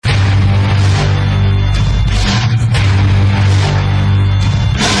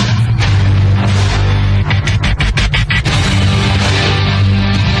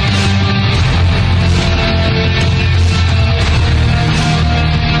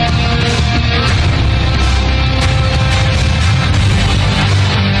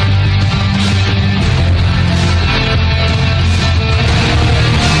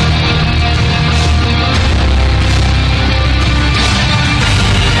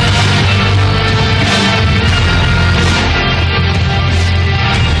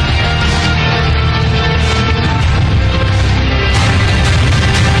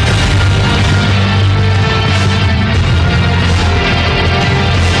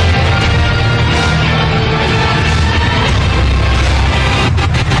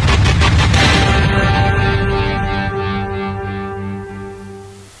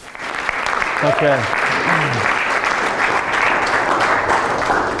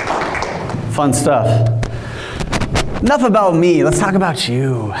Fun stuff. Enough about me. Let's talk about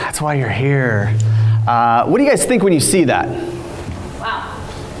you. That's why you're here. What do you guys think when you see that?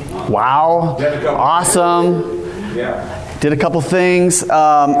 Wow. Awesome. Yeah. Did a couple things.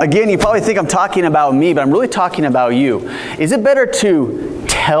 Again, you probably think I'm talking about me, but I'm really talking about you. Is it better to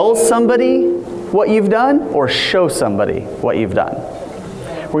tell somebody what you've done or show somebody what you've done?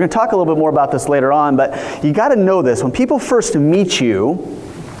 We're going to talk a little bit more about this later on, but you got to know this. When people first meet you,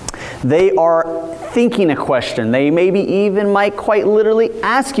 they are thinking a question. They maybe even might quite literally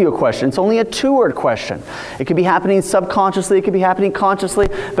ask you a question. It's only a 2-word question. It could be happening subconsciously, it could be happening consciously,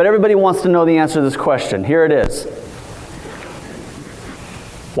 but everybody wants to know the answer to this question. Here it is.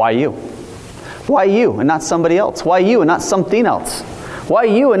 Why you? Why you and not somebody else? Why you and not something else? Why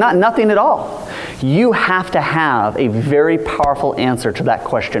you and not nothing at all? You have to have a very powerful answer to that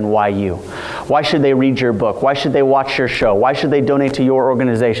question, why you? Why should they read your book? Why should they watch your show? Why should they donate to your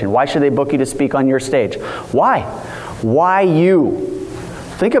organization? Why should they book you to speak on your stage? Why? Why you?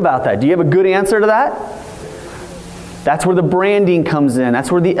 Think about that. Do you have a good answer to that? That's where the branding comes in.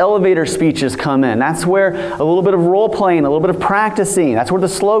 That's where the elevator speeches come in. That's where a little bit of role playing, a little bit of practicing. That's where the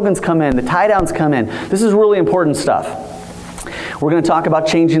slogans come in, the tie downs come in. This is really important stuff. We're going to talk about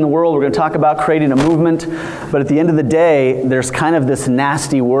changing the world. We're going to talk about creating a movement. But at the end of the day, there's kind of this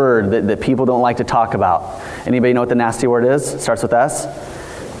nasty word that people don't like to talk about. Anybody know what the nasty word is? It starts with S?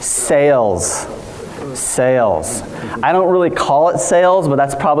 Sales. Sales. I don't really call it sales, but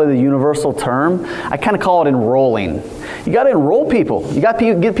that's probably the universal term. I kind of call it enrolling. You got to enroll people. You got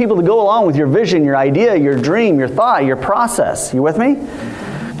to get people to go along with your vision, your idea, your dream, your thought, your process. You with me?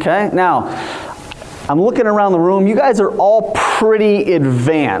 Okay. Now, I'm looking around the room. You guys are all pretty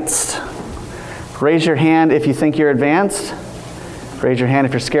advanced. Raise your hand if you think you're advanced. Raise your hand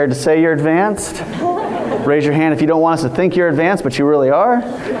if you're scared to say you're advanced. Raise your hand if you don't want us to think you're advanced, but you really are.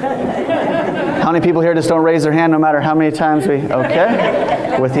 How many people here just don't raise their hand no matter how many times we...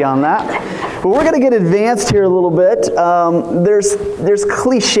 Okay, with you on that. But we're going to get advanced here a little bit. There's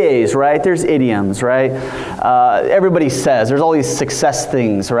cliches, right? There's idioms, right? Everybody says. There's all these success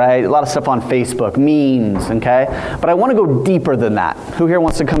things, right? A lot of stuff on Facebook, memes, okay? But I want to go deeper than that. Who here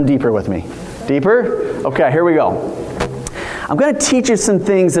wants to come deeper with me? Deeper? Okay, here we go. I'm going to teach you some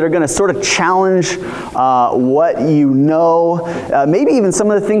things that are going to sort of challenge what you know, maybe even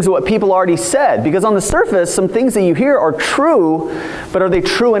some of the things what people already said. Because on the surface, some things that you hear are true, but are they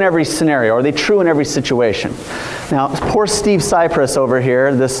true in every scenario? Are they true in every situation? Now, poor Steve Cypress over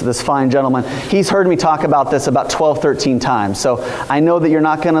here, this fine gentleman, he's heard me talk about this about 12, 13 times. So I know that you're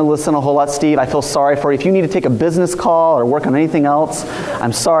not going to listen a whole lot, Steve. I feel sorry for you. If you need to take a business call or work on anything else,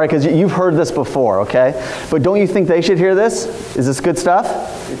 I'm sorry, because you've heard this before, okay? But don't you think they should hear this? Is this good stuff?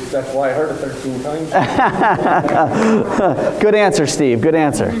 That's why I heard it 13 times. Good answer, Steve. Good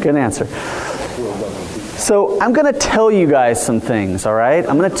answer. Good answer. So I'm going to tell you guys some things, all right?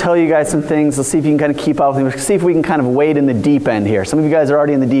 I'm going to tell you guys some things. Let's see if you can kind of keep up with me. See if we can kind of wade in the deep end here. Some of you guys are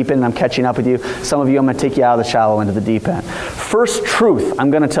already in the deep end, and I'm catching up with you. Some of you, I'm going to take you out of the shallow end of the deep end. First truth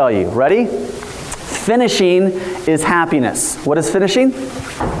I'm going to tell you. Ready? Finishing is happiness. What is finishing?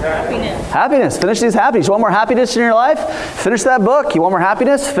 Happiness. Happiness. Finishing is happiness. You want more happiness in your life? Finish that book. You want more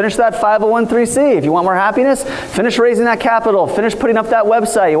happiness? Finish that 501(c)(3). If you want more happiness, finish raising that capital. Finish putting up that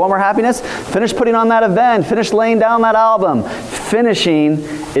website. You want more happiness? Finish putting on that event. Finish laying down that album. Finishing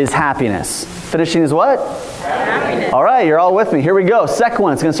is happiness. Finishing is what? Happiness. All right, you're all with me. Here we go. Second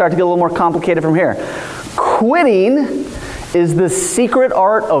one. It's going to start to get a little more complicated from here. Quitting is the secret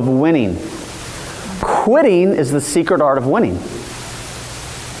art of winning. Quitting is the secret art of winning.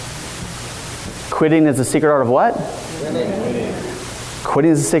 Quitting is the secret art of what? Winning. Quitting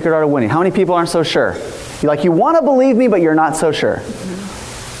is the secret art of winning. How many people aren't so sure? You want to believe me, but you're not so sure.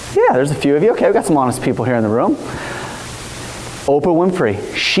 Yeah, there's a few of you. Okay, we've got some honest people here in the room. Oprah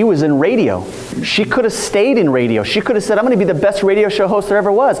Winfrey, she was in radio. She could have stayed in radio. She could have said, I'm going to be the best radio show host there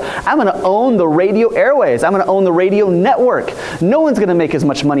ever was. I'm going to own the radio airways. I'm going to own the radio network. No one's going to make as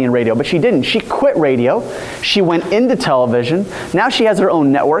much money in radio, but she didn't. She quit radio. She went into television. Now she has her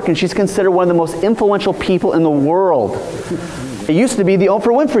own network, and she's considered one of the most influential people in the world. It used to be the Oprah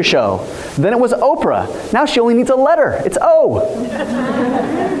Winfrey Show. Then it was Oprah. Now she only needs a letter. It's O.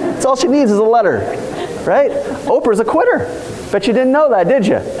 That's all she needs is a letter, right? Oprah's a quitter. Bet you didn't know that, did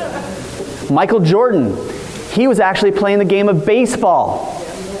you? Michael Jordan, he was actually playing the game of baseball,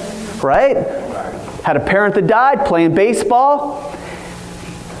 right? Had a parent that died playing baseball.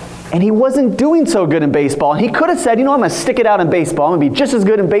 And he wasn't doing so good in baseball. And he could have said, I'm going to stick it out in baseball. I'm going to be just as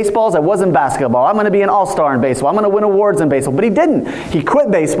good in baseball as I was in basketball. I'm going to be an all-star in baseball. I'm going to win awards in baseball. But he didn't. He quit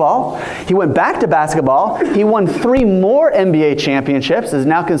baseball. He went back to basketball. He won 3 more NBA championships. Is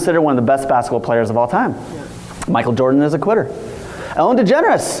now considered one of the best basketball players of all time. Michael Jordan is a quitter. Ellen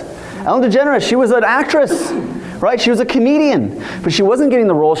DeGeneres, she was an actress. Right? She was a comedian, but she wasn't getting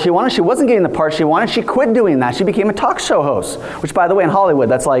the role she wanted. She wasn't getting the part she wanted. She quit doing that. She became a talk show host, which, by the way, in Hollywood,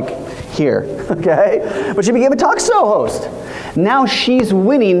 that's like here, okay? But she became a talk show host. Now she's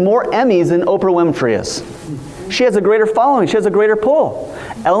winning more Emmys than Oprah Winfrey is. She has a greater following. She has a greater pull.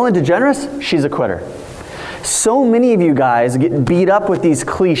 Ellen DeGeneres, she's a quitter. So many of you guys get beat up with these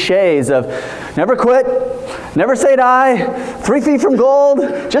cliches of never quit, never say die, 3 feet from gold,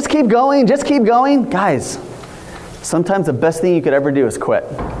 just keep going, just keep going. Guys, sometimes the best thing you could ever do is quit.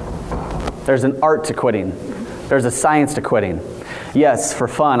 There's an art to quitting. There's a science to quitting. Yes, for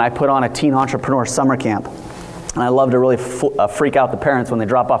fun, I put on a teen entrepreneur summer camp. And I love to really freak out the parents when they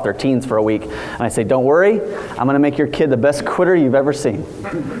drop off their teens for a week. And I say, don't worry, I'm going to make your kid the best quitter you've ever seen.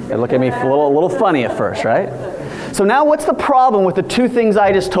 They look at me a little funny at first, right? So now what's the problem with the 2 things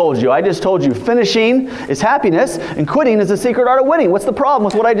I just told you? I just told you finishing is happiness and quitting is the secret art of winning. What's the problem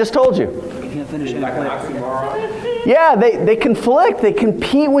with what I just told you? You can't finish like an oxymoron. Yeah, they conflict. They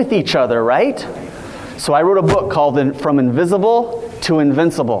compete with each other, right? So I wrote a book called From Invisible to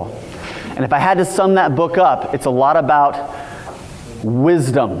Invincible. And if I had to sum that book up, it's a lot about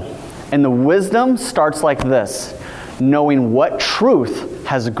wisdom. And the wisdom starts like this: knowing what truth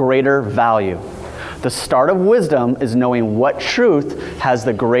has greater value. The start of wisdom is knowing what truth has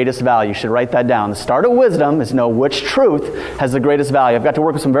the greatest value. You should write that down. The start of wisdom is know which truth has the greatest value. I've got to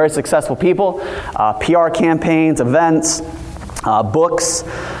work with some very successful people, PR campaigns, events, books.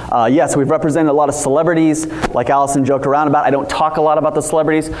 Yes, we've represented a lot of celebrities, like Allison joked around about. I don't talk a lot about the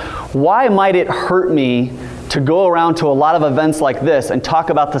celebrities. Why might it hurt me to go around to a lot of events like this and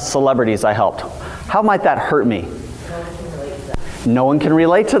talk about the celebrities I helped? How might that hurt me? No one can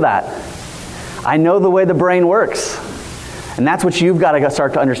relate to that. I know the way the brain works. And that's what you've got to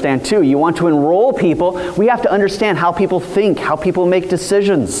start to understand too. You want to enroll people, we have to understand how people think, how people make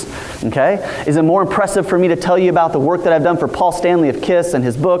decisions. Okay? Is it more impressive for me to tell you about the work that I've done for Paul Stanley of KISS and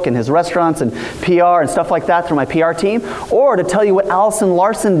his book and his restaurants and PR and stuff like that through my PR team? Or to tell you what Allison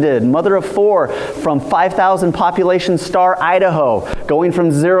Larson did, mother of 4, from 5,000 population Star, Idaho, going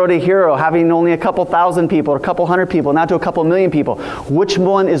from 0 to hero, having only a couple thousand people or a couple hundred people, now to a couple million people. Which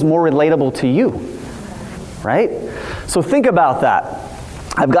one is more relatable to you? Right? So think about that.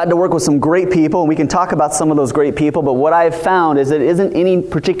 I've gotten to work with some great people, and we can talk about some of those great people, but what I've found is it isn't any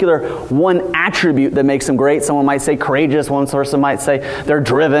particular one attribute that makes them great. Someone might say courageous, one person might say they're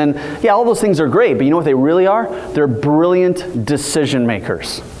driven. Yeah, all those things are great, but you know what they really are? They're brilliant decision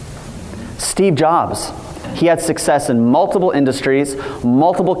makers. Steve Jobs, he had success in multiple industries,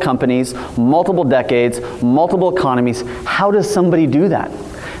 multiple companies, multiple decades, multiple economies. How does somebody do that?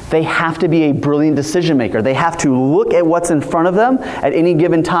 They have to be a brilliant decision maker. They have to look at what's in front of them at any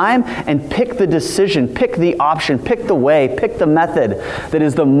given time and pick the decision, pick the option, pick the way, pick the method that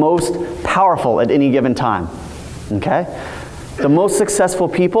is the most powerful at any given time. Okay? The most successful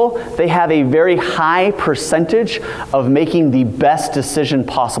people, they have a very high percentage of making the best decision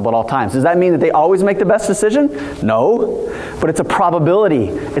possible at all times. Does that mean that they always make the best decision? No, but it's a probability.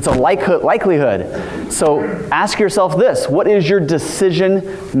 It's a likelihood. So ask yourself this: what is your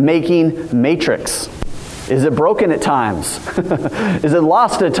decision-making matrix? Is it broken at times? Is it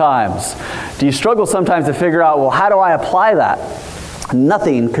lost at times? Do you struggle sometimes to figure out, well, how do I apply that?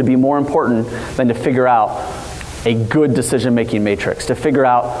 Nothing could be more important than to figure out a good decision-making matrix, to figure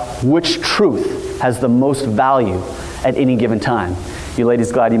out which truth has the most value at any given time. You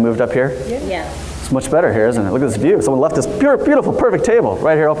ladies glad you moved up here? Yeah. It's much better here, isn't it? Look at this view. Someone left this beautiful, perfect table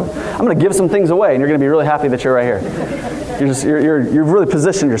right here open. I'm going to give some things away, and you're going to be really happy that you're right here. You've really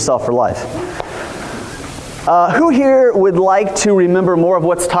positioned yourself for life. Who here would like to remember more of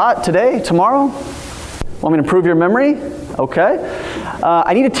what's taught today, tomorrow? Want me to improve your memory? Okay.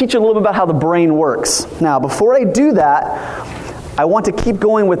 I need to teach you a little bit about how the brain works. Now, before I do that, I want to keep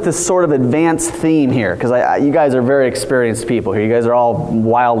going with this sort of advanced theme here, because you guys are very experienced people here. You guys are all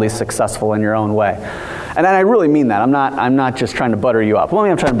wildly successful in your own way. And I really mean that. I'm not just trying to butter you up. Well,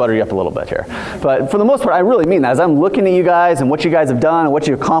 I'm trying to butter you up a little bit here. But for the most part, I really mean that. As I'm looking at you guys and what you guys have done and what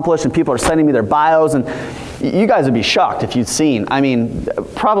you've accomplished, and people are sending me their bios, and you guys would be shocked if you'd seen. I mean,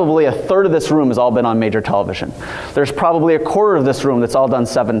 probably a third of this room has all been on major television. There's probably a quarter of this room that's all done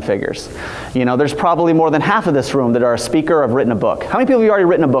 7 figures. You know, there's probably more than half of this room that are a speaker or have written a book. How many people have you already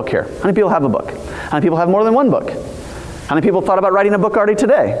written a book here? How many people have a book? How many people have more than one book? How many people thought about writing a book already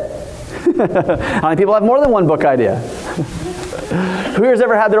today? How many people have more than one book idea? Who here has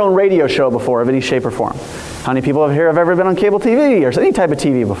ever had their own radio show before of any shape or form? How many people here have ever been on cable TV or any type of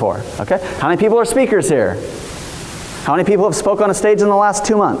TV before? Okay. How many people are speakers here? How many people have spoke on a stage in the last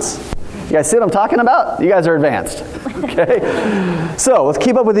 2 months? You guys see what I'm talking about? You guys are advanced. Okay. So let's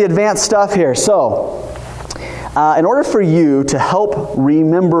keep up with the advanced stuff here. So in order for you to help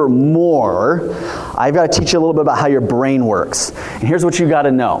remember more, I've got to teach you a little bit about how your brain works. And here's what you got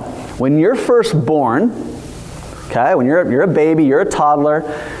to know. When you're first born, okay, when you're a baby, you're a toddler,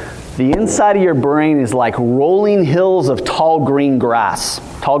 the inside of your brain is like rolling hills of tall green grass.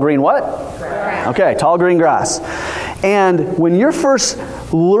 Tall green what? Grass. Okay, tall green grass. And when you're first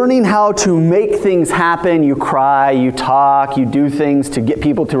learning how to make things happen, you cry, you talk, you do things to get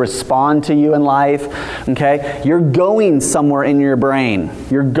people to respond to you in life, okay? You're going somewhere in your brain.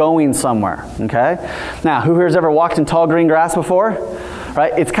 You're going somewhere, okay? Now, who here has ever walked in tall green grass before?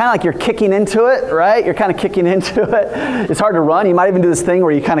 Right? It's kind of like you're kicking into it, right? You're kind of kicking into it. It's hard to run. You might even do this thing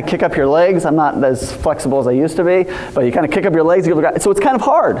where you kind of kick up your legs. I'm not as flexible as I used to be, but you kind of kick up your legs. So it's kind of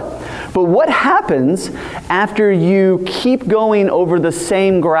hard. But what happens after you keep going over the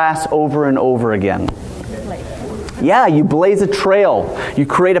same grass over and over again? Yeah, you blaze a trail. You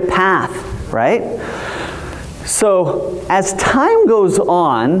create a path, right? So as time goes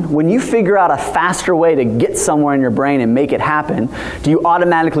on, when you figure out a faster way to get somewhere in your brain and make it happen, do you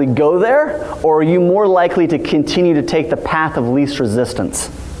automatically go there, or are you more likely to continue to take the path of least resistance?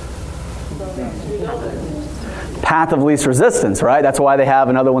 Path of least resistance, right? That's why they have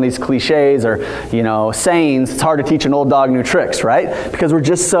another one of these cliches or, sayings. It's hard to teach an old dog new tricks, right? Because we're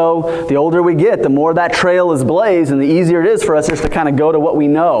just the older we get, the more that trail is blazed and the easier it is for us just to kind of go to what we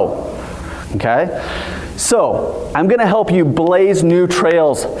know. Okay? So, I'm going to help you blaze new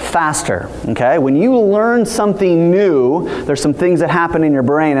trails faster, okay? When you learn something new, there's some things that happen in your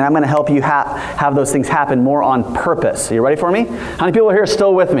brain, and I'm going to help you have those things happen more on purpose. Are you ready for me? How many people are here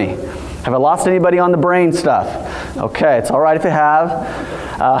still with me? Have I lost anybody on the brain stuff? Okay, it's all right if you have.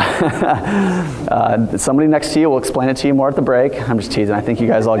 Somebody next to you will explain it to you more at the break. I'm just teasing. I think you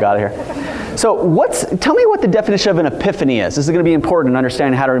guys all got it here. So tell me what the definition of an epiphany is. This is going to be important in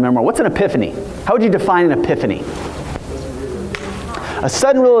understanding how to remember. What's an epiphany? How would you define an epiphany? A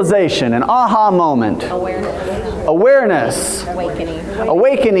sudden realization, an aha moment. Awareness.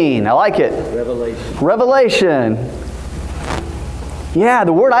 Awakening. I like it. Revelation. Yeah,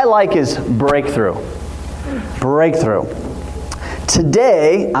 the word I like is breakthrough. Breakthrough.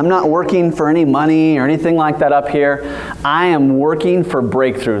 Today, I'm not working for any money or anything like that up here. I am working for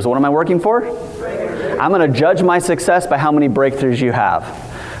breakthroughs. What am I working for? I'm going to judge my success by how many breakthroughs you have.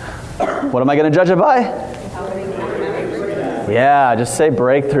 What am I going to judge it by? Yeah, just say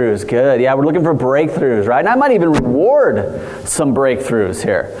breakthroughs. Good. Yeah, we're looking for breakthroughs, right? And I might even reward some breakthroughs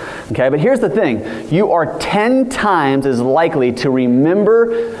here. Okay, but here's the thing. You are 10 times as likely to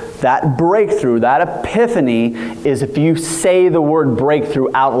remember that breakthrough, that epiphany, is if you say the word breakthrough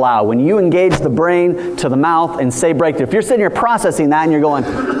out loud. When you engage the brain to the mouth and say breakthrough. If you're sitting here processing that and you're going,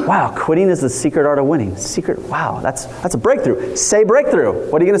 wow, quitting is the secret art of winning. Wow, that's a breakthrough. Say breakthrough.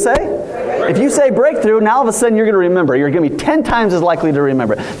 What are you going to say? If you say breakthrough, now all of a sudden you're going to remember. You're going to be 10 times as likely to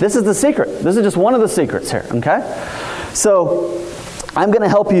remember. This is the secret. This is just one of the secrets here, okay? So, I'm going to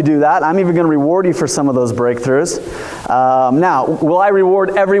help you do that. I'm even going to reward you for some of those breakthroughs. Now, will I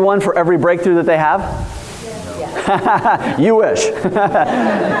reward everyone for every breakthrough that they have? Yes. You wish.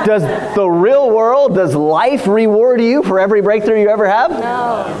 Does the real world, does life reward you for every breakthrough you ever have?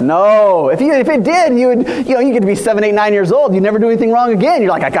 No. No. If it did, you get to be 7, 8, 9 years old. You never do anything wrong again.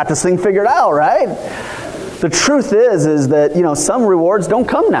 You're like, I got this thing figured out, right? The truth is that, some rewards don't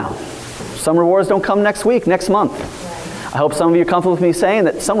come now. Some rewards don't come next week, next month. I hope some of you are comfortable with me saying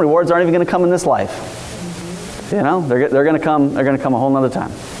that some rewards aren't even going to come in this life. They're going to come. They're going to come a whole nother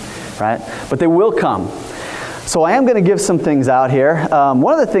time, right? But they will come. So I am going to give some things out here.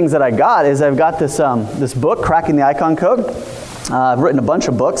 One of the things that I got is I've got this book, Cracking the Icon Code. I've written a bunch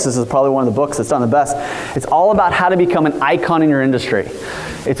of books. This is probably one of the books that's done the best. It's all about how to become an icon in your industry.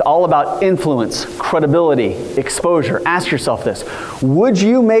 It's all about influence, credibility, exposure. Ask yourself this: would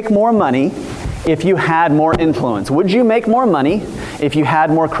you make more money if you had more influence? Would you make more money if you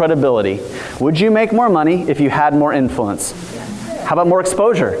had more credibility? Would you make more money if you had more influence? How about more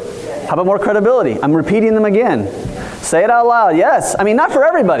exposure? How about more credibility? I'm repeating them again. Say it out loud. Yes. I mean, not for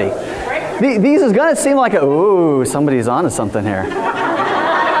everybody. These is going to seem like, ooh, somebody's onto something here.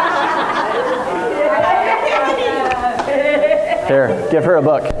 Here, give her a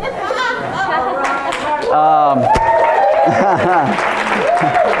book.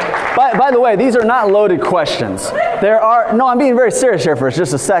 By the way, these are not loaded questions. I'm being very serious here for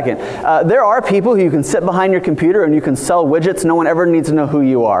just a second. There are people who you can sit behind your computer and you can sell widgets. No one ever needs to know who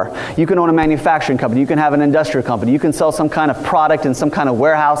you are. You can own a manufacturing company. You can have an industrial company. You can sell some kind of product in some kind of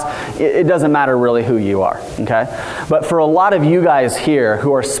warehouse. It doesn't matter really who you are, okay? But for a lot of you guys here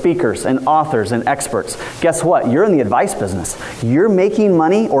who are speakers and authors and experts, guess what? You're in the advice business. You're making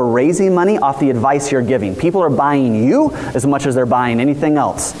money or raising money off the advice you're giving. People are buying you as much as they're buying anything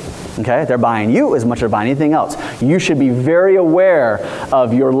else. Okay? They're buying you as much as they're buying anything else. You should be very aware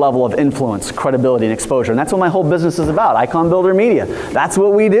of your level of influence, credibility, and exposure. And that's what my whole business is about, Iconn Media. That's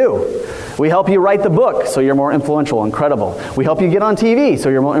what we do. We help you write the book so you're more influential and credible. We help you get on TV so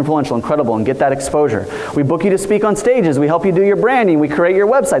you're more influential and credible and get that exposure. We book you to speak on stages. We help you do your branding. We create your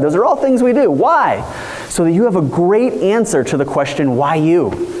website. Those are all things we do. Why? So that you have a great answer to the question, why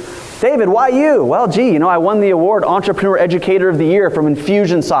you? David, why you? Well, I won the award Entrepreneur Educator of the Year from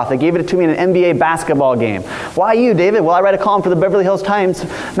Infusionsoft. They gave it to me in an NBA basketball game. Why you, David? Well, I write a column for the Beverly Hills Times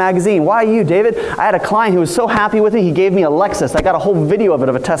magazine. Why you, David? I had a client who was so happy with it, he gave me a Lexus. I got a whole video of it,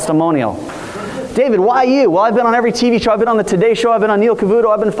 of a testimonial. David, why you? Well, I've been on every TV show. I've been on the Today Show. I've been on Neil Cavuto.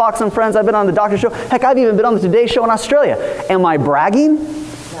 I've been Fox and Friends. I've been on the Doctor Show. Heck, I've even been on the Today Show in Australia. Am I bragging?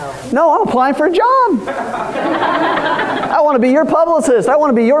 No, I'm applying for a job. I want to be your publicist. I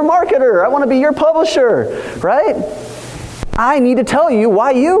want to be your marketer. I want to be your publisher, right? I need to tell you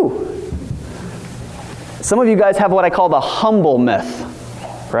why you. Some of you guys have what I call the humble myth,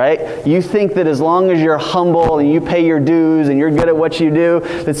 right? You think that as long as you're humble and you pay your dues and you're good at what you do,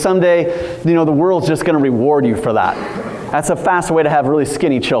 that someday, the world's just going to reward you for that. That's a fast way to have really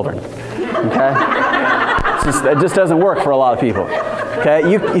skinny children, okay? It just doesn't work for a lot of people.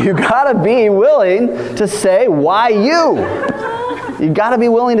 Okay, you got to be willing to say why you. You got to be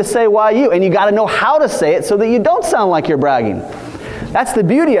willing to say why you, and you got to know how to say it so that you don't sound like you're bragging. That's the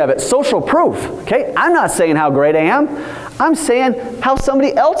beauty of it, social proof. Okay, I'm not saying how great I am. I'm saying how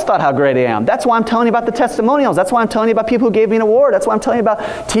somebody else thought how great I am. That's why I'm telling you about the testimonials. That's why I'm telling you about people who gave me an award. That's why I'm telling you about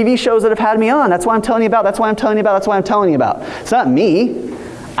TV shows that have had me on. That's why I'm telling you about. That's why I'm telling you about. That's why I'm telling you about. It's not me.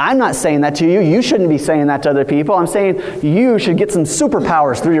 I'm not saying that to you. You shouldn't be saying that to other people. I'm saying you should get some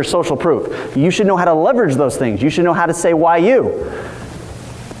superpowers through your social proof. You should know how to leverage those things. You should know how to say why you.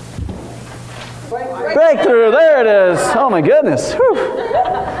 Breakthrough. There it is. Oh my goodness. Whew.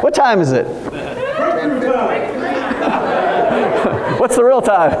 What time is it? What's the real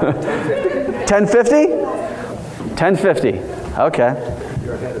time? 10:50? 10:50. Okay.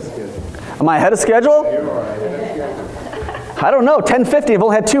 You're ahead of schedule. Am I ahead of schedule? I don't know. 10:50. I've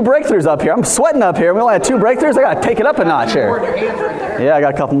only had 2 breakthroughs up here. I'm sweating up here. We only had 2 breakthroughs. I got to take it up a notch here. Yeah, I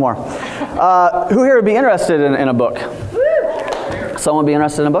got a couple more. Who here would be interested in a book? Someone be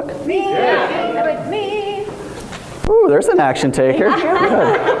interested in a book? Me. Yeah. Me. Ooh, there's an action taker. You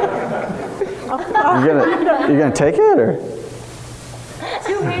gonna take it or?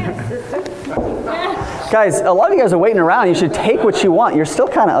 2 hands. Guys, a lot of you guys are waiting around. You should take what you want. You're still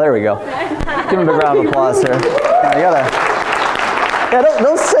kind of. There we go. Give him a big round of applause here.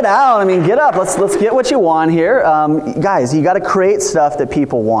 Don't sit down. I mean, get up. Let's get what you want here. Guys, you got to create stuff that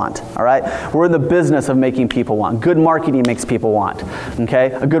people want, all right? We're in the business of making people want. Good marketing makes people want,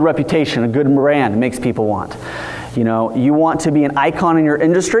 okay? A good reputation, a good brand makes people want. You want to be an icon in your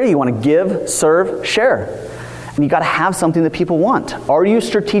industry. You want to give, serve, share. And you got to have something that people want. Are you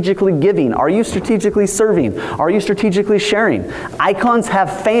strategically giving? Are you strategically serving? Are you strategically sharing? Icons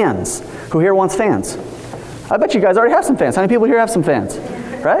have fans. Who here wants fans? I bet you guys already have some fans. How many people here have some fans?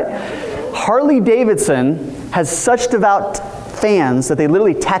 Right? Harley Davidson has such devout fans that they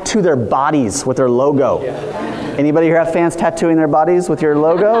literally tattoo their bodies with their logo. Anybody here have fans tattooing their bodies with your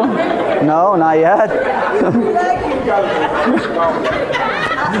logo? No, not yet.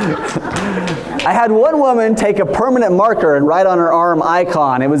 I had one woman take a permanent marker and write on her arm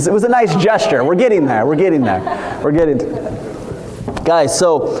Iconn. It was a nice gesture. We're getting there. Guys,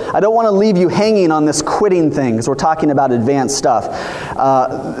 so I don't want to leave you hanging on this quitting thing because we're talking about advanced stuff.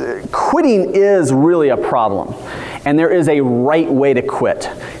 Quitting is really a problem. And there is a right way to quit.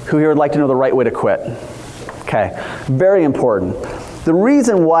 Who here would like to know the right way to quit? Okay, very important. The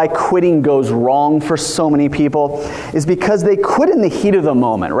reason why quitting goes wrong for so many people is because they quit in the heat of the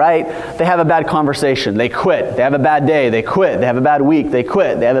moment, right? They have a bad conversation, they quit. They have a bad day, they quit. They have a bad week, they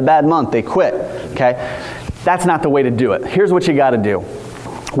quit. They have a bad month, they quit. Okay? That's not the way to do it. Here's what you got to do.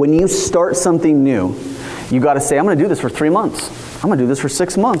 When you start something new, you got to say, I'm going to do this for 3 months. I'm going to do this for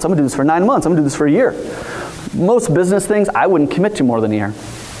 6 months. I'm going to do this for 9 months. I'm going to do this for a year. Most business things, I wouldn't commit to more than a year.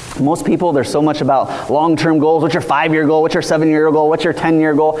 Most people, there's so much about long-term goals. What's your 5-year goal? What's your 7-year goal? What's your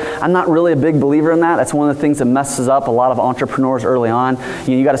 10-year goal? I'm not really a big believer in that. That's one of the things that messes up a lot of entrepreneurs early on.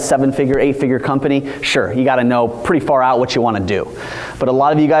 You got a 7-figure, 8-figure company. Sure, you got to know pretty far out what you want to do. But a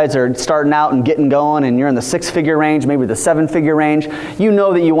lot of you guys are starting out and getting going, and you're in the 6-figure range, maybe the 7-figure range. You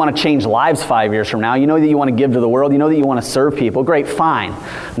know that you want to change lives 5 years from now. You know that you want to give to the world. You know that you want to serve people. Great, fine.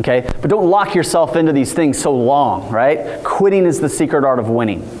 Okay? But don't lock yourself into these things so long, right? Quitting is the secret art of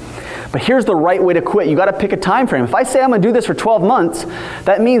winning. But here's the right way to quit. You got to pick a time frame. If I say I'm going to do this for 12 months,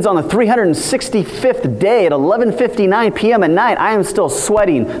 that means on the 365th day at 11:59 p.m. at night, I am still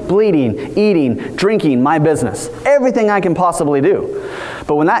sweating, bleeding, eating, drinking my business. Everything I can possibly do.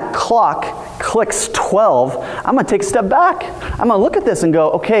 But when that clock clicks 12, I'm going to take a step back. I'm going to look at this and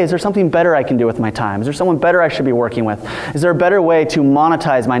go, okay, is there something better I can do with my time? Is there someone better I should be working with? Is there a better way to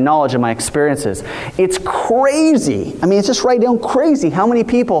monetize my knowledge and my experiences? It's crazy. I mean, it's just right down crazy how many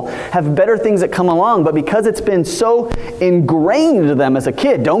people have better things that come along, but because it's been so ingrained to them as a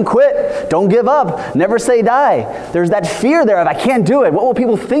kid, don't quit, don't give up, never say die. There's that fear there of, I can't do it. What will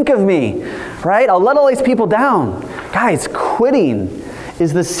people think of me? Right? I'll let all these people down. Guys, quitting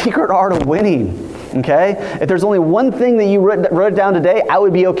is the secret art of winning. Okay? If there's only one thing that you wrote down today, I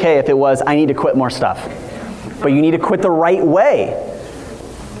would be okay if it was, I need to quit more stuff. But you need to quit the right way.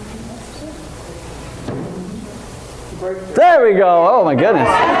 There we go. Oh my goodness.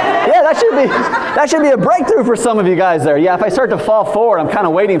 Yeah, that should be a breakthrough for some of you guys there. Yeah, if I start to fall forward, I'm kind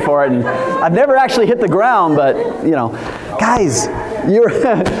of waiting for it. And I've never actually hit the ground, but, guys,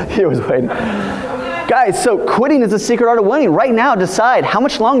 he was waiting. Guys, so quitting is the secret art of winning. Right now, decide how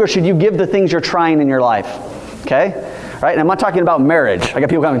much longer should you give the things you're trying in your life. Okay? Right? And I'm not talking about marriage. I got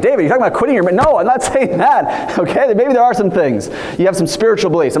people going, David, you're talking about quitting your marriage. No, I'm not saying that. Okay? Maybe there are some things. You have some spiritual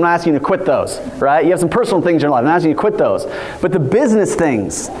beliefs. I'm not asking you to quit those. Right? You have some personal things in your life. I'm not asking you to quit those. But the business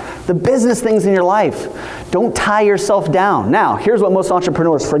things in your life, don't tie yourself down. Now, here's what most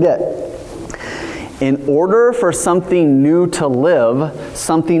entrepreneurs forget. In order for something new to live,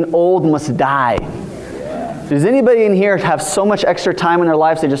 something old must die. Does anybody in here have so much extra time in their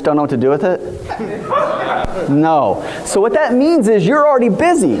lives they just don't know what to do with it? No. So what that means is you're already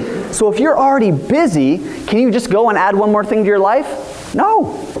busy. So if you're already busy, can you just go and add one more thing to your life?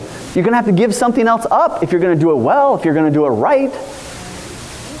 No. You're going to have to give something else up if you're going to do it well, if you're going to do it right.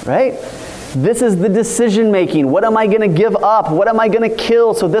 Right? This is the decision making. What am I going to give up? What am I going to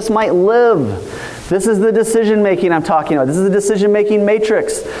kill so this might live? This is the decision making I'm talking about. This is the decision making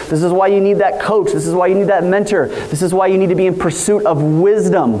matrix. This is why you need that coach. This is why you need that mentor. This is why you need to be in pursuit of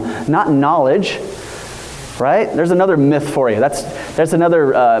wisdom, not knowledge. Right? There's another myth for you. That's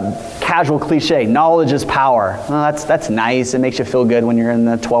another casual cliche. Knowledge is power. Well, that's nice. It makes you feel good when you're in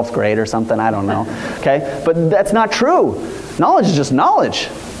the 12th grade or something. I don't know. Okay? But that's not true. Knowledge is just knowledge.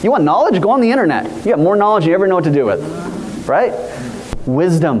 You want knowledge? Go on the internet. You got more knowledge than you ever know what to do with. Right?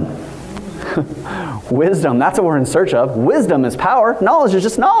 Wisdom. Wisdom, that's what we're in search of. Wisdom is power. Knowledge is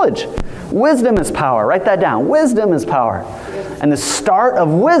just knowledge. Wisdom is power. Write that down. Wisdom is power. And the start of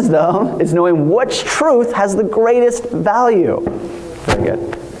wisdom is knowing which truth has the greatest value. Very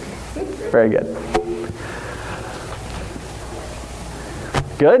good. Very good.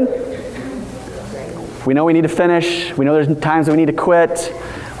 Good? We know we need to finish. We know there's times that we need to quit.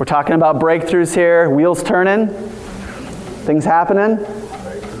 We're talking about breakthroughs here. Wheels turning. Things happening.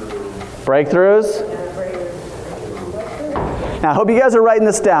 Breakthroughs. Now, I hope you guys are writing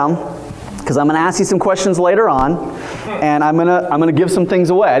this down because I'm going to ask you some questions later on, and I'm going to give some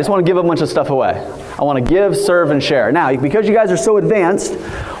things away. I just want to give a bunch of stuff away. I want to give, serve, and share. Now, because you guys are so advanced,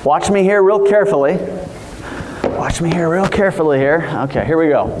 watch me here real carefully. Watch me here real carefully here. Okay, here we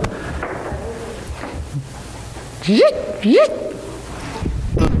go.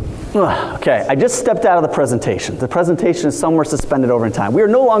 Okay, I just stepped out of the presentation. The presentation is somewhere suspended over in time. We are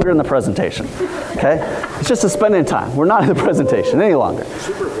no longer in the presentation. Okay? It's just suspended in time. We're not in the presentation any longer.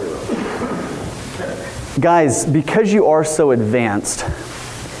 Guys, because you are so advanced,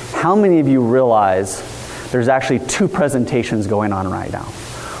 how many of you realize there's actually two presentations going on right now?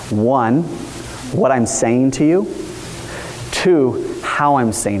 One, what I'm saying to you. Two, how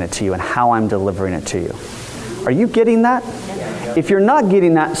I'm saying it to you and how I'm delivering it to you. Are you getting that? If you're not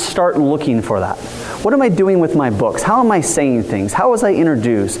getting that, start looking for that. What am I doing with my books? How am I saying things? How was I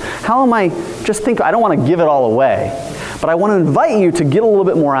introduced? How am I I don't want to give it all away, but I want to invite you to get a little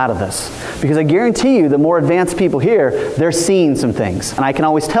bit more out of this. Because I guarantee you, the more advanced people here, they're seeing some things. And I can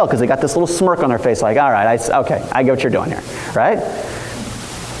always tell because they got this little smirk on their face like, all right, I get what you're doing here. Right?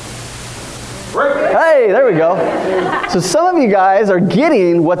 Hey, there we go. So some of you guys are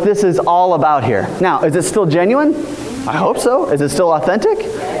getting what this is all about here. Now, is it still genuine? I hope so. Is it still authentic?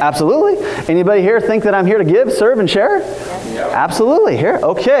 Absolutely. Anybody here think that I'm here to give, serve, and share? Absolutely. Here?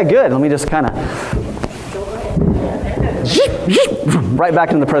 Okay, good. Let me just kind of right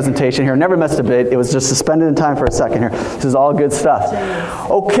back into the presentation here. Never missed a bit. It was just suspended in time for a second here. This is all good stuff.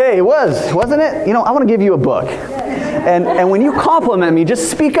 Okay, it was, wasn't it? You know, I want to give you a book. And when you compliment me, just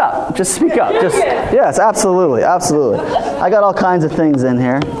speak up. Just speak up. Yes, absolutely, absolutely. I got all kinds of things in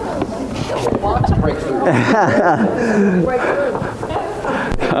here.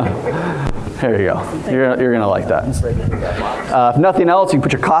 There you go. You're going to like that. If nothing else, you can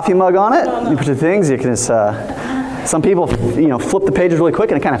put your coffee mug on it. You put your things. You can just... some people, flip the pages really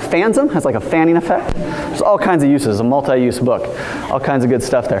quick and it kind of fans them. Has like a fanning effect. There's all kinds of uses. A multi-use book. All kinds of good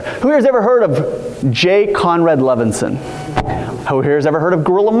stuff there. Who here has ever heard of J. Conrad Levinson? Who here has ever heard of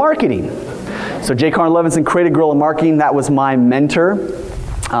guerrilla marketing? So J. Conrad Levinson created guerrilla marketing. That was my mentor.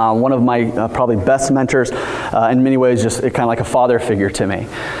 One of my probably best mentors. In many ways, just kind of like a father figure to me.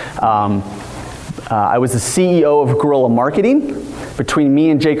 I was the CEO of guerrilla marketing. Between me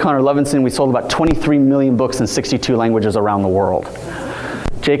and J. Conrad Levinson, we sold about 23 million books in 62 languages around the world.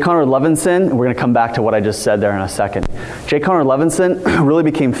 J. Conrad Levinson, and we're going to come back to what I just said there in a second. J. Conrad Levinson really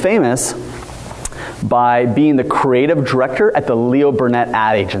became famous by being the creative director at the Leo Burnett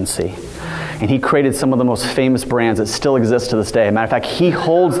ad agency. And he created some of the most famous brands that still exist to this day. Matter of fact, he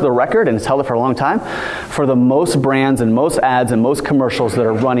holds the record, and has held it for a long time, for the most brands and most ads and most commercials that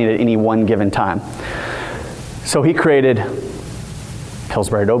are running at any one given time. So he created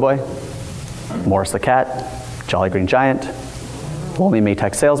Pillsbury Doughboy, Morris the Cat, Jolly Green Giant, Lonely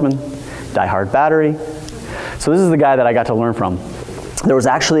Maytag Salesman, Die Hard Battery. So this is the guy that I got to learn from. There was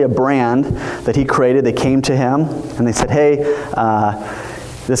actually a brand that he created that came to him, and they said, hey,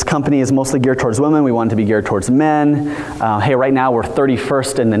 this company is mostly geared towards women. We want it to be geared towards men. Hey, right now we're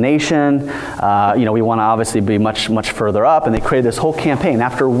 31st in the nation. We want to obviously be much, much further up. And they created this whole campaign.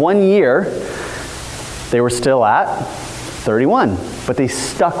 After 1 year, they were still at 31, but they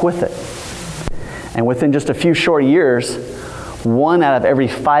stuck with it. And within just a few short years, 1 out of every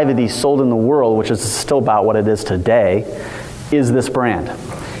 5 of these sold in the world, which is still about what it is today, is this brand.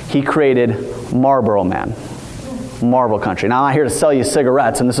 He created Marlboro Man. Marlboro Country. Now, I'm not here to sell you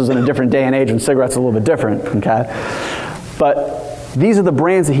cigarettes, and this was in a different day and age when cigarettes are a little bit different, okay? But these are the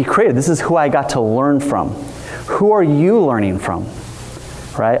brands that he created. This is who I got to learn from. Who are you learning from?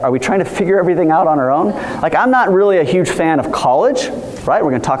 Right? Are we trying to figure everything out on our own? Like, I'm not really a huge fan of college, right? We're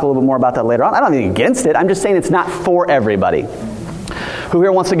going to talk a little bit more about that later on. I don't have anything against it. I'm just saying it's not for everybody. Who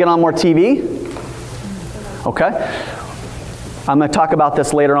here wants to get on more TV? Okay. I'm going to talk about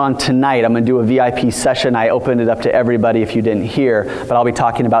this later on tonight. I'm going to do a VIP session. I opened it up to everybody if you didn't hear, but I'll be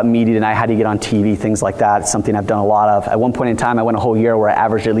talking about media tonight, how do you get on TV, things like that. It's something I've done a lot of. At one point in time, I went a whole year where I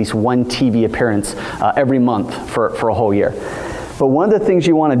averaged at least 1 TV appearance every month for a whole year. But one of the things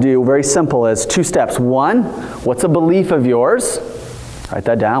you want to do, very simple, is 2 steps. 1, what's a belief of yours? Write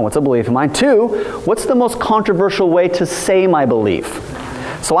that down. What's a belief of mine? 2, what's the most controversial way to say my belief?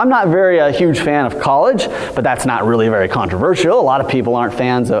 So I'm not a huge fan of college, but that's not really very controversial. A lot of people aren't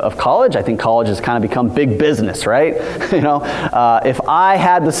fans of college. I think college has kind of become big business, right? If I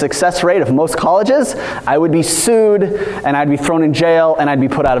had the success rate of most colleges, I would be sued, and I'd be thrown in jail, and I'd be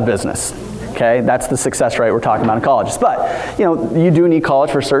put out of business. Okay, that's the success rate we're talking about in colleges. But, you do need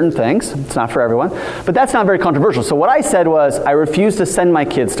college for certain things. It's not for everyone. But that's not very controversial. So what I said was, I refuse to send my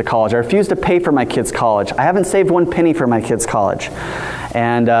kids to college. I refuse to pay for my kids' college. I haven't saved 1 penny for my kids' college.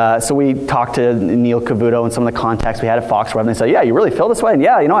 And so we talked to Neil Cavuto and some of the contacts we had at Fox Web, and they said, yeah, you really feel this way? And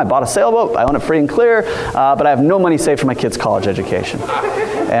yeah, I bought a sailboat. I own it free and clear, but I have no money saved for my kids' college education.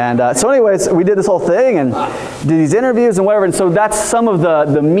 And so anyways, we did this whole thing and did these interviews and whatever. And so that's some of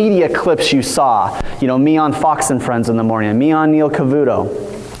the media clips you saw. Me on Fox and Friends in the morning, me on Neil Cavuto.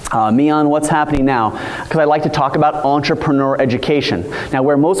 Me on What's Happening Now, because I like to talk about entrepreneur education. Now,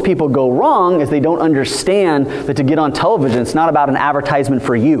 where most people go wrong is they don't understand that to get on television, it's not about an advertisement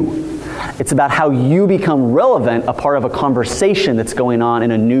for you. It's about how you become relevant, a part of a conversation that's going on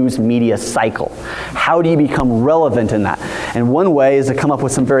in a news media cycle. How do you become relevant in that? And one way is to come up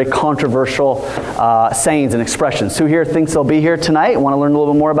with some very controversial sayings and expressions. Who here thinks they'll be here tonight? Want to learn a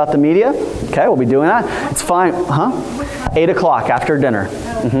little bit more about the media? Okay, we'll be doing that. It's fine. 8 o'clock after dinner.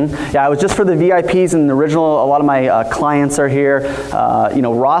 Yeah, it was just for the VIPs and the original. A lot of my clients are here.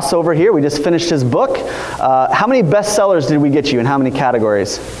 Ross over here, we just finished his book. How many bestsellers did we get you in how many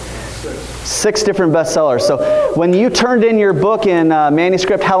categories? 6 different bestsellers. So when you turned in your book in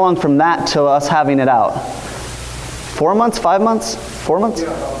manuscript, how long from that to us having it out? 4 months? 5 months? 4 months?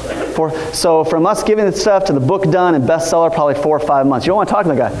 4. So from us giving the stuff to the book done and bestseller, probably 4 or 5 months. You don't want to talk to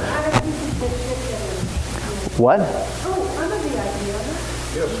the guy. What?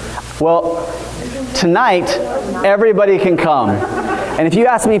 Well, tonight, everybody can come. And if you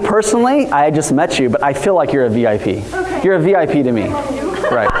ask me personally, I just met you, but I feel like you're a VIP. You're a VIP to me.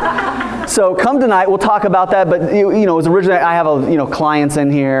 Right. So come tonight, we'll talk about that, but it was originally, I have clients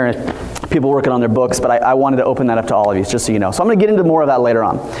in here, and people working on their books, but I wanted to open that up to all of you, just so you know. So I'm going to get into more of that later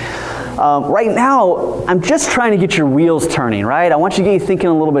on. Right now, I'm just trying to get your wheels turning, right? I want you to get thinking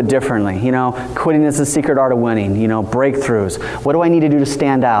a little bit differently. Quitting is the secret art of winning, breakthroughs. What do I need to do to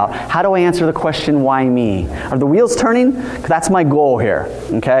stand out? How do I answer the question, why me? Are the wheels turning? 'Cause that's my goal here,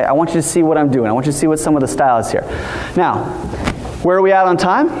 okay? I want you to see what I'm doing. I want you to see what some of the style is here. Now, where are we at on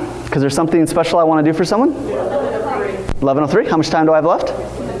time? Because there's something special I want to do for someone? 11:03. How much time do I have left?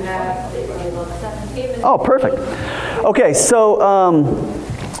 Oh, perfect. Okay, so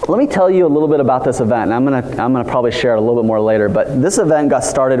let me tell you a little bit about this event. And I'm gonna probably share it a little bit more later. But this event got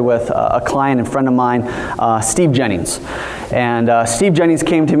started with a client and friend of mine, Steve Jennings. And Steve Jennings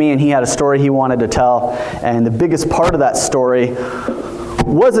came to me, and he had a story he wanted to tell. And the biggest part of that story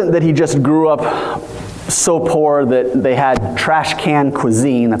wasn't that he just grew up so poor that they had trash can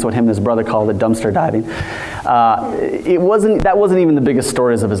cuisine. That's what him and his brother called it, dumpster diving. That wasn't even the biggest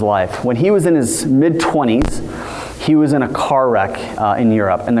stories of his life. When he was in his mid-20s, he was in a car wreck in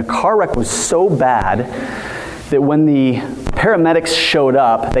Europe. And the car wreck was so bad that when the paramedics showed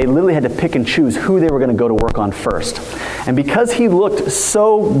up, they literally had to pick and choose who they were going to go to work on first. And because he looked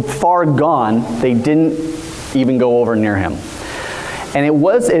so far gone, they didn't even go over near him. And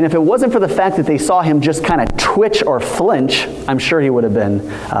if it wasn't for the fact that they saw him just kind of twitch or flinch, I'm sure he would have been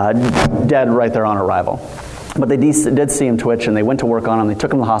dead right there on arrival. But they did see him twitch, and they went to work on him. They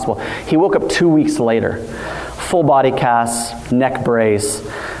took him to the hospital. He woke up 2 weeks later, full body cast, neck brace,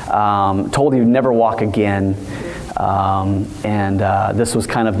 told he'd never walk again. This was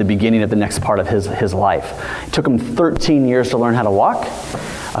kind of the beginning of the next part of his life. It took him 13 years to learn how to walk,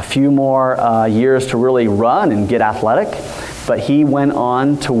 a few more years to really run and get athletic. But he went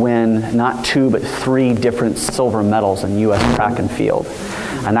on to win not 2, but 3 different silver medals in U.S. track and field.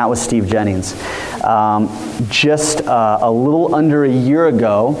 And that was Steve Jennings. Just a little under a year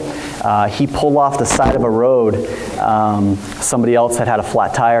ago, he pulled off the side of a road. Somebody else had a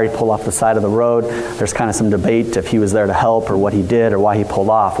flat tire. He pulled off the side of the road. There's kind of some debate if he was there to help or what he did or why he pulled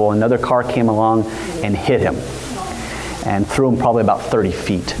off. Well, another car came along and hit him and threw him probably about 30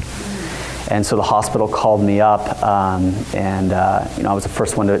 feet. And so the hospital called me up, I was the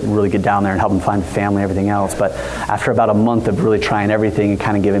first one to really get down there and help him find family and everything else. But after about a month of really trying everything and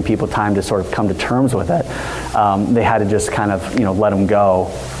kind of giving people time to sort of come to terms with it, they had to just kind of, let him go.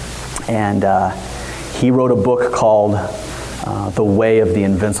 And he wrote a book called The Way of the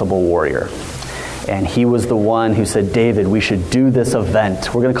Invincible Warrior. And he was the one who said, David, we should do this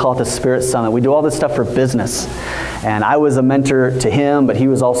event. We're going to call it the Spirit Summit. We do all this stuff for business. And I was a mentor to him, but he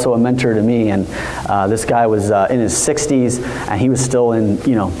was also a mentor to me. And this guy was in his 60s, and he was still in,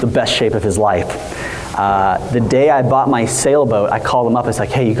 the best shape of his life. The day I bought my sailboat, I called him up. I was like,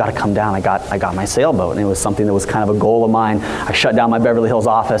 hey, you got to come down. I got my sailboat. And it was something that was kind of a goal of mine. I shut down my Beverly Hills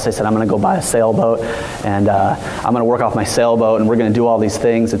office. I said, I'm going to go buy a sailboat, and I'm going to work off my sailboat, and we're going to do all these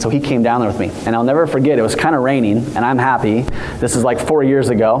things. And so he came down there with me. And I'll never forget, it was kind of raining, and I'm happy. This is like 4 years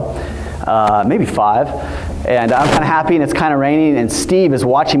ago, maybe 5. And I'm kind of happy, and it's kind of raining, and Steve is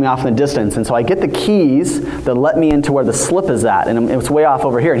watching me off in the distance. And so I get the keys that let me into where the slip is at, and it's way off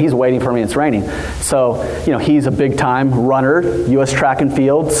over here, and he's waiting for me, and it's raining. So, he's a big-time runner, U.S. track and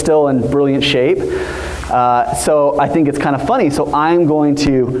field, still in brilliant shape. So I think it's kind of funny. So I'm going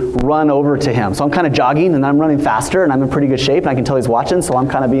to run over to him. So I'm kind of jogging, and I'm running faster, and I'm in pretty good shape, and I can tell he's watching, so I'm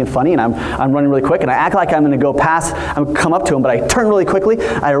kind of being funny, and I'm running really quick, and I act like I'm going to go past, I'm come up to him, but I turn really quickly.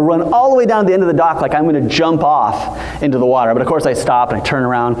 I run all the way down to the end of the dock like I'm going to jump off into the water. But of course I stop, and I turn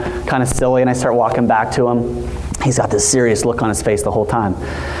around kind of silly, and I start walking back to him. He's got this serious look on his face the whole time.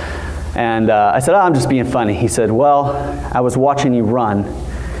 And I said, I'm just being funny. He said, well, I was watching you run,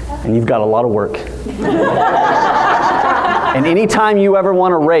 and you've got a lot of work. And anytime you ever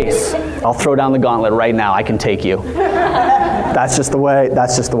want to race, I'll throw down the gauntlet right now. I can take you. That's just the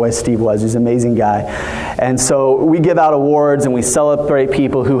way Steve was. He's an amazing guy. And so we give out awards, and we celebrate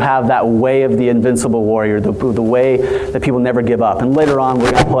people who have that way of the invincible warrior, the way that people never give up. And later on,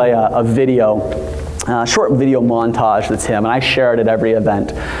 we're going to play a video, short video montage that's him, and I share it at every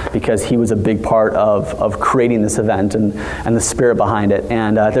event because he was a big part of creating this event and the spirit behind it.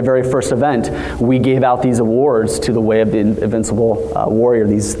 And at the very first event, we gave out these awards to the way of the invincible warrior,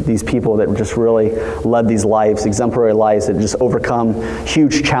 these people that just really led these lives, exemplary lives that just overcome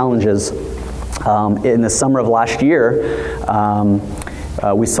huge challenges. In the summer of last year,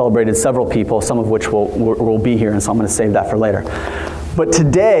 we celebrated several people, some of which will be here, and so I'm going to save that for later. But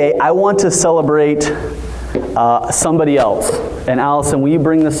today, I want to celebrate somebody else. And Allison, will you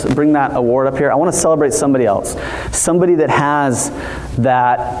bring that award up here? I want to celebrate somebody else. Somebody that has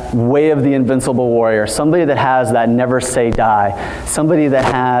that way of the invincible warrior. Somebody that has that never say die. Somebody that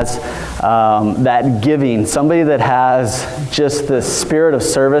has that giving. Somebody that has just the spirit of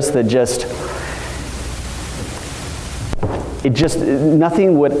service that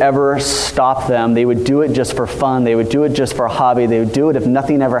nothing would ever stop them. They would do it just for fun. They would do it just for a hobby. They would do it if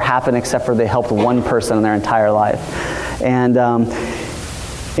nothing ever happened except for they helped one person in their entire life. And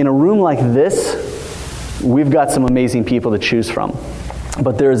in a room like this, we've got some amazing people to choose from.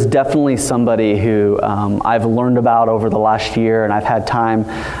 But there's definitely somebody who I've learned about over the last year, and I've had time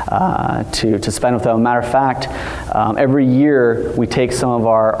to spend with them. Matter of fact, every year we take some of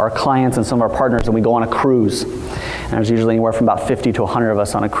our clients and some of our partners and we go on a cruise. And there's usually anywhere from about 50 to 100 of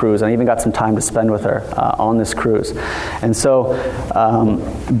us on a cruise. And I even got some time to spend with her on this cruise. And so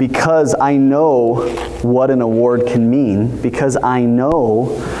because I know what an award can mean, because I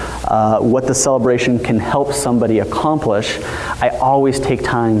know what the celebration can help somebody accomplish, I always take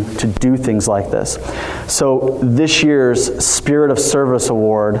time to do things like this. So this year's Spirit of Service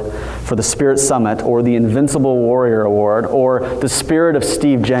Award for the Spirit Summit, or the Invincible Warrior Award, or the Spirit of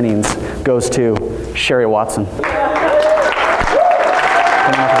Steve Jennings goes to Sherry Watson.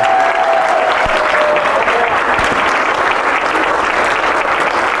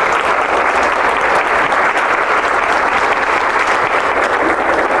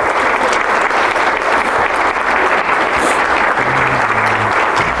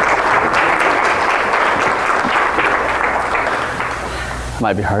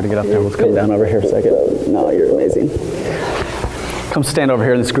 Might be hard to get up there. Let's come down over here a second. No, you're amazing. Come stand over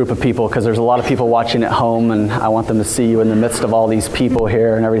here in this group of people, because there's a lot of people watching at home, and I want them to see you in the midst of all these people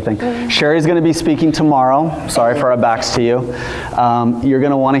here and everything. Sherry's going to be speaking tomorrow. Sorry for our backs to you. You're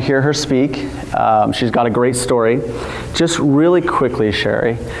going to want to hear her speak. She's got a great story. Just really quickly,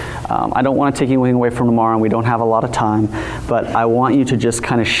 Sherry, I don't want to take anything away from tomorrow, and we don't have a lot of time, but I want you to just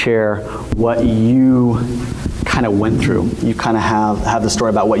kind of share what you kind of went through. You kind of have the story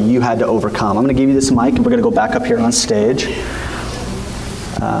about what you had to overcome. I'm going to give you this mic, and we're going to go back up here on stage.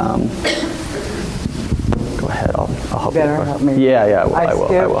 Go ahead. I'll help you. Help me. Yeah, I will.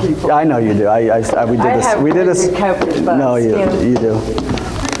 People. Yeah, I know you do. We did this. No, you do.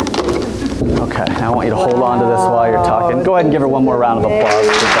 Okay, I want you to hold on to this while you're talking. Go ahead and give her one more round of applause.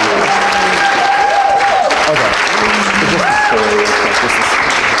 Okay.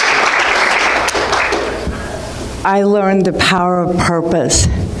 I learned the power of purpose,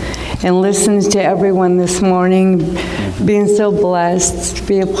 and listening to everyone this morning, being so blessed to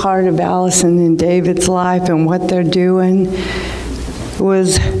be a part of Allison and David's life and what they're doing. I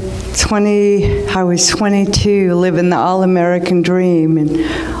was 22, living the all-American dream, and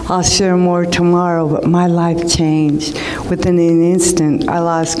I'll share more tomorrow, but my life changed. Within an instant, I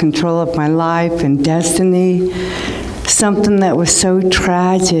lost control of my life and destiny. Something that was so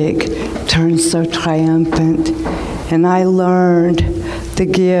tragic turned so triumphant, and I learned the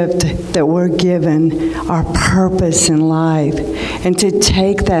gift that we're given, our purpose in life, and to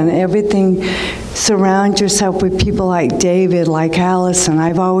take that and everything, surround yourself with people like David, like Allison.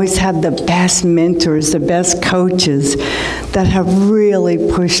 I've always had the best mentors, the best coaches that have really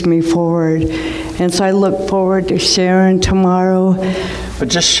pushed me forward, and so I look forward to sharing tomorrow. But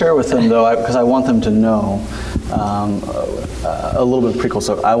just share with them, though, because I want them to know a little bit of prequel.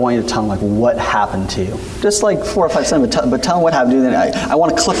 So I want you to tell them like what happened to you. Just like 4 or 5 sentences, but tell them what happened to you. I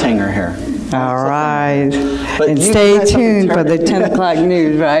want a cliffhanger here. All right. But and stay tuned for the 10 o'clock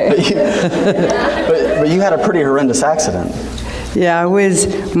news, right? But you had a pretty horrendous accident. Yeah, I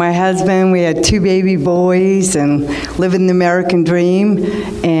was my husband. We had 2 baby boys and living the American dream.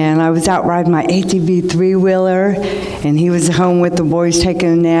 And I was out riding my ATV 3-wheeler, and he was home with the boys taking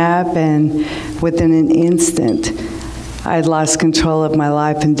a nap. And within an instant, I had lost control of my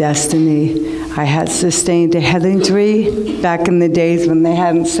life and destiny. I had sustained a head injury back in the days when they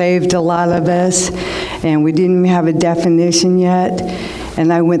hadn't saved a lot of us, and we didn't have a definition yet.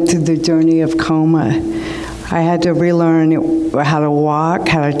 And I went through the journey of coma. I had to relearn how to walk,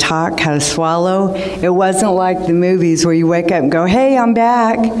 how to talk, how to swallow. It wasn't like the movies where you wake up and go, hey, I'm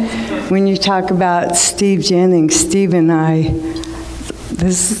back. When you talk about Steve Jennings, Steve and I,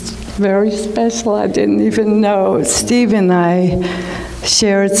 this is very special. I didn't even know. Steve and I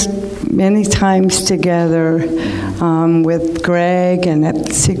shared many times together with Greg and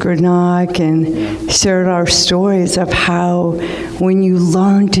at Secret Knock, and shared our stories of how when you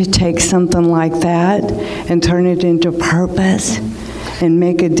learn to take something like that and turn it into purpose, and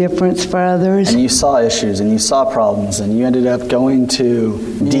make a difference for others. And you saw issues, and you saw problems, and you ended up going to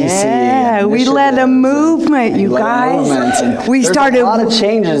DC. Yeah, we led a movement, you guys. We started a lot of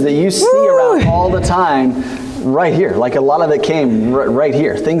changes that you see around all the time. Right here, like a lot of it came right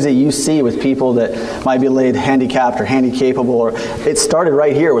here. Things that you see with people that might be laid handicapped or handy-capable, or it started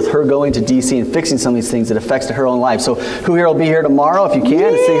right here with her going to DC and fixing some of these things that affects her own life. So who here will be here tomorrow if you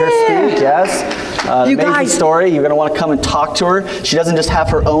can to see her speak? Yes. You amazing guys, story. You're going to want to come and talk to her. She doesn't just have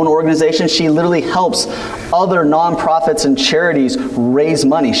her own organization. She literally helps other nonprofits and charities raise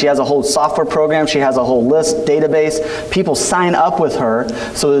money. She has a whole software program. She has a whole list, database. People sign up with her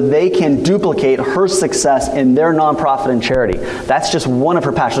so that they can duplicate her success in their nonprofit and charity. That's just one of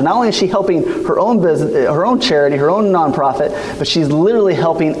her passions. Not only is she helping her own business, her own charity, her own nonprofit, but she's literally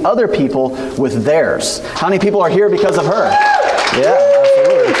helping other people with theirs. How many people are here because of her? Yeah,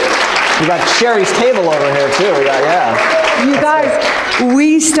 absolutely. We got Sherry's table over here too. We got, you guys,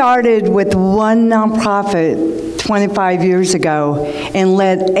 we started with one nonprofit 25 years ago and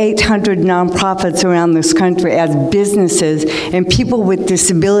led 800 nonprofits around this country as businesses, and people with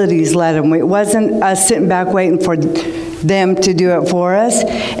disabilities led them. It wasn't us sitting back waiting for them to do it for us,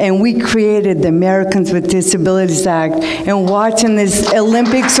 and we created the Americans with Disabilities Act. And watching this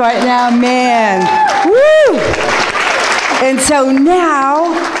Olympics right now, man, woo! And so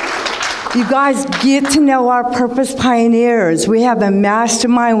now, you guys get to know our Purpose Pioneers. We have a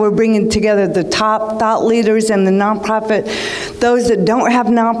mastermind. We're bringing together the top thought leaders in the nonprofit. Those that don't have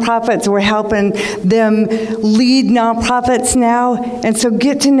nonprofits, we're helping them lead nonprofits now. And so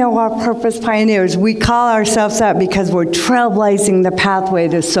get to know our Purpose Pioneers. We call ourselves that because we're trailblazing the pathway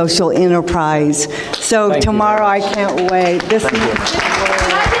to social enterprise. So Thank tomorrow, I can't wait. This Can I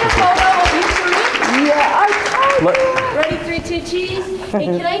get a photo of you three? Yeah, Ready, 3, 2, cheese. Hey,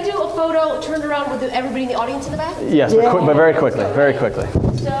 can I do a photo turned around with everybody in the audience in the back? Yes, but very quickly, very quickly.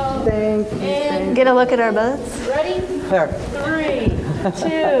 So, and Get a look at our butts. ready? 3,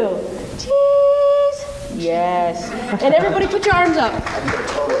 2, cheese. Yes. And everybody put your arms up.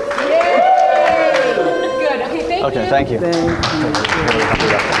 Yay! Good. Okay, thank you. Okay, thank you.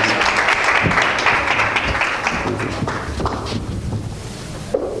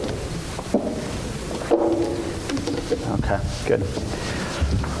 Okay, good.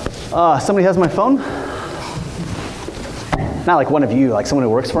 Somebody has my phone? Not like one of you, like someone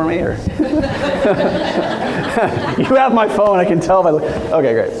who works for me, or? You have my phone, I can tell by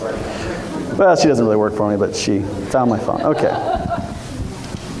okay, great. Well, she doesn't really work for me, but she found my phone. Okay.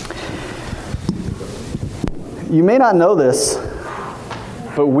 You may not know this,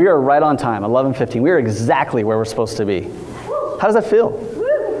 but we are right on time, 11:15. We are exactly where we're supposed to be. How does that feel?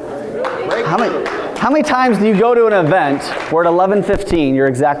 How many times do you go to an event where at 11:15 you're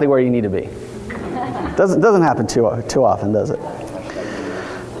exactly where you need to be? Doesn't happen too often, does it?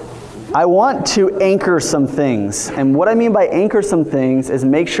 I want to anchor some things. And what I mean by anchor some things is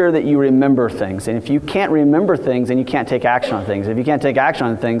make sure that you remember things. And if you can't remember things, then you can't take action on things. If you can't take action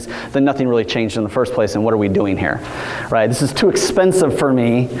on things, then nothing really changed in the first place. And what are we doing here? Right? This is too expensive for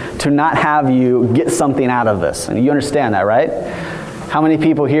me to not have you get something out of this. And you understand that, right? How many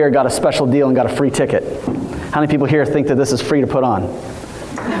people here got a special deal and got a free ticket? How many people here think that this is free to put on?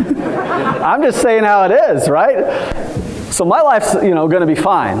 I'm just saying how it is, right? So my life's, going to be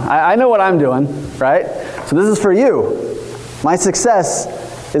fine. I know what I'm doing, right? So this is for you. My success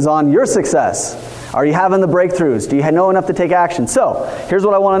is on your success. Are you having the breakthroughs? Do you know enough to take action? So here's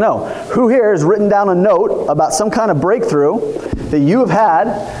what I want to know. Who here has written down a note about some kind of breakthrough that you have had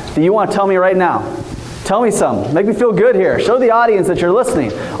that you want to tell me right now? Tell me some. Make me feel good here. Show the audience that you're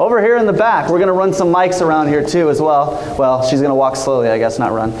listening. Over here in the back, we're going to run some mics around here too as well. Well, she's going to walk slowly, I guess,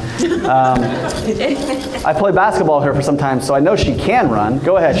 not run. I play basketball here for some time, so I know she can run.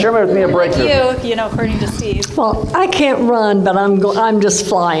 Go ahead. Share with me a breakthrough. According to Steve. Well, I can't run, but I'm just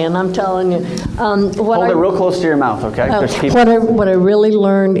flying. I'm telling you. Hold it real close to your mouth, okay? What I really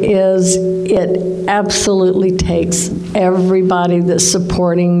learned is it absolutely takes everybody that's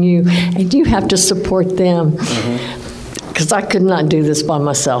supporting you, and you have to support them. Because I could not do this by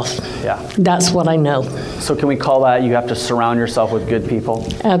myself. Yeah. That's what I know. So can we call that you have to surround yourself with good people?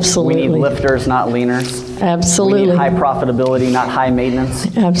 Absolutely. We need lifters, not leaners. Absolutely. We need high profitability, not high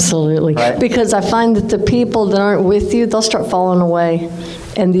maintenance. Absolutely. Right? Because I find that the people that aren't with you, they'll start falling away.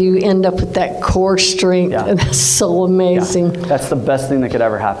 And you end up with that core strength. Yeah. And that's so amazing. Yeah. That's the best thing that could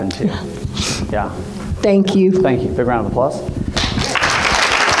ever happen to you. Yeah. Thank you. Thank you. Big round of applause.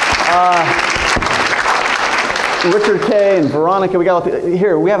 Richard K. and Veronica, we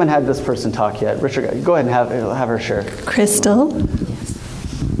haven't had this person talk yet. Richard, go ahead and have her share. Crystal.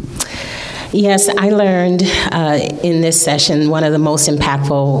 Yes, I learned in this session, one of the most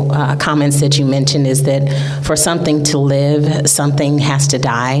impactful comments that you mentioned is that for something to live, something has to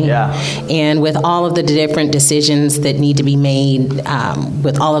die. Yeah. And with all of the different decisions that need to be made,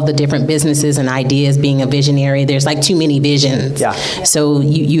 with all of the different businesses and ideas, being a visionary, there's like too many visions. Yeah. So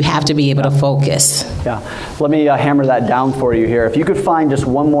you have to be able to focus. Yeah. Let me hammer that down for you here. If you could find just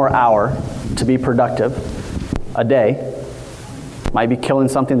one more hour to be productive a day, might be killing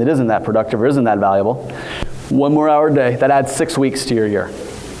something that isn't that productive or isn't that valuable. 1 more hour a day, that adds 6 weeks to your year.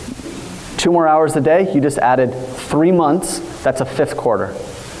 2 more hours a day, you just added 3 months, that's a 5th quarter.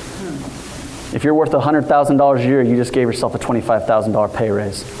 If you're worth $100,000 a year, you just gave yourself a $25,000 pay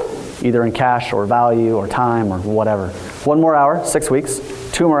raise, either in cash or value or time or whatever. 1 more hour, 6 weeks.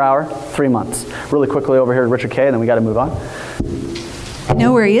 2 more hour, 3 months. Really quickly over here to Richard K., and then we got to move on. I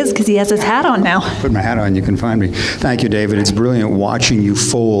know where he is because he has his hat on now. Put my hat on, you can find me. Thank you, David. It's brilliant watching you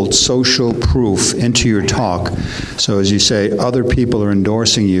fold social proof into your talk. So as you say, other people are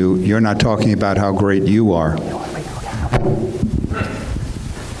endorsing you. You're not talking about how great you are.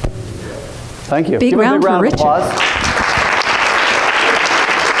 Thank you. Big Give him a round big for round of Richard.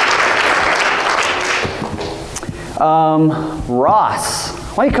 applause. Ross,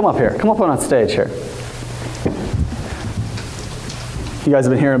 why don't you come up here? Come up on stage here. You guys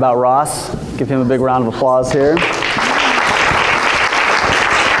have been hearing about Ross. Give him a big round of applause here.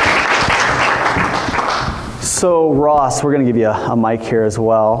 So Ross, we're going to give you a mic here as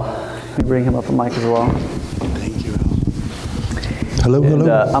well. Can we bring him up a mic as well? Thank you. Hello, And,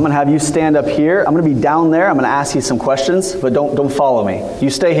 hello. I'm going to have you stand up here. I'm going to be down there. I'm going to ask you some questions, but don't follow me.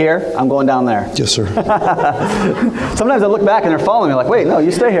 You stay here. I'm going down there. Yes, sir. Sometimes I look back and they're following me like, wait, no, you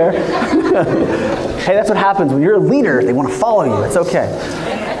stay here. Hey, that's what happens when you're a leader. They want to follow you. It's okay.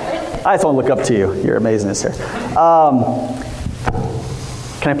 I just want to look up to you. Your amazingness here.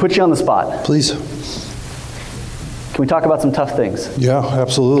 Can I put you on the spot? Please. Can we talk about some tough things? Yeah,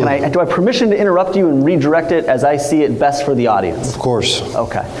 absolutely. Do I have permission to interrupt you and redirect it as I see it best for the audience? Of course.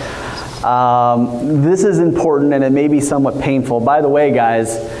 Okay. This is important and it may be somewhat painful. By the way,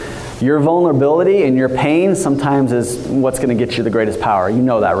 guys, your vulnerability and your pain sometimes is what's going to get you the greatest power. You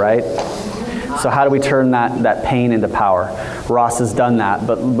know that, right? So how do we turn that pain into power? Ross has done that,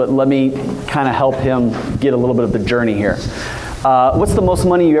 but let me kind of help him get a little bit of the journey here. What's the most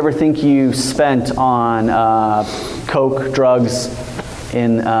money you ever think you spent on coke, drugs,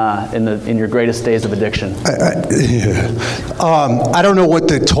 in your greatest days of addiction? I don't know what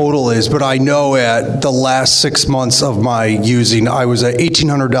the total is, but I know at the last 6 months of my using, I was an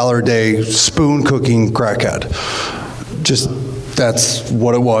 $1,800 a day spoon cooking crackhead. Just that's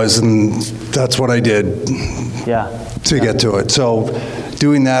what it was, and that's what I did. To get to it. So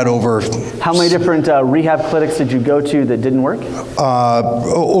doing that over... How many different rehab clinics did you go to that didn't work?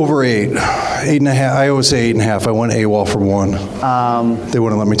 Over 8. 8.5. I always say 8.5. I went AWOL for 1. They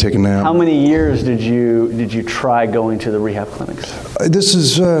wouldn't let me take a nap. How many years did you try going to the rehab clinics? This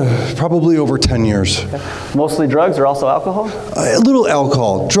is probably over 10 years. Okay. Mostly drugs or also alcohol? A little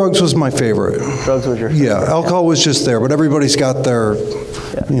alcohol. Drugs was my favorite. Drugs was your favorite? Yeah, alcohol was just there, but everybody's got their,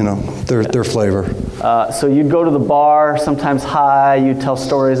 their flavor. So you'd go to the bar, sometimes high, you'd tell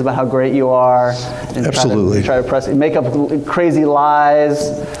stories about how great you are. And Absolutely. Try to make up crazy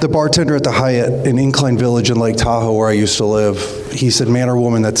lies. The bartender at the Hyatt in Incline Village in Lake Tahoe, where I used to live, he said, man or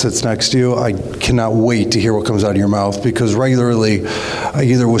woman that sits next to you, I cannot wait to hear what comes out of your mouth, because regularly I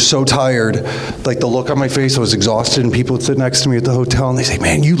either was so tired, like the look on my face, I was exhausted, and people would sit next to me at the hotel and they say,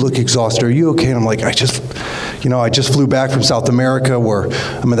 man, you look exhausted, are you okay? And I'm like, I just flew back from South America where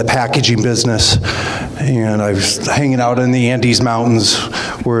I'm in the packaging business, and I was hanging out in the Andes Mountains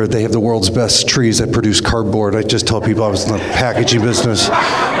where they have the world's best trees that produce cardboard. I just tell people I was in the packaging business.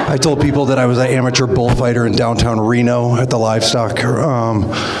 I told people that I was an amateur bullfighter in downtown Reno at the livestock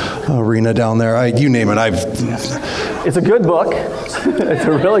arena down there. You name it. It's a good book. It's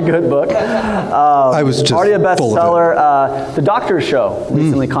a really good book. I was just already a full of it. bestseller. The Doctor's Show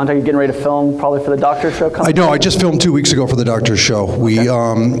recently contacted, getting ready to film probably for the Doctor's Show. I know. I just filmed 2 weeks ago for the Doctor's Show. We, Do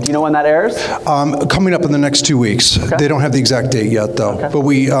you know when that airs? Coming up in the next 2 weeks. Okay. They don't have the exact date yet, though. Okay. But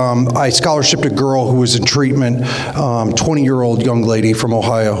I scholarshiped a girl who was in treatment, 20-year-old young lady from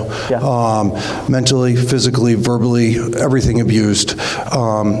Ohio, mentally, physically, verbally, everything abused.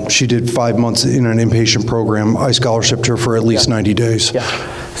 She did 5 months in an inpatient program. I scholarshiped scholarship to her for at least 90 days. Yeah.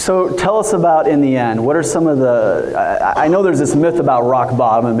 So tell us about, in the end, what are some of the, I know there's this myth about rock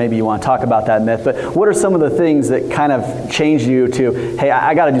bottom, and maybe you want to talk about that myth, but what are some of the things that kind of changed you to, hey,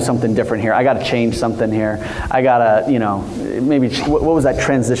 I got to do something different here. I got to change something here. I got to, maybe, what was that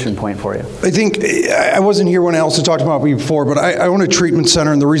transition point for you? I think, I wasn't here when Allison talked about me before, but I own a treatment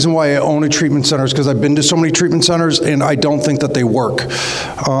center, and the reason why I own a treatment center is because I've been to so many treatment centers, and I don't think that they work.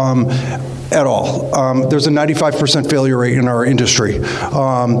 At all. There's a 95% failure rate in our industry.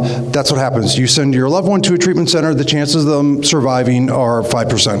 That's what happens. You send your loved one to a treatment center, the chances of them surviving are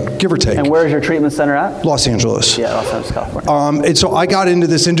 5%, give or take. And where's your treatment center at? Los Angeles. Yeah, Los Angeles, California. And so I got into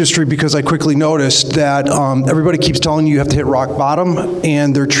this industry because I quickly noticed that everybody keeps telling you have to hit rock bottom,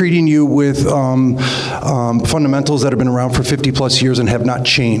 and they're treating you with fundamentals that have been around for 50 plus years and have not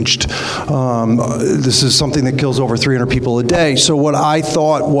changed. This is something that kills over 300 people a day. So what I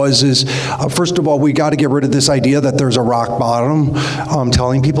thought was first of all, we got to get rid of this idea that there's a rock bottom.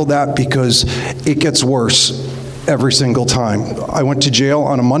 Telling people that, because it gets worse every single time. I went to jail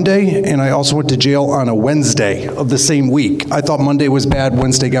on a Monday, and I also went to jail on a Wednesday of the same week. I thought Monday was bad,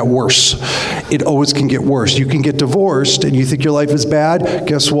 Wednesday got worse. It always can get worse. You can get divorced, and you think your life is bad.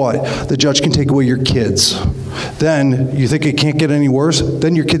 Guess what? The judge can take away your kids. Then you think it can't get any worse.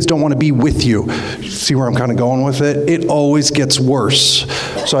 Then your kids don't want to be with you. See where I'm kind of going with it? It always gets worse.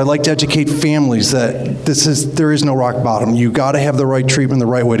 So I like to educate families that there is no rock bottom. You got to have the right treatment, the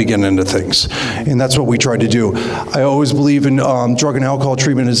right way to get into things, and that's what we try to do. I always believe in drug and alcohol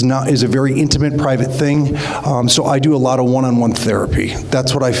treatment is a very intimate, private thing. So I do a lot of one-on-one therapy.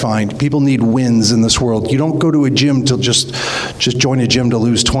 That's what I find. People need wins in this world. You don't go to a gym to just join a gym to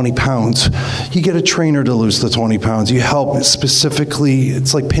lose 20 pounds. You get a trainer to lose the 20 pounds. You help specifically.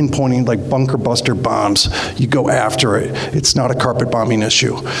 It's like pinpointing, like bunker buster bombs. You go after it. It's not a carpet bombing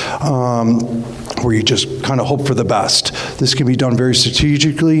issue where you just kind of hope for the best. This can be done very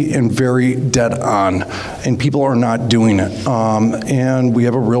strategically and very dead on, and people are not doing it. And we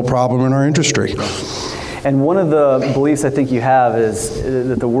have a real problem in our industry. And one of the beliefs I think you have is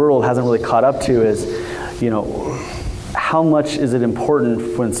that the world hasn't really caught up to is, how much is it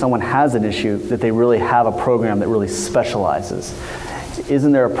important when someone has an issue that they really have a program that really specializes?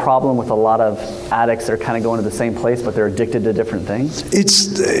 Isn't there a problem with a lot of addicts that are kind of going to the same place, but they're addicted to different things?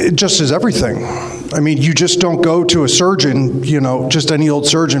 It just is everything. I mean, you just don't go to a surgeon, just any old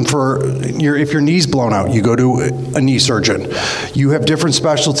surgeon if your knee's blown out, you go to a knee surgeon. You have different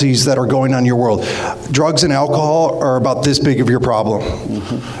specialties that are going on in your world. Drugs and alcohol are about this big of your problem.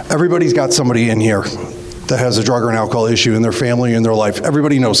 Mm-hmm. Everybody's got somebody in here that has a drug or an alcohol issue in their family, in their life.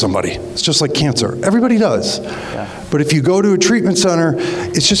 Everybody knows somebody. It's just like cancer. Everybody does. Yeah. But if you go to a treatment center,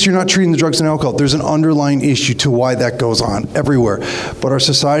 it's just you're not treating the drugs and alcohol. There's an underlying issue to why that goes on everywhere. But our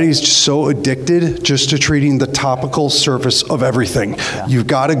society is just so addicted just to treating the topical surface of everything. Yeah. You've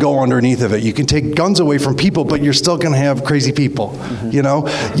got to go underneath of it. You can take guns away from people, but you're still going to have crazy people.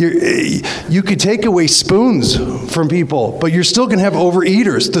 Mm-hmm. You could take away spoons from people, but you're still going to have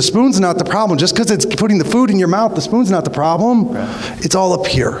overeaters. The spoon's not the problem. Just because it's putting the food in your mouth, the spoon's not the problem. Right. It's all up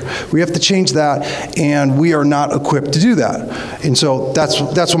here. We have to change that, and we are not equipped to do that. And so that's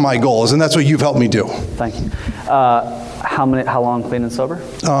what my goal is, and that's what you've helped me do. Thank you. How long clean and sober?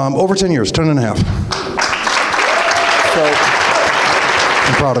 Over 10 years, 10 and a half. So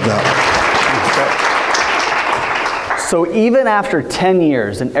I'm proud of that. So even after 10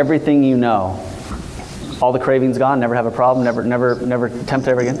 years and everything you know, all the cravings gone, never have a problem, never tempt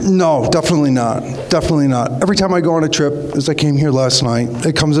ever again? No, definitely not. Definitely not. Every time I go on a trip, as I came here last night,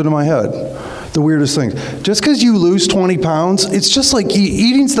 it comes into my head. The weirdest thing. Just because you lose 20 pounds, it's just like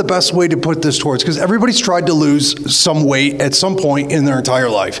eating's the best way to put this towards, because everybody's tried to lose some weight at some point in their entire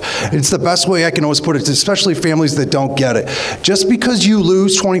life. It's the best way I can always put it, especially families that don't get it. Just because you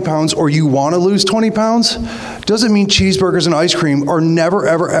lose 20 pounds or you want to lose 20 pounds doesn't mean cheeseburgers and ice cream are never,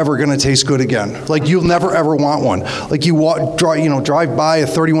 ever, ever going to taste good again. Like, you'll never, ever want one. Like, you drive by a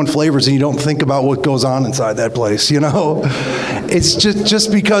 31 flavors and you don't think about what goes on inside that place, It's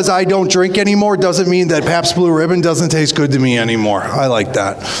just because I don't drink anymore doesn't mean that Pabst Blue Ribbon doesn't taste good to me anymore. I like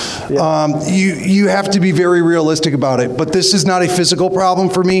that. Yeah. You have to be very realistic about it. But this is not a physical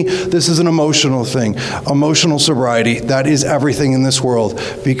problem for me. This is an emotional thing. Emotional sobriety. That is everything in this world,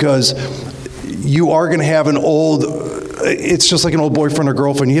 because you are going to have it's just like an old boyfriend or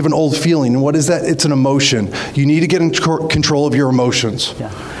girlfriend. You have an old feeling. And what is that? It's an emotion. You need to get in control of your emotions.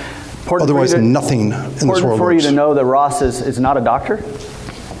 Yeah. Otherwise, nothing in this world works. For you to know that Ross is not a doctor.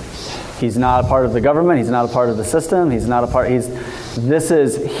 He's not a part of the government. He's not a part of the system. He's not a part. This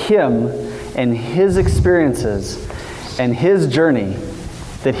is him and his experiences and his journey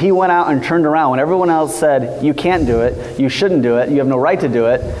that he went out and turned around when everyone else said, you can't do it, you shouldn't do it, you have no right to do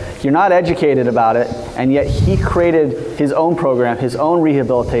it, you're not educated about it, and yet he created his own program, his own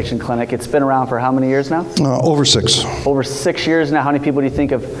rehabilitation clinic. It's been around for how many years now? Over 6. Over 6 years now. How many people do you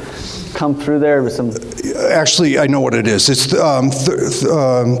think have come through there with some? Actually, I know what it is. It's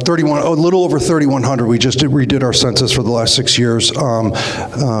 31, a little over 3,100. We just redid our census for the last 6 years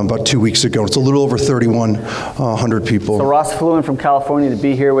about 2 weeks ago. It's a little over 3,100 people. So Ross flew in from California to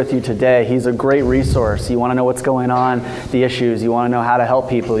be here with you today. He's a great resource. You want to know what's going on, the issues. You want to know how to help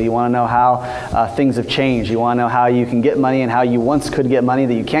people. You want to know how things have changed. You want to know how you can get money and how you once could get money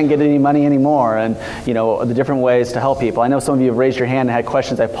that you can't get any money anymore, and the different ways to help people. I know some of you have raised your hand and had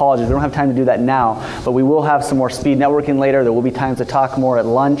questions. I apologize. We don't have time to do that now, but we will have some more speed networking later. There will be times to talk more at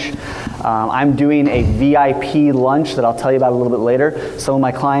lunch. I'm doing a VIP lunch that I'll tell you about a little bit later. Some of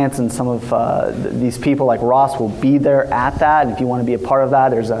my clients and some of these people like Ross will be there at that. And if you want to be a part of that,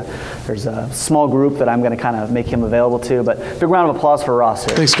 there's a small group that I'm going to kind of make him available to. But big round of applause for Ross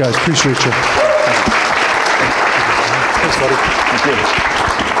here. Thanks, guys. Appreciate you. Thanks, buddy. Thank you.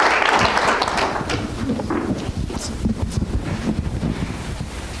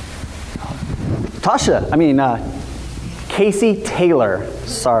 Casey Taylor.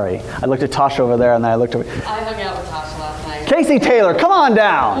 Sorry. I looked at Tasha over there and then I looked over. I hung out with Tasha last night. Casey Taylor, come on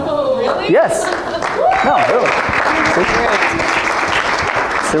down. Oh, really? Yes. No, really.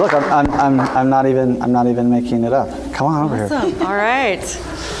 See, look, I'm not even making it up. Come on over here. All right.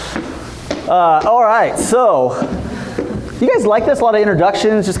 All right. So, you guys like this? A lot of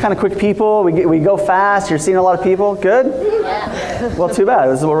introductions, just kind of quick people. We go fast. You're seeing a lot of people. Good? Yeah. Well, too bad.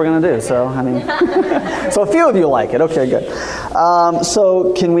 This is what we're going to do. So, so a few of you like it. Okay, good.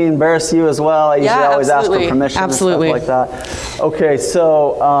 So can we embarrass you as well? I usually always ask for permission and stuff like that. Okay,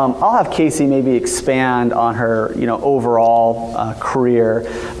 so I'll have Casey maybe expand on her, overall career,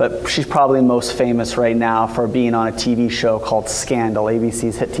 but she's probably most famous right now for being on a TV show called Scandal,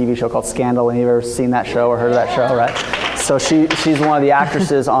 ABC's hit TV show called Scandal. Have you ever seen that show or heard of that show, right? So she's one of the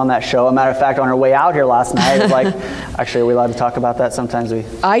actresses on that show. A matter of fact, on her way out here last night, I was like, actually, are we allowed to talk about that? Sometimes we.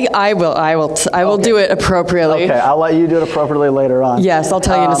 I will do it appropriately. Okay, I'll let you do it appropriately later on. Yes, I'll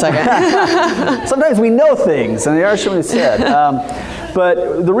tell you in a second. Sometimes we know things, and they are what we said.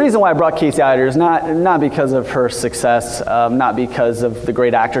 But the reason why I brought Casey out here is not because of her success, not because of the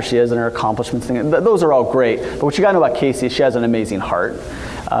great actor she is and her accomplishments. Those are all great. But what you got to know about Casey is she has an amazing heart.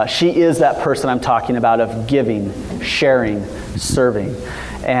 She is that person I'm talking about of giving, sharing, serving.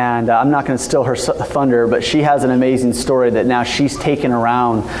 And I'm not going to steal her thunder, but she has an amazing story that now she's taken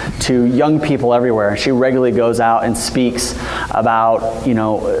around to young people everywhere. She regularly goes out and speaks about,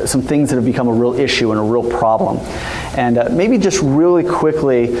 some things that have become a real issue and a real problem. And maybe just really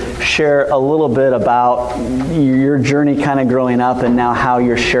quickly share a little bit about your journey kind of growing up and now how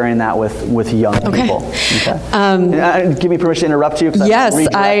you're sharing that with young people. Okay. Give me permission to interrupt you? Yes,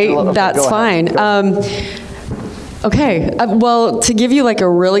 that's fine. Okay, well, to give you like a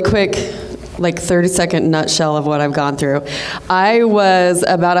really quick 30-second nutshell of what I've gone through. I was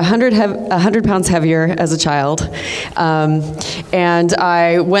about 100 pounds heavier as a child, and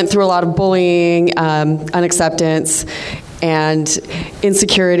I went through a lot of bullying, unacceptance, and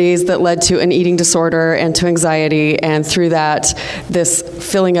insecurities that led to an eating disorder and to anxiety, and through that, this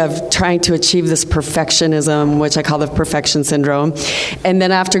feeling of trying to achieve this perfectionism, which I call the perfection syndrome. And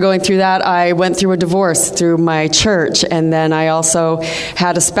then after going through that, I went through a divorce through my church, and then I also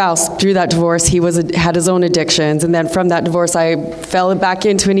had a spouse. Through that divorce, he had his own addictions, and then from that divorce, I fell back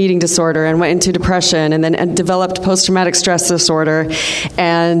into an eating disorder and went into depression, and then developed post-traumatic stress disorder,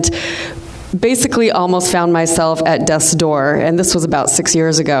 and basically almost found myself at death's door, and this was about 6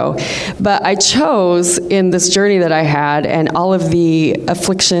 years ago. But I chose in this journey that I had, and all of the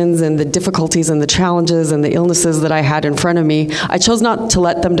afflictions and the difficulties and the challenges and the illnesses that I had in front of me, I chose not to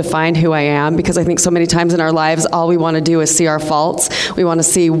let them define who I am, because I think so many times in our lives, all we want to do is see our faults. We want to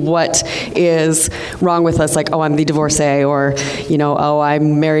see what is wrong with us, like, oh, I'm the divorcee, or, oh,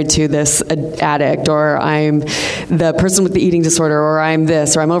 I'm married to this addict, or I'm the person with the eating disorder, or I'm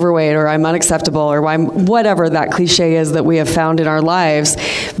this, or I'm overweight, or I'm unacceptable, or I'm whatever that cliche is that we have found in our lives.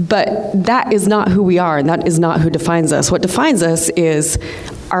 But that is not who we are, and that is not who defines us. What defines us is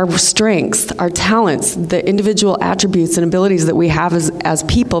our strengths, our talents, the individual attributes and abilities that we have as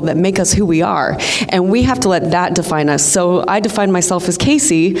people that make us who we are. And we have to let that define us. So I define myself as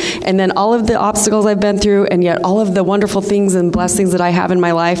Casey, and then all of the obstacles I've been through, and yet all of the wonderful things and blessings that I have in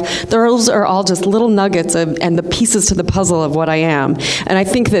my life, those are all just little nuggets and the pieces to the puzzle of what I am. And I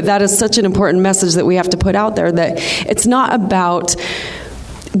think that is such an important message that we have to put out there, that it's not about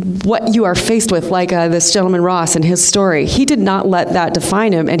what you are faced with, like this gentleman Ross and his story, he did not let that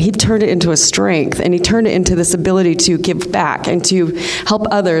define him, and he turned it into a strength, and he turned it into this ability to give back and to help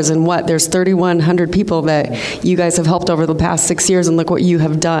others. And there's 3,100 people that you guys have helped over the past 6 years, and look what you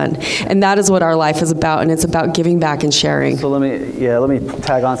have done. And that is what our life is about, and it's about giving back and sharing. So let me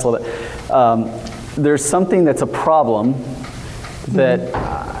tag on a little bit. There's something that's a problem that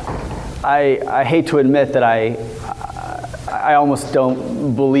I hate to admit that I almost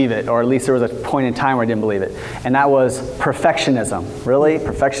don't believe it, or at least there was a point in time where I didn't believe it, and that was perfectionism. Really?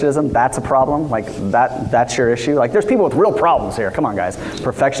 Perfectionism? That's a problem? Like that's your issue? Like there's people with real problems here. Come on, guys.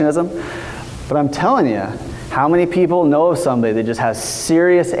 Perfectionism? But I'm telling you, how many people know of somebody that just has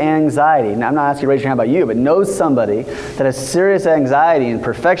serious anxiety? Now, I'm not asking you to raise your hand about you, but knows somebody that has serious anxiety and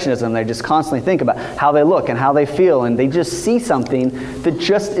perfectionism. They just constantly think about how they look and how they feel, and they just see something that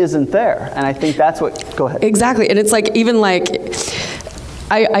just isn't there. And I think that's what, go ahead. Exactly. And it's like, even like,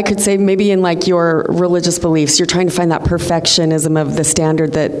 I could say maybe in like your religious beliefs, you're trying to find that perfectionism of the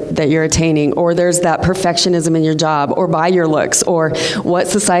standard that you're attaining, or there's that perfectionism in your job, or by your looks, or what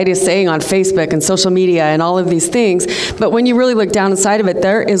society is saying on Facebook and social media and all of these things. But when you really look down inside of it,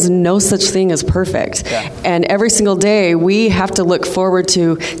 there is no such thing as perfect. Yeah. And every single day we have to look forward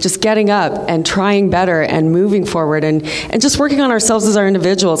to just getting up and trying better and moving forward and just working on ourselves as our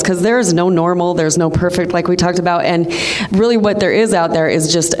individuals, because there is no normal, there's no perfect, like we talked about. And really what there is out there is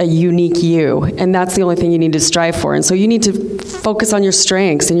just a unique you, and that's the only thing you need to strive for. And so you need to focus on your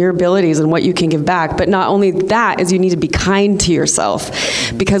strengths and your abilities and what you can give back. But not only that, is you need to be kind to yourself,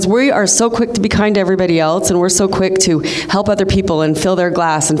 because we are so quick to be kind to everybody else, and we're so quick to help other people and fill their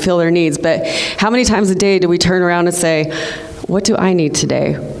glass and fill their needs. But how many times a day do we turn around and say, what do I need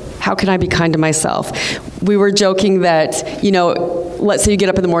today? How can I be kind to myself? We were joking that, let's say you get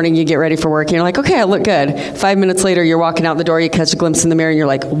up in the morning, you get ready for work, and you're like, okay, I look good. 5 minutes later, you're walking out the door, you catch a glimpse in the mirror, and you're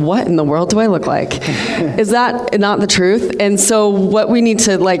like, what in the world do I look like? Is that not the truth? And so what we need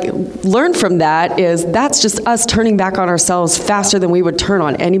to learn from that is that's just us turning back on ourselves faster than we would turn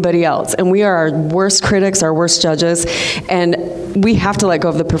on anybody else. And we are our worst critics, our worst judges, and we have to let go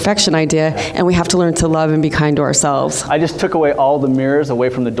of the perfection idea, and we have to learn to love and be kind to ourselves. I just took away all the mirrors away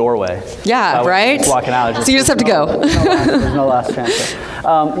from the doorway. Yeah, right? Just walking out. So you just have to go. There's no last chance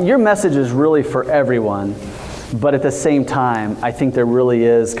there. Your message is really for everyone, but at the same time, I think there really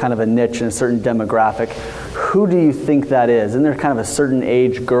is kind of a niche in a certain demographic. Who do you think that is? Isn't there kind of a certain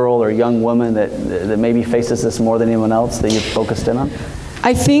age girl or young woman that maybe faces this more than anyone else that you've focused in on?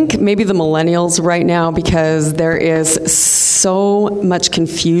 I think maybe the millennials right now, because there is so much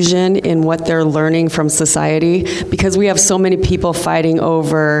confusion in what they're learning from society, because we have so many people fighting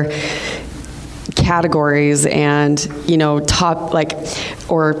over categories and,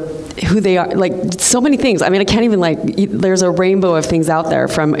 or who they are, so many things. I mean, I can't even there's a rainbow of things out there,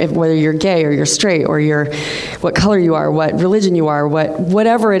 from whether you're gay or you're straight, or what color you are, what religion you are,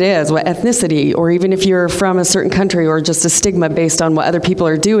 whatever it is, what ethnicity, or even if you're from a certain country, or just a stigma based on what other people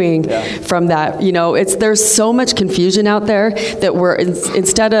are doing from that. There's so much confusion out there that we're,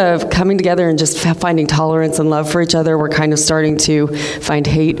 instead of coming together and just finding tolerance and love for each other, we're kind of starting to find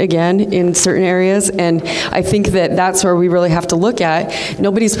hate again in certain areas. And I think that that's where we really have to look at.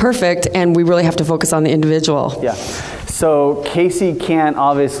 Nobody's perfect, and we really have to focus on the individual. Yeah. So Casey can't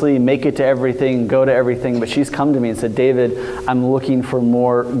obviously make it to everything, go to everything, but she's come to me and said, David, I'm looking for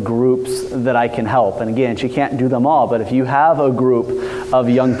more groups that I can help. And again, she can't do them all, but if you have a group of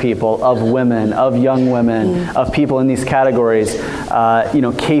young people, of women, of young women, of people in these categories,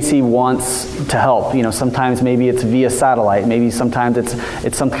 Casey wants to help. Sometimes maybe it's via satellite, maybe sometimes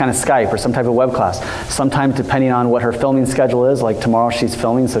it's some kind of Skype or some type of web class. Sometimes, depending on what her filming schedule is, like tomorrow she's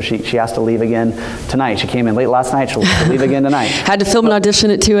filming, so she has to leave again tonight. She came in late last night, she'll leave again tonight. Had to film an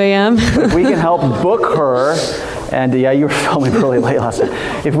audition at 2 a.m. If we can help book her, and you were filming really late last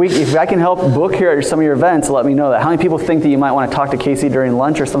night. If I can help book her at some of your events, let me know that. How many people think that you might want to talk to Casey during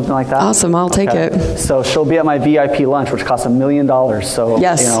lunch or something like that? Awesome, I'll take it. So she'll be at my VIP lunch, which costs $1 million. So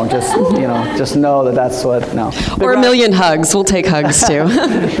yes. Just know that that's what. No. Or 1 million hugs. We'll take hugs too.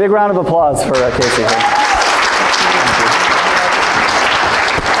 Big round of applause for Casey.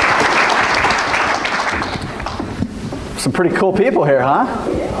 Some pretty cool people here, huh?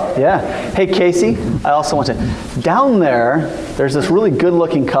 Yeah. Hey, Casey, I also want to... Down there's this really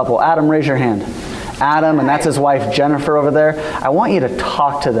good-looking couple. Adam, raise your hand. Adam, and that's his wife, Jennifer, over there. I want you to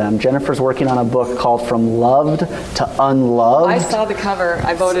talk to them. Jennifer's working on a book called From Loved to Unloved. I saw the cover.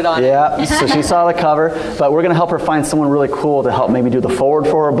 I voted on it. Yeah, so she saw the cover. But we're going to help her find someone really cool to help maybe do the forward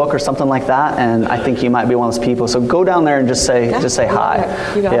for her book or something like that. And I think you might be one of those people. So go down there and just say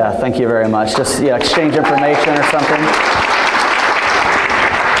hi. You got it. Thank you very much. Just exchange information or something.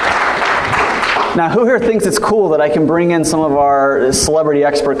 Now, who here thinks it's cool that I can bring in some of our celebrity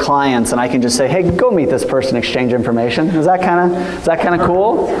expert clients and I can just say, hey, go meet this person, exchange information? Is that kind of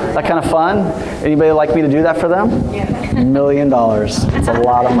cool? Is that kind of fun? Anybody like me to do that for them? Yeah. $1 million. It's a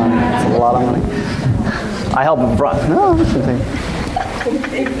lot of money. It's a lot of money. I help. No,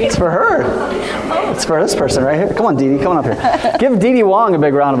 it's for her. It's for this person right here. Come on, Dee Dee, come on up here. Give Dee Dee Wong a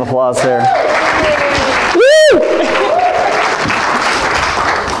big round of applause here. Woo!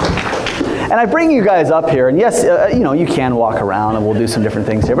 And I bring you guys up here, and yes, you can walk around, and we'll do some different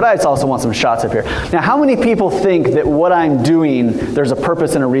things here, but I just also want some shots up here. Now, how many people think that what I'm doing, there's a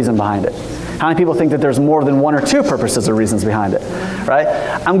purpose and a reason behind it? How many people think that there's more than one or two purposes or reasons behind it, right?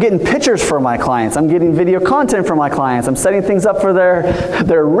 I'm getting pictures for my clients. I'm getting video content for my clients. I'm setting things up for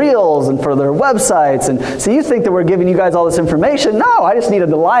their reels and for their websites. And so you think that we're giving you guys all this information? No, I just needed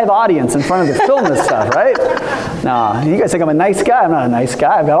the live audience in front of the film this stuff, right? No, you guys think I'm a nice guy. I'm not a nice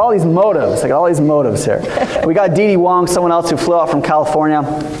guy. I've got all these motives. I got all these motives here. We got Dee Dee Wong, someone else who flew out from California.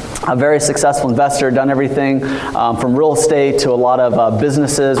 A very successful investor, done everything from real estate to a lot of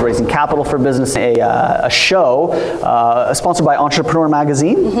businesses, raising capital for business. A show sponsored by Entrepreneur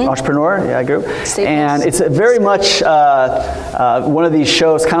Magazine, Entrepreneur Group. And it's very much one of these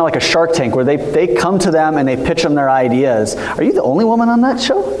shows, kind of like a Shark Tank, where they come to them and they pitch them their ideas. Are you the only woman on that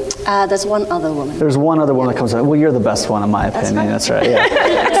show? There's one other woman. There's one other woman that comes in. Well, you're the best one, in my opinion. That's right.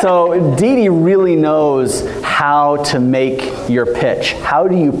 Yeah. So Dee Dee really knows how to make your pitch. How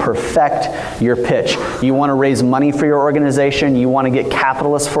do you perfect your pitch? You want to raise money for your organization. You want to get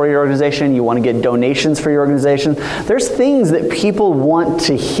capitalists for your organization. You want to get donations for your organization. There's things that people want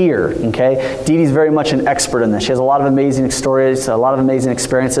to hear, okay? Dee Dee's very much an expert in this. She has a lot of amazing stories, a lot of amazing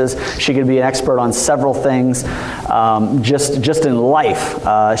experiences. She could be an expert on several things, just in life.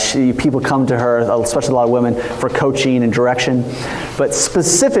 People come to her, especially a lot of women, for coaching and direction. But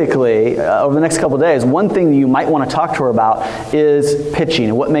specifically, over the next couple of days, one thing that you might want to talk to her about is pitching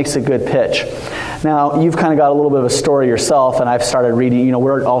and what makes a good pitch. Now, you've kind of got a little bit of a story yourself, and I've started reading,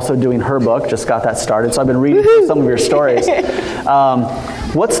 we're also doing her book, just got that started, so I've been reading some of your stories.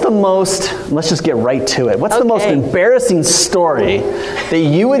 What's the most, let's just get right to it, what's the most embarrassing story that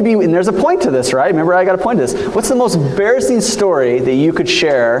you would be, and there's a point to this, right? Remember, I got a point to this. What's the most embarrassing story that you could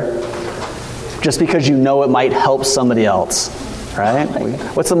share just because you know it might help somebody else? Right?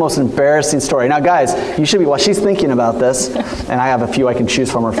 What's the most embarrassing story? Now, guys, you should be, while she's thinking about this, and I have a few I can choose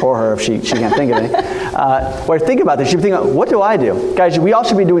from her for her if she can't think of any. While you think about this, you should be thinking, what do I do? Guys, we all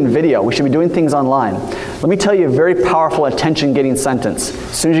should be doing video. We should be doing things online. Let me tell you a very powerful attention-getting sentence.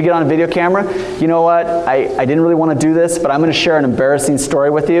 As soon as you get on a video camera, you know what? I didn't really want to do this, but I'm going to share an embarrassing story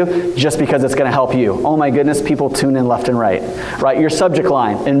with you just because it's going to help you. Oh my goodness, people tune in left and right. Right? Your subject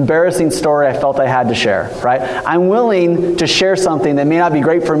line, embarrassing story I felt I had to share. Right? I'm willing to share something that may not be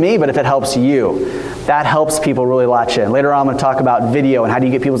great for me, but if it helps you, that helps people really latch in. Later on, I'm going to talk about video and how do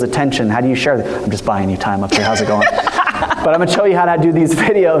you get people's attention, how do you share them. I'm just buying you time up here. How's it going? But I'm going to show you how to do these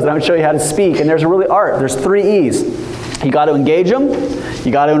videos, and I'm going to show you how to speak. And there's really art. There's 3 E's. You got to engage them,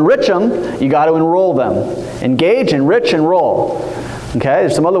 you got to enrich them, you got to enroll them. Engage, enrich, enroll. Okay,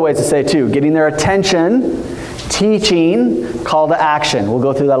 there's some other ways to say it too. Getting their attention, teaching, call to action. We'll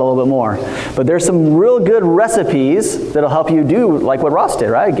go through that a little bit more. But there's some real good recipes that'll help you do like what Ross did,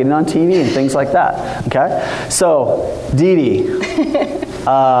 right? Getting on TV and things like that. Okay? So, Dee Dee.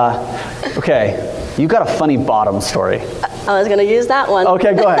 Okay. You got a funny bottom story. I was going to use that one.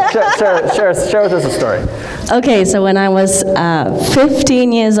 Okay, go ahead. Share with us a story. Okay, so when I was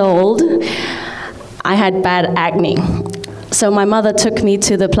 15 years old, I had bad acne. So my mother took me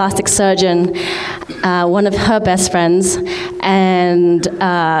to the plastic surgeon, one of her best friends, and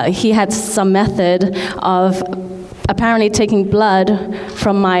he had some method of apparently taking blood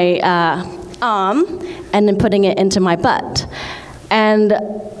from my arm and then putting it into my butt. And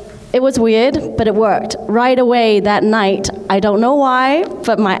it was weird, but it worked. Right away that night, I don't know why,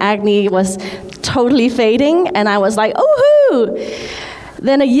 but my acne was totally fading, and I was like, oh-hoo!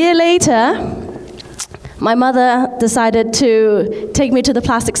 Then a year later, my mother decided to take me to the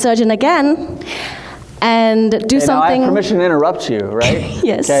plastic surgeon again and do something. Now I have permission to interrupt you, right?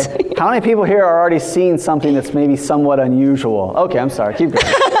 Yes. Okay. How many people here are already seeing something that's maybe somewhat unusual? Okay, I'm sorry. Keep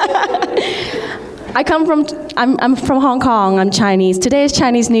going. I'm from Hong Kong. I'm Chinese. Today is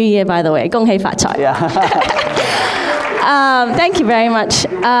Chinese New Year, by the way. Gong hei fa cai. Yeah. Thank you very much.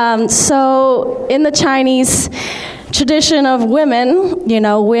 So in the Chinese tradition of women,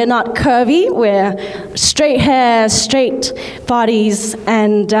 we're not curvy. We're straight hair, straight bodies,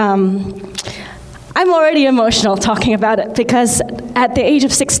 and I'm already emotional talking about it because at the age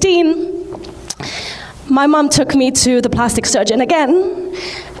of 16, my mom took me to the plastic surgeon again,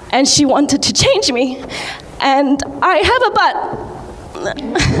 and she wanted to change me. And I have a butt.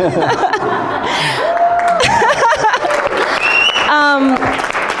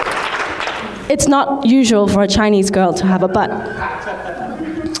 It's not usual for a Chinese girl to have a butt.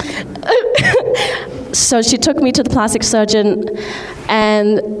 So she took me to the plastic surgeon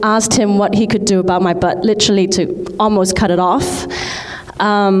and asked him what he could do about my butt, literally to almost cut it off.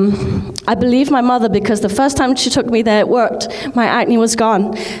 I believe my mother because the first time she took me there, it worked. My acne was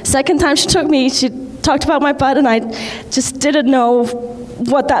gone. Second time she took me, she talked about my butt, and I just didn't know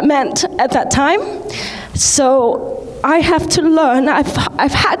what that meant at that time. So I have to learn,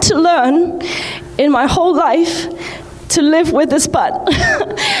 I've had to learn in my whole life to live with this butt.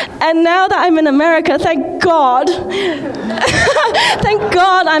 And now that I'm in America, thank God, thank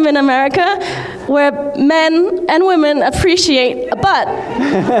God I'm in America, where men and women appreciate a butt.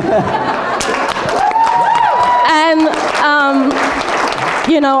 And,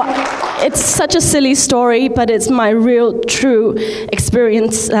 it's such a silly story, but it's my real, true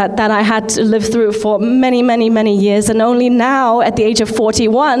experience that I had to live through for many, many, many years. And only now, at the age of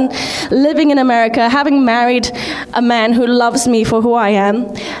 41, living in America, having married a man who loves me for who I am,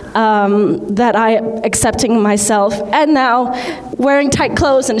 that I am accepting myself, and now wearing tight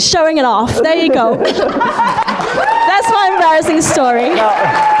clothes and showing it off. There you go. That's my embarrassing story.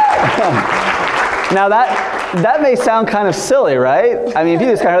 Now that may sound kind of silly, right? I mean, if you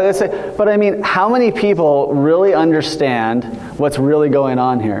just kind of say, but I mean, how many people really understand what's really going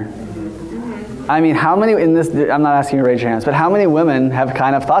on here? I mean, how many in this? I'm not asking you to raise your hands, but how many women have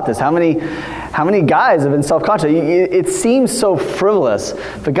kind of thought this? How many guys have been self-conscious? It seems so frivolous,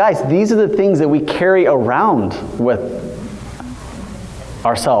 but guys, these are the things that we carry around with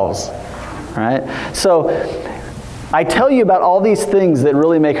ourselves, right? So I tell you about all these things that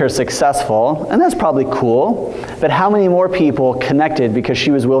really make her successful, and that's probably cool, but how many more people connected because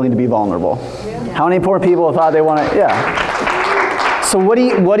she was willing to be vulnerable? How many more people thought they wanted, So what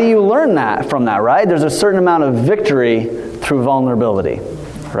do you learn from that, right? There's a certain amount of victory through vulnerability,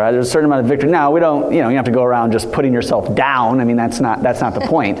 right? There's a certain amount of victory. Now, we don't, you have to go around just putting yourself down. I mean, that's not the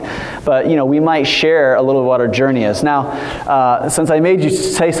point. But, we might share a little of what our journey is. Now, since I made you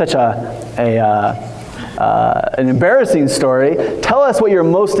say such an embarrassing story, tell us what you're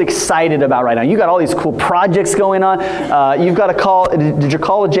most excited about right now. You got all these cool projects going on. You've got a call. Did your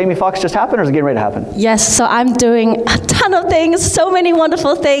call with Jamie Foxx just happen, or is it getting ready to happen? Yes, so I'm doing a ton of things, so many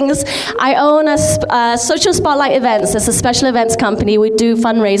wonderful things. I own a Social Spotlight Events. It's a special events company. We do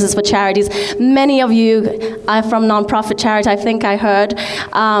fundraisers for charities. Many of you are from nonprofit charities, I think I heard.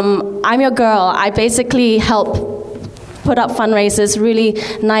 I'm your girl. I basically help put up fundraisers, really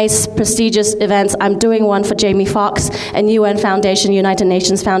nice, prestigious events. I'm doing one for Jamie Foxx and UN Foundation, United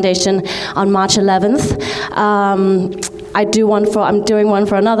Nations Foundation, on March 11th. I'm doing one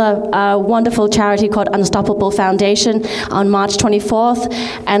for another wonderful charity called Unstoppable Foundation on March 24th.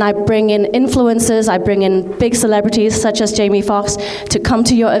 And I bring in influencers, I bring in big celebrities such as Jamie Foxx to come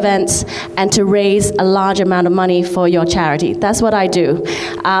to your events and to raise a large amount of money for your charity. That's what I do.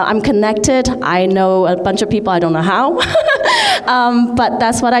 I'm connected. I know a bunch of people, I don't know how. But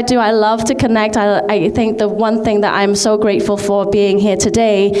that's what I do. I love to connect. I think the one thing that I'm so grateful for being here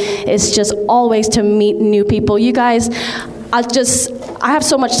today is just always to meet new people. You guys, I have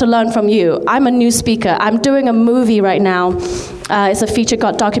so much to learn from you. I'm a new speaker. I'm doing a movie right now. It's a feature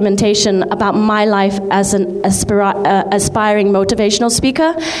documentation about my life as an aspiring motivational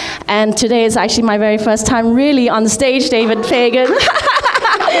speaker. And today is actually my very first time really on stage, David Fagan.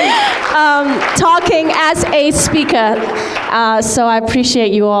 Talking as a speaker. So I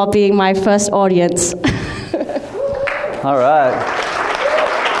appreciate you all being my first audience. All right.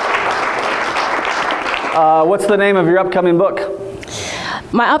 What's the name of your upcoming book?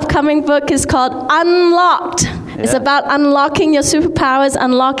 My upcoming book is called Unlocked. Yeah. It's about unlocking your superpowers,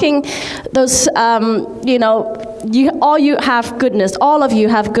 unlocking those, all you have goodness. All of you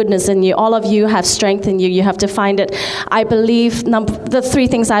have goodness in you. All of you have strength in you. You have to find it. I believe, the three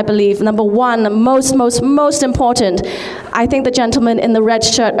things I believe. Number one, most important, I think the gentleman in the red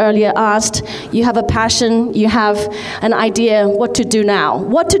shirt earlier asked, you have a passion, you have an idea, what to do now?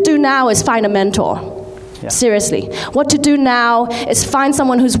 What to do now is find a mentor. Yeah. Seriously. What to do now is find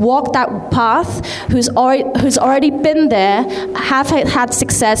someone who's walked that path, who's already been there, have had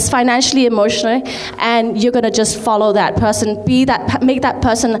success financially, emotionally, and you're going to just follow that person, make that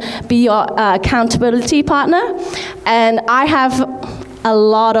person be your accountability partner. And I have a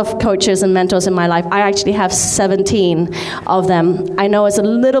lot of coaches and mentors in my life. I actually have 17 of them. I know it's a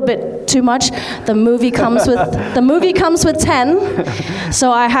little bit too much. The movie comes with 10,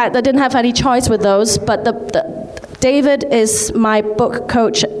 so I didn't have any choice with those. But David is my book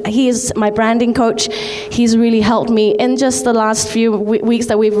coach. He is my branding coach. He's really helped me in just the last few weeks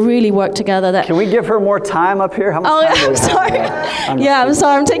that we've really worked together. Can we give her more time up here? How much time I'm sorry. I'm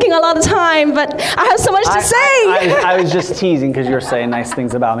sorry. I'm taking a lot of time, but I have so much to say. I was just teasing because you were saying nice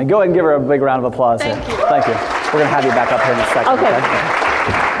things about me. Go ahead and give her a big round of applause. Thank you. Thank you. We're going to have you back up here in a second. Okay.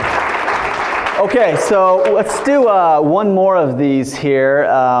 Okay, so let's do one more of these here,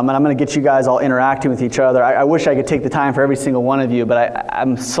 and I'm going to get you guys all interacting with each other. I wish I could take the time for every single one of you, but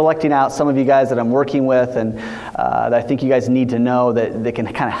I'm selecting out some of you guys that I'm working with and that I think you guys need to know that they can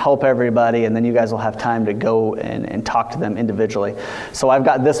kind of help everybody, and then you guys will have time to go and talk to them individually. So I've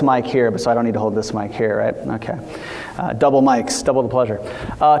got this mic here, so I don't need to hold this mic here, right? Okay. Double mics, double the pleasure.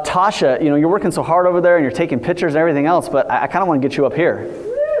 Tasha, you're working so hard over there and you're taking pictures and everything else, but I kind of want to get you up here.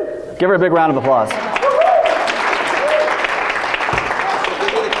 Give her a big round of applause.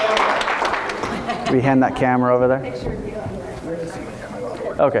 We hand that camera over there.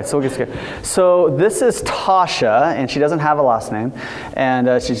 Okay, so we'll get started. So this is Tasha, and she doesn't have a last name,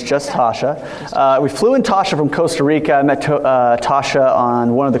 and she's just Tasha. We flew in Tasha from Costa Rica. I met Tasha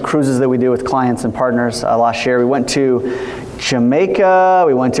on one of the cruises that we do with clients and partners last year. We went to Jamaica.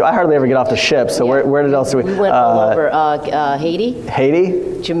 I hardly ever get off the ship, so where else do we? We went all over Haiti,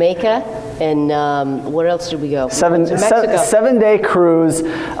 Jamaica, and where else did we go? Seven-day cruise.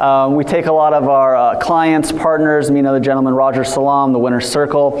 We take a lot of our clients, partners, the gentleman Roger Salam, the Winner's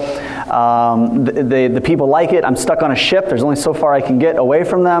Circle. The people like it. I'm stuck on a ship. There's only so far I can get away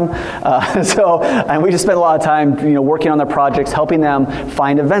from them. And we just spent a lot of time working on their projects, helping them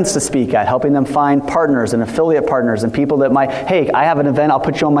find events to speak at, helping them find partners and affiliate partners and people that might, hey, I have an event, I'll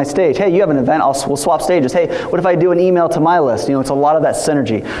put you on my stage. Hey, you have an event, we'll swap stages. Hey, what if I do an email to my list? It's a lot of that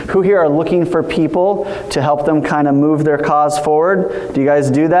synergy. Who here are looking for people to help them kind of move their cause forward? Do you guys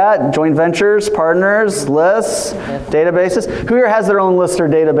do that? Joint ventures, partners, lists, databases? Who here has their own list or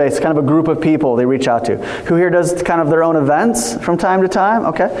database, kind of a group of people they reach out to? Who here does kind of their own events from time to time?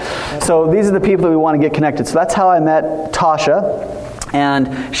 Okay. So these are the people that we want to get connected. So that's how I met Tasha.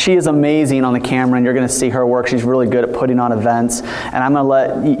 And she is amazing on the camera, and you're going to see her work. She's really good at putting on events. And I'm going to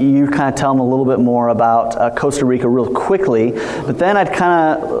let you kind of tell them a little bit more about Costa Rica real quickly. But then I'd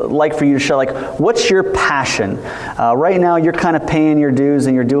kind of like for you to share, what's your passion? Right now, you're kind of paying your dues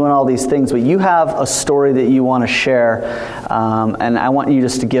and you're doing all these things, but you have a story that you want to share. And I want you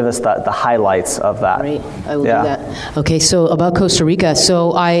just to give us the highlights of that. Great. I will do that. Okay, so about Costa Rica.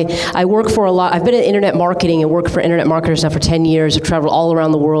 So I work for I've been in internet marketing and worked for internet marketers now for 10 years. I've traveled all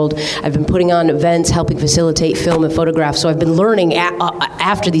around the world. I've been putting on events, helping facilitate film and photographs. So I've been learning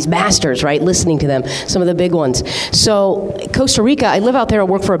after these masters, right? Listening to them, some of the big ones. So Costa Rica, I live out there. I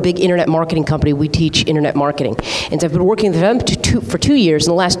work for a big internet marketing company. We teach internet marketing. And so I've been working with them for 2 years.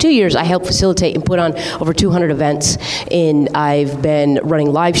 In the last 2 years, I helped facilitate and put on over 200 events. And I've been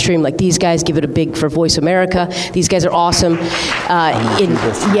running live stream like these guys. Give it a big for VoiceAmerica. These guys are awesome. Thank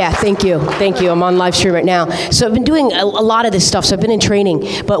you. Thank you. I'm on live stream right now. So I've been doing a lot of this stuff. So I've been in training.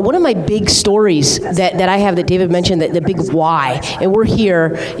 But one of my big stories that I have that David mentioned, the big why, and we're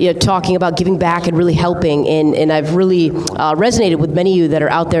here talking about giving back and really helping, and I've really resonated with many of you that are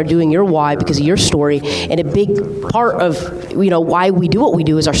out there doing your why because of your story, and a big part of why we do what we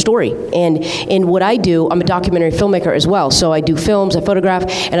do is our story. And what I do, I'm a documentary filmmaker as well, so I do films, I photograph,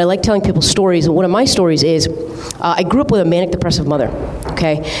 and I like telling people stories, and one of my stories is I grew up with a manic depressive mother,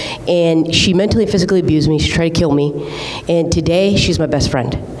 okay, and she mentally and physically abused me, she tried to kill me, and today she's my best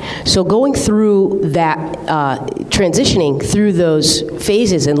friend. So going through that, transitioning through those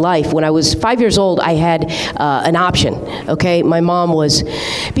phases in life, when I was 5 years old, I had an option, okay? My mom was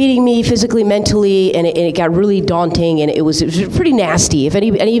beating me physically, mentally, and it got really daunting, and it was pretty nasty. If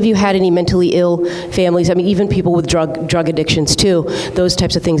any of you had any mentally ill families, even people with drug addictions too, those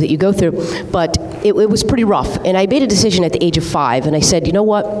types of things that you go through, but it was pretty rough. And I made a decision at the age of 5, and I said, you know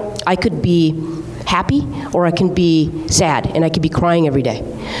what? I could be happy or I can be sad, and I could be crying every day.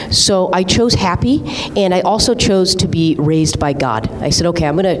 So I chose happy, and I also chose to be raised by God. I said, okay,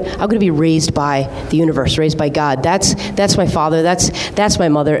 I'm gonna be raised by the universe, raised by God. That's my father, that's my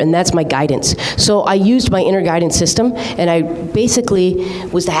mother, and that's my guidance. So I used my inner guidance system, and I basically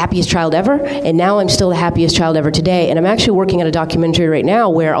was the happiest child ever, and now I'm still the happiest child ever today. And I'm actually working on a documentary right now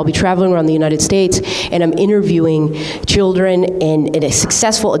where I'll be traveling around the United States, and I'm interviewing children and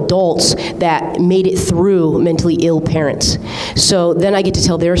successful adults that made made it through mentally ill parents. So then I get to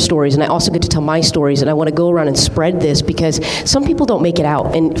tell their stories, and I also get to tell my stories, and I want to go around and spread this because some people don't make it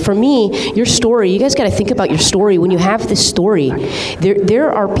out. And for me, your story, you guys got to think about your story. When you have this story,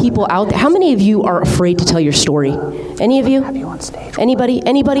 there are people out there. How many of you are afraid to tell your story? Any of you? Have you on stage?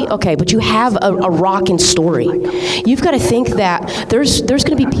 Anybody? Okay, but you have a rockin' story. You've got to think that there's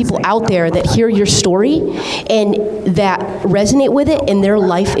going to be people out there that hear your story and that resonate with it, and their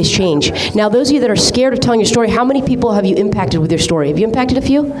life is changed. Now, those of you that are scared of telling your story, how many people have you impacted with your story? Have you impacted a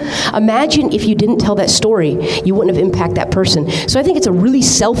few? Imagine if you didn't tell that story, you wouldn't have impacted that person. So I think it's a really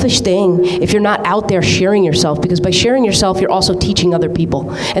selfish thing if you're not out there sharing yourself, because by sharing yourself, you're also teaching other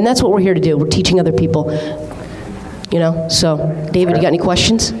people. And that's what we're here to do. We're teaching other people. So David, you got any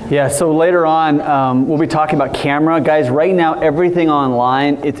questions? Yeah, so later on, we'll be talking about camera. Guys, right now, everything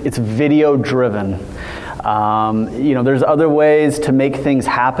online, it's video driven. There's other ways to make things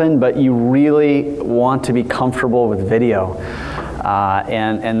happen, but you really want to be comfortable with video.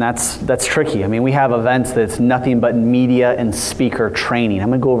 And that's tricky. I mean, we have events that's nothing but media and speaker training. I'm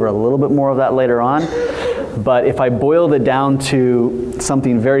going to go over a little bit more of that later on. But if I boiled it down to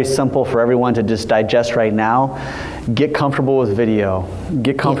something very simple for everyone to just digest right now, get comfortable with video.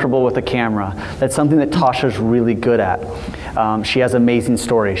 Get comfortable with the camera. That's something that Tasha's really good at. She has amazing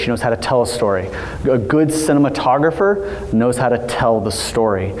stories. She knows how to tell a story. A good cinematographer knows how to tell the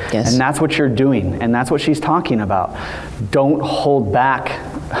story. Yes. And that's what you're doing. And that's what she's talking about. Don't hold back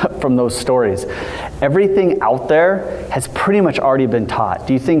from those stories. Everything out there has pretty much already been taught.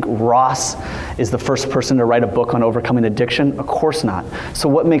 Do you think Ross is the first person to write a book on overcoming addiction? Of course not. So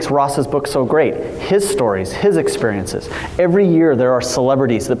what makes Ross's book so great? His stories, his experiences. Every year there are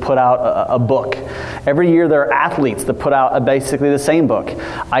celebrities that put out a book. Every year there are athletes that put out basically the same book.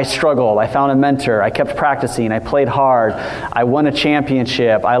 I struggled, I found a mentor, I kept practicing, I played hard, I won a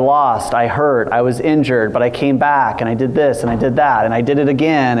championship, I lost, I hurt, I was injured, but I came back and I did this and I did that and I did it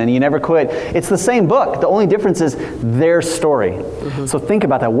again, and you never quit. It's the same book. The only difference is their story. Mm-hmm. So think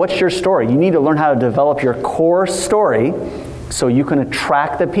about that. What's your story? You need to learn how to develop your core story so you can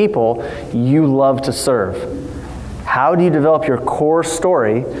attract the people you love to serve. How do you develop your core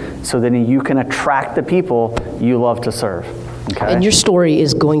story so then you can attract the people you love to serve? Okay. And your story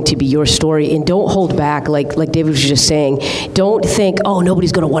is going to be your story, and don't hold back, like David was just saying. Don't think, oh,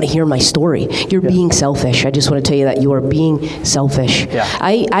 nobody's going to want to hear my story. You're being selfish. I just want to tell you that you are being selfish. Yeah.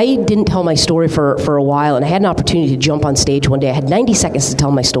 I didn't tell my story for a while, and I had an opportunity to jump on stage one day. I had 90 seconds to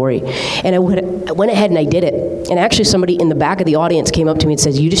tell my story, and I went ahead and I did it. And actually somebody in the back of the audience came up to me and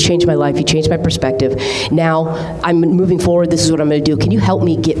says, you just changed my life. You changed my perspective. Now I'm moving forward. This is what I'm going to do. Can you help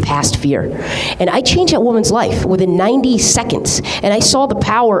me get past fear? And I changed that woman's life within 90 seconds. And I saw the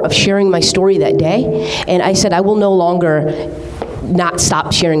power of sharing my story that day, and I said, I will no longer not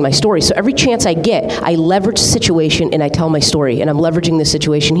stop sharing my story. So every chance I get, I leverage the situation and I tell my story. And I'm leveraging this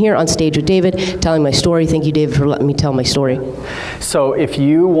situation here on stage with David, telling my story. Thank you, David, for letting me tell my story. So if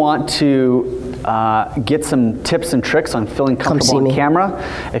you want to get some tips and tricks on feeling comfortable on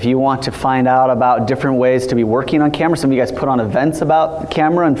camera, if you want to find out about different ways to be working on camera, some of you guys put on events about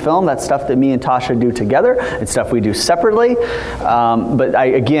camera and film. That's stuff that me and Tasha do together. It's stuff we do separately. But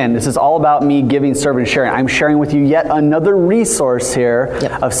again, this is all about me giving, serving, and sharing. I'm sharing with you yet another resource here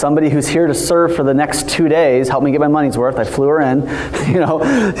of somebody who's here to serve for the next 2 days, help me get my money's worth. I flew her in,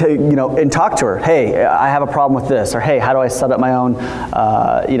 and talk to her. Hey, I have a problem with this, or hey, how do I set up my own?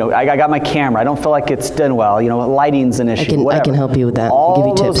 I got my camera. I don't feel like it's done well. Lighting's an issue. I can help you with that. All give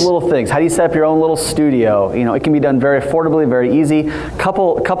you those tips. Little things. How do you set up your own little studio? It can be done very affordably, very easy.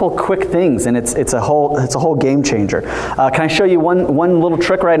 Couple quick things, and it's a whole game changer. Can I show you one little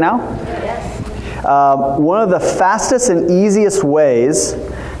trick right now? Yes. One of the fastest and easiest ways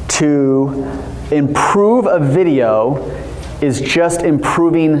to improve a video is just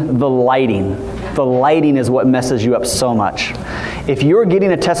improving the lighting. The lighting is what messes you up so much. If you're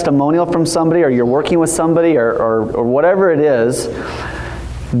getting a testimonial from somebody, or you're working with somebody, or whatever it is,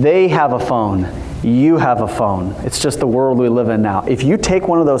 they have a phone. You have a phone. It's just the world we live in now. If you take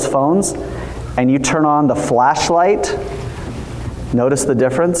one of those phones and you turn on the flashlight, notice the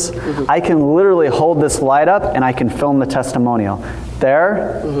difference? Mm-hmm. I can literally hold this light up and I can film the testimonial.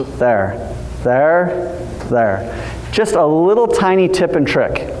 There, mm-hmm. there. Just a little tiny tip and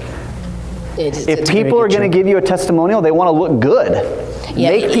trick. If people are going to give you a testimonial, they want to look good.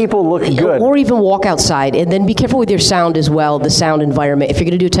 Make people look good. Or even walk outside. And then be careful with your sound as well, the sound environment. If you're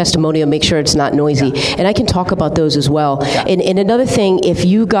going to do a testimonial, make sure it's not noisy. Yeah. And I can talk about those as well. Yeah. And another thing, if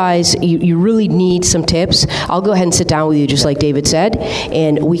you guys, you really need some tips, I'll go ahead and sit down with you just like David said,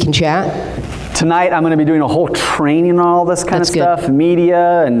 and we can chat. Tonight, I'm going to be doing a whole training on all this kind of stuff,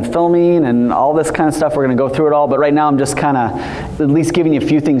 media and filming and all this kind of stuff. We're going to go through it all, but right now I'm just kind of at least giving you a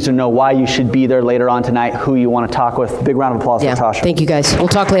few things to know why you should be there later on tonight, who you want to talk with. Big round of applause for Tasha. Thank you, guys. We'll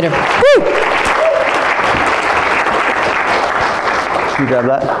talk later. Woo! You grab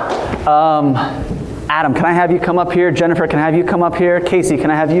that. Adam, can I have you come up here? Jennifer, can I have you come up here? Casey,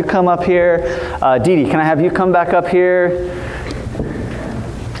 can I have you come up here? Dee Dee, can I have you come back up here?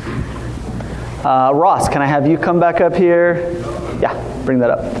 Ross, can I have you come back up here? Yeah, bring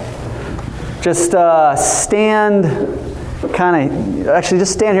that up. Just stand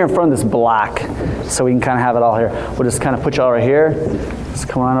just stand here in front of this black so we can kind of have it all here. We'll just kind of put you all right here. Just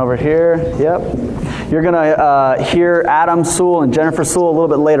come on over here. Yep. You're going to hear Adam Sewell and Jennifer Sewell a little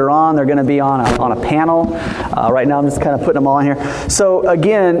bit later on. They're going to be on a panel. Right now I'm just kind of putting them all in here. So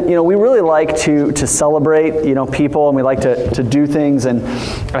again, we really like to celebrate, people, and we like to do things. And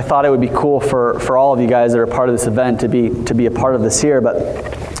I thought it would be cool for all of you guys that are part of this event to be a part of this here.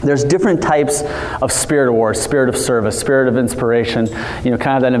 But there's different types of spirit awards: spirit of service, spirit of inspiration, kind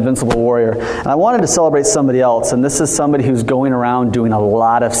of that invincible warrior. And I wanted to celebrate somebody else, and this is somebody who's going around doing a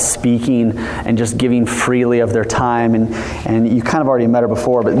lot of speaking and just giving freely of their time. And you kind of already met her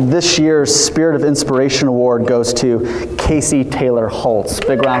before, but this year's Spirit of Inspiration Award goes to Casey Taylor Holtz.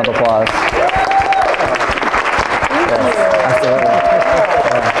 Big round of applause.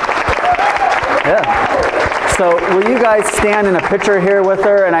 So will you guys stand in a picture here with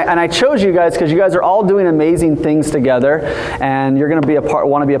her? And I chose you guys because you guys are all doing amazing things together, and you're going to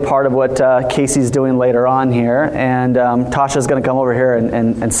want to be a part of what Casey's doing later on here. And Tasha's going to come over here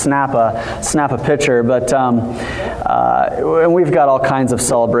and snap a picture. But and we've got all kinds of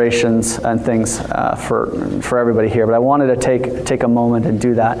celebrations and things for everybody here. But I wanted to take a moment and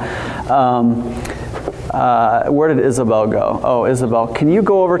do that. Where did Isabel go? Oh, Isabel, can you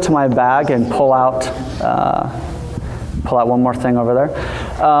go over to my bag and pull out one more thing over there?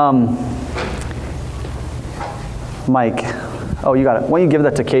 Mike. Oh, you got it. Why don't you give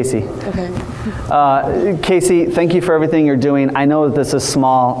that to Casey? Okay. Casey, thank you for everything you're doing. I know that this is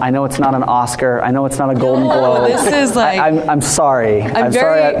small. I know it's not an Oscar. I know it's not a Golden Globe. This is like... I'm sorry. I'm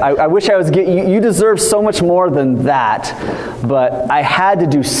sorry. I wish I was getting... You deserve so much more than that. But I had to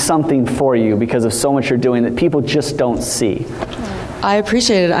do something for you because of so much you're doing that people just don't see. I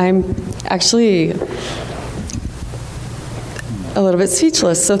appreciate it. I'm actually a little bit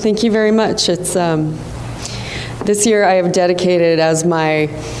speechless, so thank you very much. It's this year I have dedicated as my...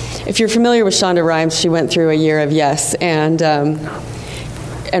 If you're familiar with Shonda Rhimes, she went through a year of yes and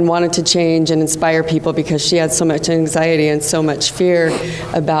wanted to change and inspire people because she had so much anxiety and so much fear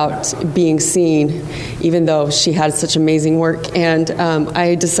about being seen, even though she had such amazing work. And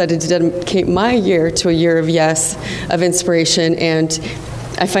I decided to dedicate my year to a year of yes, of inspiration. And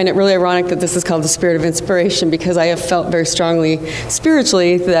I find it really ironic that this is called the Spirit of Inspiration because I have felt very strongly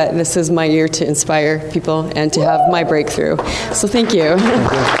spiritually that this is my year to inspire people and to have my breakthrough. So thank you.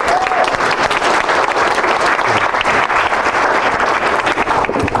 Thank you.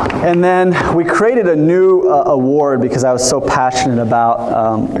 And then we created a new award because I was so passionate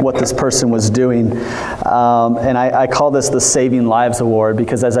about what this person was doing. And I call this the Saving Lives Award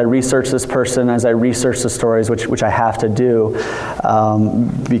because as I research this person, as I research the stories, which I have to do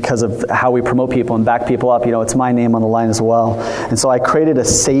because of how we promote people and back people up, it's my name on the line as well. And so I created a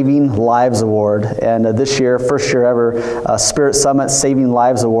Saving Lives Award. And this year, first year ever, Spirit Summit Saving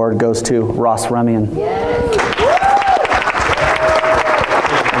Lives Award goes to Ross Remian. Yes.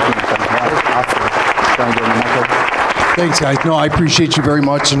 Thanks, guys. No, I appreciate you very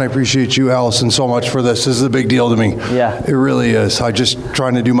much, and I appreciate you, Allison, so much for this. This is a big deal to me. Yeah. It really is. I'm just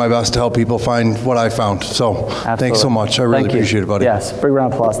trying to do my best to help people find what I found. So Absolutely. Thanks so much. I really appreciate it, buddy. Yes. Big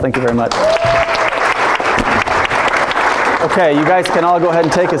round of applause. Thank you very much. Okay, you guys can all go ahead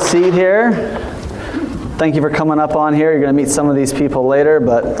and take a seat here. Thank you for coming up on here. You're going to meet some of these people later,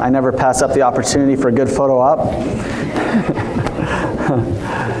 but I never pass up the opportunity for a good photo op.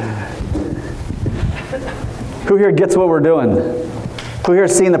 Who here gets what we're doing? Who here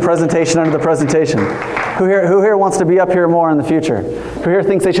is seeing the presentation under the presentation? Who here wants to be up here more in the future? Who here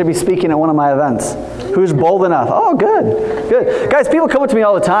thinks they should be speaking at one of my events? Who's bold enough? Oh, good. Guys, people come up to me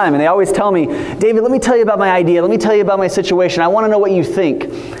all the time, and they always tell me, David, let me tell you about my idea. Let me tell you about my situation. I want to know what you think.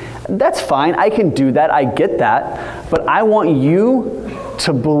 That's fine. I can do that. I get that. But I want you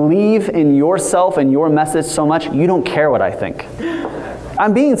to believe in yourself and your message so much, you don't care what I think.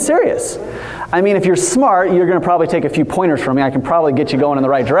 I'm being serious. I mean, if you're smart, you're going to probably take a few pointers from me. I can probably get you going in the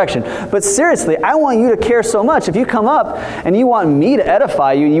right direction. But seriously, I want you to care so much. If you come up and you want me to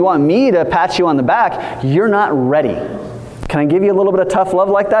edify you and you want me to pat you on the back, you're not ready. Can I give you a little bit of tough love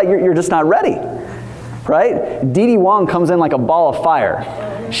like that? You're just not ready, right? Dee Dee Wong comes in like a ball of fire.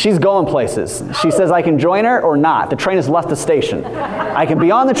 She's going places. She says I can join her or not. The train has left the station. I can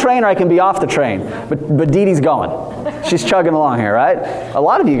be on the train or I can be off the train. But Dee Dee's going. She's chugging along here, right? A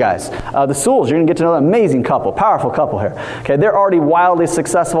lot of you guys, the Sewells, you're going to get to know an amazing couple, powerful couple here. Okay, they're already wildly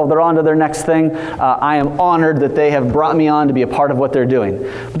successful. They're on to their next thing. I am honored that they have brought me on to be a part of what they're doing.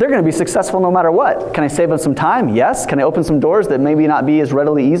 But they're going to be successful no matter what. Can I save them some time? Yes. Can I open some doors that maybe not be as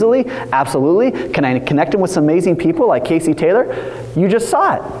readily easily? Absolutely. Can I connect them with some amazing people like Casey Taylor? You just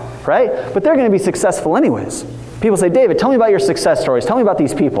saw it, right? But they're going to be successful anyways. People say, David, tell me about your success stories. Tell me about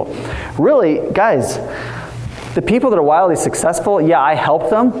these people. Really, guys, the people that are wildly successful, yeah, I help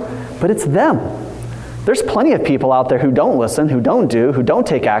them, but it's them. There's plenty of people out there who don't listen, who don't do, who don't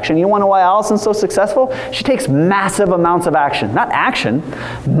take action. You want to know why Allison's so successful? She takes massive amounts of action. Not action,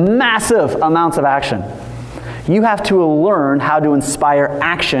 massive amounts of action. You have to learn how to inspire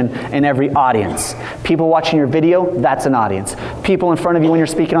action in every audience. People watching your video, that's an audience. People in front of you when you're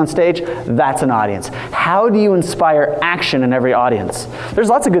speaking on stage, that's an audience. How do you inspire action in every audience? There's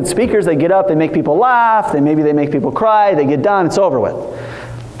lots of good speakers. They get up, they make people laugh, maybe they make people cry, they get done, it's over with.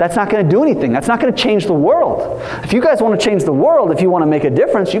 That's not going to do anything. That's not going to change the world. If you guys want to change the world, if you want to make a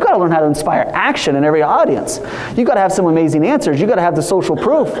difference, you've got to learn how to inspire action in every audience. You've got to have some amazing answers. You've got to have the social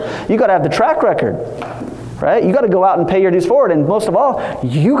proof. You've got to have the track record. Right? You got to go out and pay your dues forward, and most of all,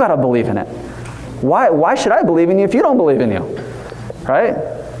 you got to believe in it. Why should I believe in you if you don't believe in you? Right?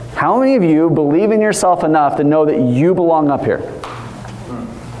 How many of you believe in yourself enough to know that you belong up here?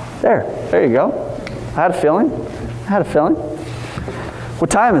 There you go. I had a feeling.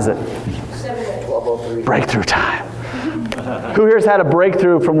 What time is it? 12:03. Breakthrough time. Who here's had a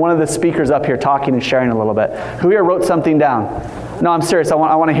breakthrough from one of the speakers up here talking and sharing a little bit? Who here wrote something down? No, I'm serious. I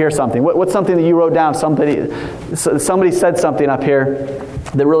want to hear something. What's something that you wrote down? Somebody said something up here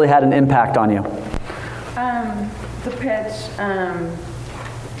that really had an impact on you. The pitch.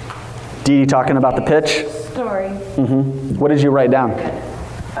 Dee Dee talking about the pitch? Story. Mm-hmm. What did you write down?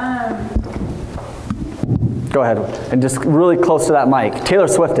 Go ahead. And just really close to that mic. Taylor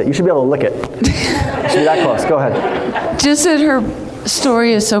Swift it. You should be able to lick it. You should be that close. Go ahead. Just that her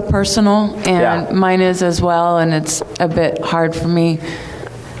story is so personal, and mine is as well, and it's a bit hard for me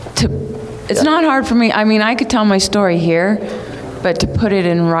to... It's not hard for me. I mean, I could tell my story here, but to put it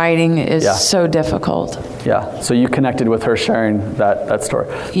in writing is so difficult. Yeah. So you connected with her sharing that story.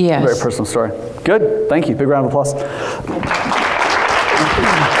 Yes. Very personal story. Good. Thank you. Big round of applause.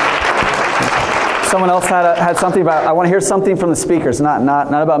 Someone else had something about, I want to hear something from the speakers, not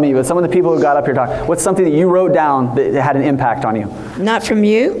about me, but some of the people who got up here talking. What's something that you wrote down that had an impact on you? Not from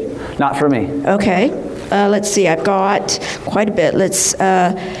you? Not from me. Okay. Let's see. I've got quite a bit.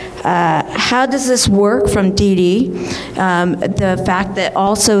 How does this work from Dee Dee? The fact that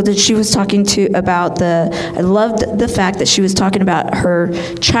also that she was talking about I loved the fact that she was talking about her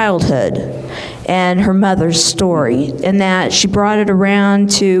childhood and her mother's story, and that she brought it around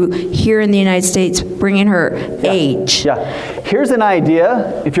to here in the United States, bringing her age. Yeah. Here's an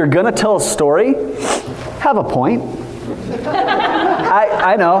idea. If you're going to tell a story, have a point.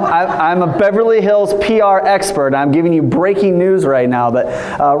 I know, I'm a Beverly Hills PR expert. I'm giving you breaking news right now, but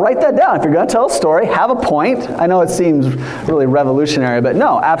write that down. If you're going to tell a story, have a point. I know it seems really revolutionary, but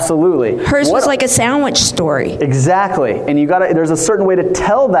no, absolutely. Hers was like a sandwich story. Exactly, and there's a certain way to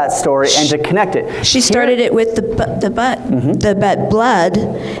tell that story and to connect it. She started it with the butt blood,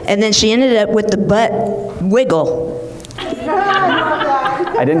 and then she ended up with the butt wiggle.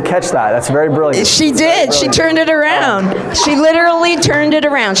 I didn't catch that. That's very brilliant. She did. She turned it around. She literally turned it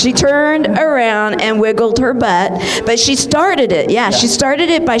around. She turned around and wiggled her butt. But she started it. Yeah, she started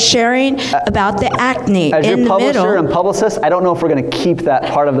it by sharing about the acne as in your the publisher middle. and publicist, I don't know if we're going to keep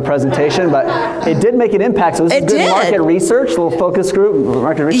that part of the presentation, but it did make an impact. So this is good market research, little focus group.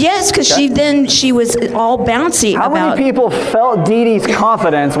 Market research. Yes, because she was all bouncy. How many people felt Dee Dee's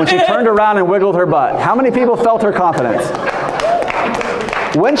confidence when she turned around and wiggled her butt? How many people felt her confidence?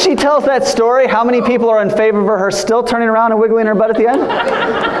 When she tells that story, how many people are in favor of her still turning around and wiggling her butt at the end?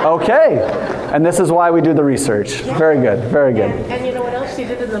 Okay. And this is why we do the research. Very good. Very good. And you know what else? She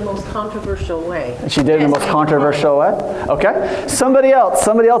did it in the most controversial way. She did it in the most controversial way? Okay. Somebody else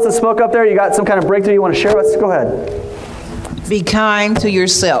that spoke up there, you got some kind of breakthrough you want to share with us? Go ahead. Be kind to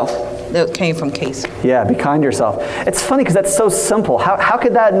yourself. That came from Casey. Yeah, be kind to yourself. It's funny because that's so simple. How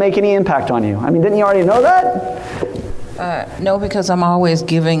could that make any impact on you? I mean, didn't you already know that? No, because I'm always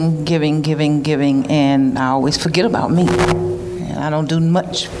giving, and I always forget about me. And I don't do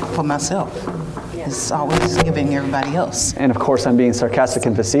much for myself. It's always giving everybody else. And of course, I'm being sarcastic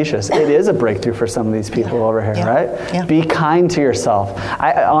and facetious. It is a breakthrough for some of these people over here, right? Yeah. Be kind to yourself.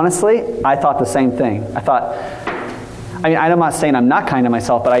 Honestly, I thought the same thing. I'm not saying I'm not kind to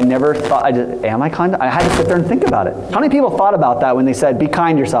myself, but I never thought, am I kind? I had to sit there and think about it. How many people thought about that when they said, be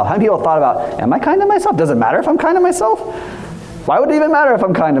kind to yourself? How many people thought about, am I kind to myself? Does it matter if I'm kind to myself? Why would it even matter if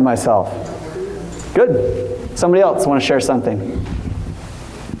I'm kind to myself? Good. Somebody else want to share something?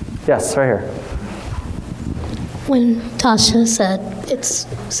 Yes, right here. When Tasha said it's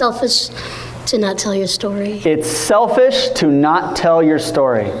selfish to not tell your story. It's selfish to not tell your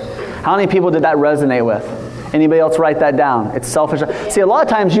story. How many people did that resonate with? Anybody else write that down? It's selfish. See, a lot of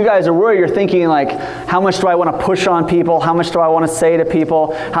times you guys are worried. You're thinking like, how much do I want to push on people? How much do I want to say to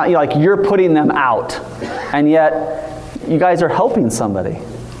people? You're putting them out. And yet, you guys are helping somebody,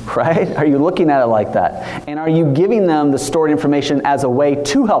 right? Are you looking at it like that? And are you giving them the stored information as a way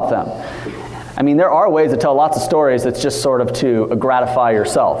to help them? I mean, there are ways to tell lots of stories that's just sort of to gratify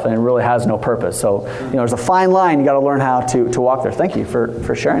yourself, and it really has no purpose. So, there's a fine line. You got to learn how to walk there. Thank you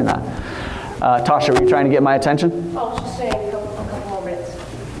for sharing that. Tasha, were you trying to get my attention? I was just saying a couple more minutes.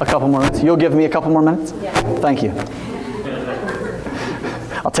 A couple more minutes? You'll give me a couple more minutes? Yeah. Thank you.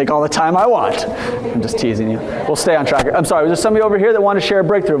 I'll take all the time I want. I'm just teasing you. We'll stay on track. I'm sorry, was there somebody over here that wanted to share a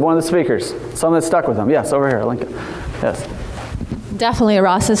breakthrough of one of the speakers? Someone that stuck with them? Yes, over here, Lincoln. Yes. Definitely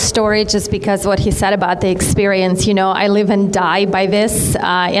Ross's story, just because what he said about the experience. I live and die by this,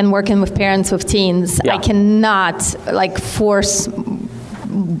 and working with parents with teens. Yeah. I cannot force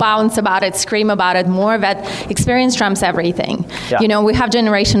bounce about it, scream about it more. That experience trumps everything. Yeah. We have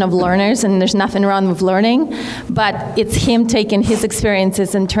generation of learners, and there's nothing wrong with learning, but it's him taking his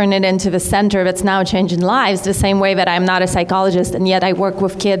experiences and turning it into the center that's now changing lives, the same way that I'm not a psychologist, and yet I work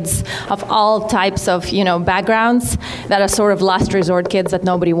with kids of all types of, backgrounds that are sort of last resort kids that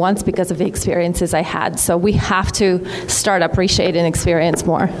nobody wants because of the experiences I had. So we have to start appreciating experience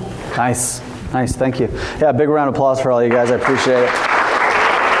more. Nice. Thank you. Yeah, big round of applause for all you guys. I appreciate it.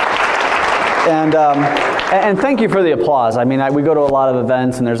 And thank you for the applause. I mean, we go to a lot of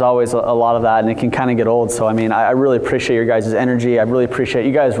events, and there's always a lot of that, and it can kind of get old. So, I mean, I really appreciate your guys' energy. I really appreciate,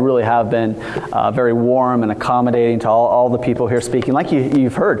 you guys really have been very warm and accommodating to all the people here speaking. Like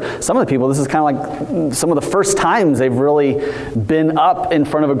you've heard, some of the people, this is kind of like some of the first times they've really been up in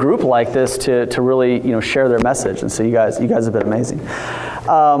front of a group like this to really, share their message. And so you guys have been amazing.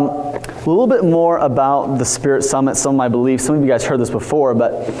 A little bit more about the Spirit Summit, some of my beliefs. Some of you guys heard this before,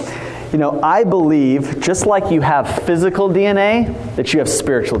 but I believe, just like you have physical DNA, that you have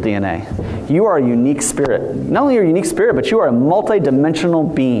spiritual DNA. You are a unique spirit. Not only are you a unique spirit, but you are a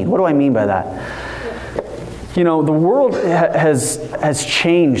multidimensional being. What do I mean by that? The world has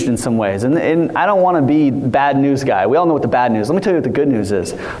changed in some ways, and I don't want to be bad news guy. We all know what the bad news is. Let me tell you what the good news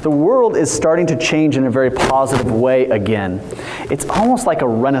is. The world is starting to change in a very positive way again. It's almost like a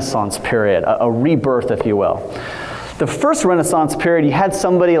Renaissance period, a rebirth, if you will. The first Renaissance period, you had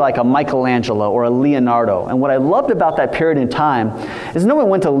somebody like a Michelangelo or a Leonardo. And what I loved about that period in time is no one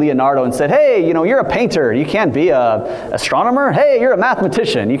went to Leonardo and said, hey, you're a painter. You can't be an astronomer. Hey, you're a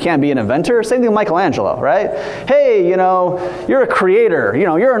mathematician. You can't be an inventor. Same thing with Michelangelo, right? Hey, you're a creator.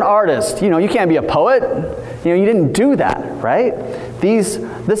 You're an artist. You can't be a poet. You didn't do that, right?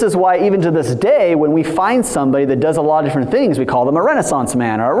 This is why even to this day, when we find somebody that does a lot of different things, we call them a Renaissance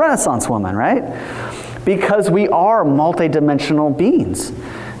man or a Renaissance woman, right? Because we are multidimensional beings,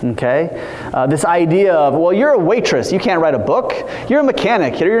 okay? This idea of, well, you're a waitress, you can't write a book. You're a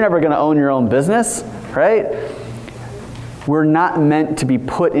mechanic, you're never going to own your own business, right? We're not meant to be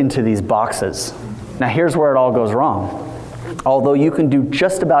put into these boxes. Now, here's where it all goes wrong. Although you can do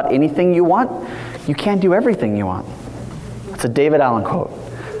just about anything you want, you can't do everything you want. That's a David Allen quote.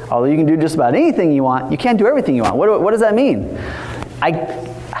 Although you can do just about anything you want, you can't do everything you want. What does that mean? I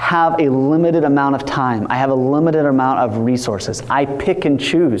have a limited amount of time. I have a limited amount of resources. I pick and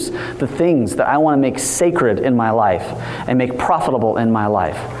choose the things that I want to make sacred in my life and make profitable in my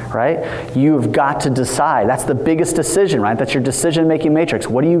life, right? You've got to decide. That's the biggest decision, right? That's your decision-making matrix.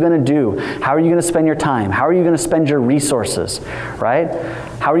 What are you going to do? How are you going to spend your time? How are you going to spend your resources, right?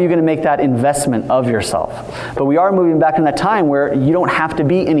 How are you going to make that investment of yourself? But we are moving back in that time where you don't have to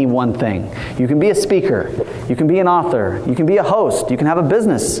be any one thing. You can be a speaker. You can be an author. You can be a host. You can have a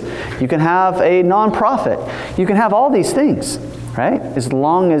business. You can have a nonprofit. You can have all these things, right? As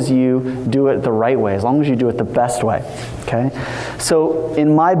long as you do it the right way, as long as you do it the best way, okay? So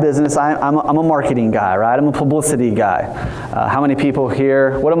in my business, I'm a marketing guy, right? I'm a publicity guy. How many people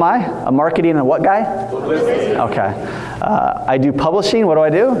here, what am I? A marketing and what guy? Publicity. Okay. I do publishing. What do I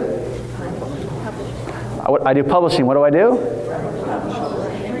do? I do publishing. What do I do?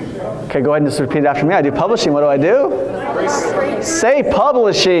 Okay, go ahead and just repeat it after me. I do publishing. What do I do? Say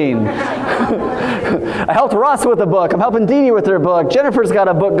publishing. I helped Ross with a book. I'm helping Dee Dee with her book. Jennifer's got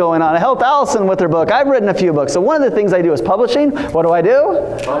a book going on. I helped Allison with her book. I've written a few books. So one of the things I do is publishing. What do I do?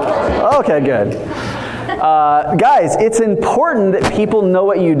 Okay, good. Guys, it's important that people know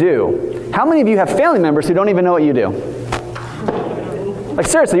what you do. How many of you have family members who don't even know what you do? Like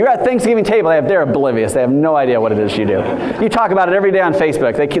seriously, you're at Thanksgiving table, they're oblivious. They have no idea what it is you do. You talk about it every day on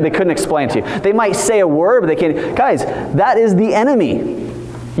Facebook. They couldn't explain it to you. They might say a word, but they can't. Guys, that is the enemy.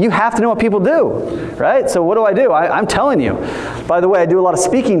 You have to know what people do, right? So what do? I'm telling you. By the way, I do a lot of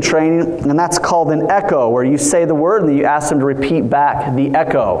speaking training, and that's called an echo, where you say the word and then you ask them to repeat back the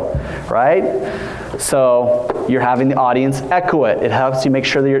echo, right? So you're having the audience echo it. It helps you make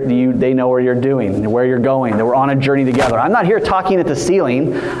sure that they know where you're doing, where you're going, that we're on a journey together. I'm not here talking at the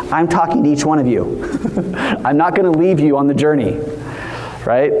ceiling. I'm talking to each one of you. I'm not going to leave you on the journey,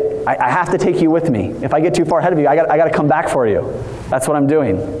 right? I have to take you with me. If I get too far ahead of you, I got to come back for you. That's what I'm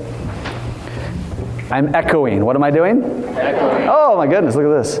doing. I'm echoing. What am I doing? Echoing. Oh my goodness, look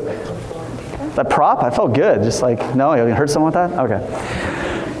at this. That prop, I felt good. Just like, no, you hurt someone with that? Okay.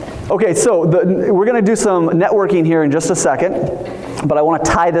 Okay, so we're going to do some networking here in just a second, but I want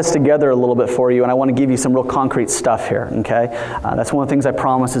to tie this together a little bit for you, and I want to give you some real concrete stuff here, okay? That's one of the things I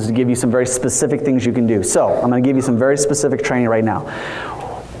promise is to give you some very specific things you can do. So I'm going to give you some very specific training right now.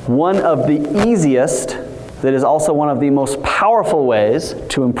 One of the easiest, that is also one of the most powerful ways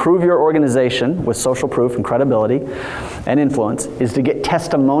to improve your organization with social proof and credibility and influence is to get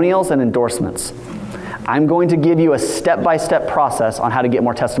testimonials and endorsements. I'm going to give you a step-by-step process on how to get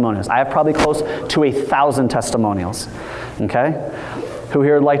more testimonials. I have probably close to 1,000 testimonials. Okay? Who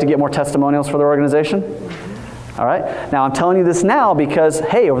here would like to get more testimonials for their organization? All right? Now, I'm telling you this now because,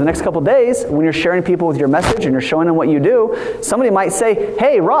 hey, over the next couple of days, when you're sharing people with your message and you're showing them what you do, somebody might say,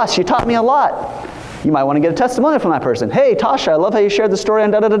 hey, Ross, you taught me a lot. You might want to get a testimonial from that person. Hey, Tasha, I love how you shared the story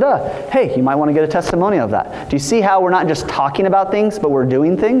on da-da-da-da. Hey, you might want to get a testimonial of that. Do you see how we're not just talking about things, but we're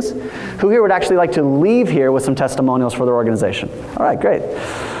doing things? Who here would actually like to leave here with some testimonials for their organization? All right, great.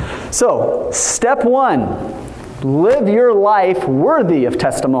 So, step 1, live your life worthy of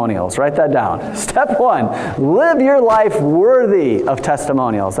testimonials. Write that down. Step 1, live your life worthy of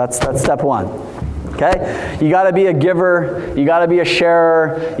testimonials. That's step 1. Okay? You got to be a giver, you got to be a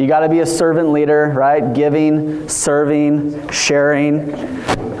sharer, you got to be a servant leader, right? Giving, serving, sharing.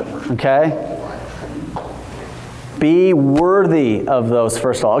 Okay? Be worthy of those,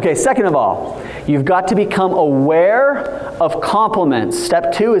 first of all. Okay, second of all, you've got to become aware of compliments.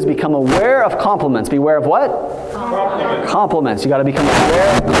 Step 2 is become aware of compliments. Beware of what? Compliments. You got to become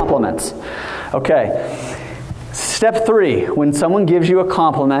aware of compliments. Okay. Step 3, when someone gives you a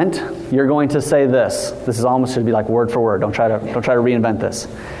compliment, you're going to say this. This is almost should be like word for word. Don't try to reinvent this.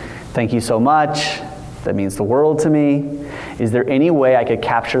 Thank you so much. That means the world to me. Is there any way I could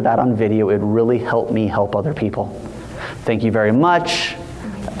capture that on video? It would really help me help other people. Thank you very much.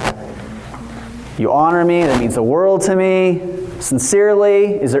 You honor me. That means the world to me.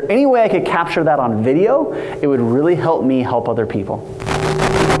 Sincerely. Is there any way I could capture that on video? It would really help me help other people.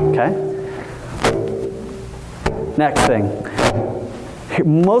 Okay? Next thing.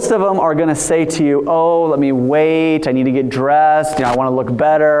 Most of them are going to say to you, "Oh, let me wait. I need to get dressed. I want to look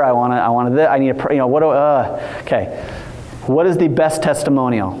better. I need to, okay. What is the best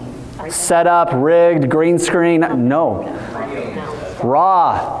testimonial? Set up, rigged, green screen? No.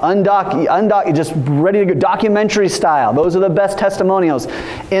 Raw, just ready to go, documentary style. Those are the best testimonials.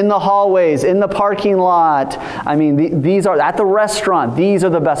 In the hallways, in the parking lot. I mean, these are at the restaurant. These are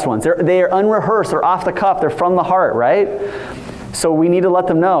the best ones. They are unrehearsed. They're off the cuff. They're from the heart, right? So we need to let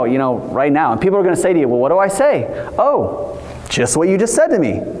them know, right now. And people are going to say to you, well, what do I say? Oh, just what you just said to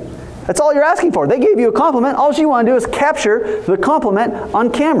me. That's all you're asking for. They gave you a compliment. All you want to do is capture the compliment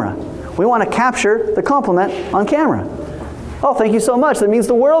on camera. We want to capture the compliment on camera. Oh, thank you so much. That means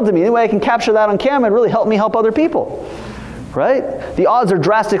the world to me. Any way I can capture that on camera, it really help me help other people. Right? The odds are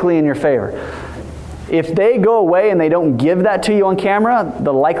drastically in your favor. If they go away and they don't give that to you on camera,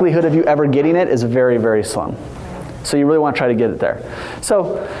 the likelihood of you ever getting it is very, very slim. So you really want to try to get it there.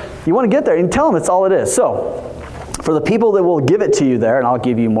 So you want to get there and tell them that's all it is. So for the people that will give it to you there, and I'll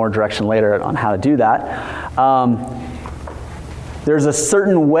give you more direction later on how to do that, there's a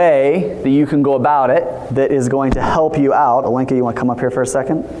certain way that you can go about it that is going to help you out. Alenka, you want to come up here for a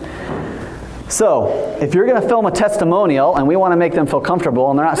second? So, if you're going to film a testimonial and we want to make them feel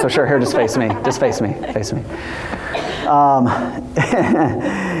comfortable and they're not so sure, here, just face me. Just face me. Face me.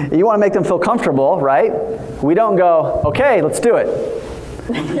 You want to make them feel comfortable, right? We don't go, okay, let's do it.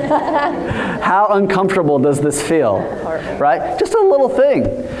 How uncomfortable does this feel? Right? Just a little thing.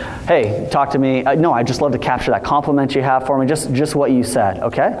 Hey, talk to me. No, I just love to capture that compliment you have for me, just what you said,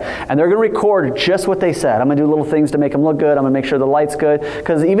 okay? And they're going to record just what they said. I'm going to do little things to make them look good. I'm going to make sure the light's good.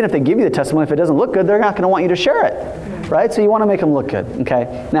 Because even if they give you the testimony, if it doesn't look good, they're not going to want you to share it, right? So you want to make them look good,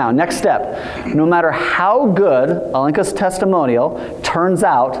 okay? Now, next step. No matter how good Alenka's testimonial turns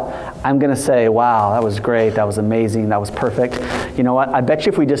out, I'm going to say, wow, that was great. That was amazing. That was perfect. You know what? I bet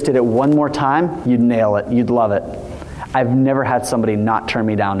you if we just did it one more time, you'd nail it. You'd love it. I've never had somebody not turn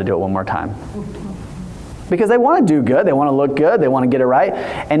me down to do it one more time. Because they want to do good, they want to look good, they want to get it right.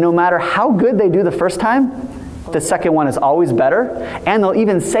 And no matter how good they do the first time, the second one is always better. And they'll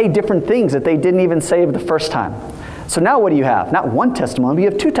even say different things that they didn't even say the first time. So now what do you have? Not one testimony, but you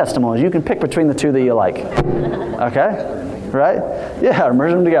have two testimonies. You can pick between the two that you like. Okay? Right? Yeah,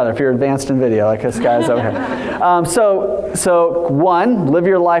 merge them together if you're advanced in video, like this guy's over here. So one, live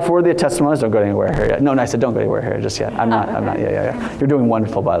your life worthy of testimonies. Don't go anywhere here yet. No, I said don't go anywhere here just yet. I'm not. Yeah. You're doing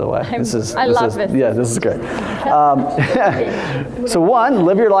wonderful, by the way. I love this. Yeah, this is good. So one,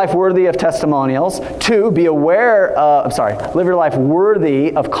 live your life worthy of testimonials. Two, live your life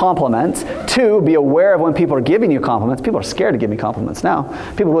worthy of compliments. Two, be aware of when people are giving you compliments. People are scared to give me compliments now.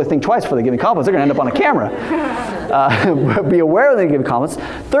 People really think twice before they give me compliments. They're going to end up on a camera. Be aware when they give you compliments.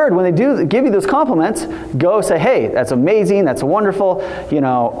 Third, when they do give you those compliments, go say, hey, that's amazing, that's wonderful. You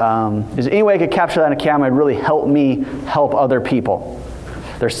know, is there any way I could capture that on a camera? It'd really help me help other people.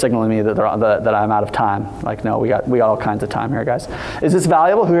 They're signaling me that that I'm out of time. Like, no, we got all kinds of time here, guys. Is this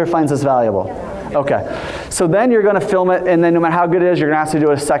valuable? Who here finds this valuable? Okay. So then you're going to film it, and then no matter how good it is, you're going to have to do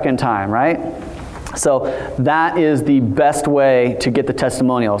it a second time, right? So that is the best way to get the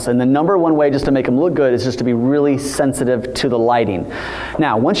testimonials. And the number one way just to make them look good is just to be really sensitive to the lighting.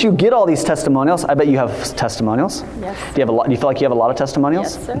 Now, once you get all these testimonials, I bet you have testimonials. Yes. Do you feel like you have a lot of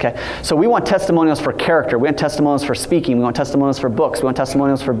testimonials? Yes, sir. Okay. So we want testimonials for character. We want testimonials for speaking. We want testimonials for books. We want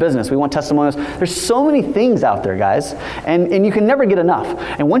testimonials for business. We want testimonials. There's so many things out there, guys. And you can never get enough.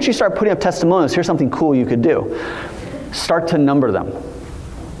 And once you start putting up testimonials, here's something cool you could do. Start to number them.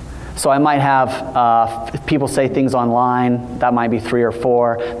 So I might have people say things online, that might be 3 or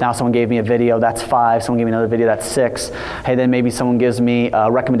 4. Now someone gave me a video, that's 5. Someone gave me another video, that's 6. Hey, then maybe someone gives me a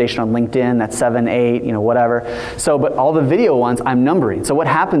recommendation on LinkedIn, that's 7, 8, whatever. So, but all the video ones, I'm numbering. So what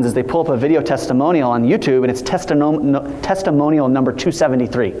happens is they pull up a video testimonial on YouTube, and it's testimonial number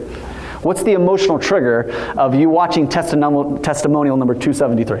 273. What's the emotional trigger of you watching testimonial number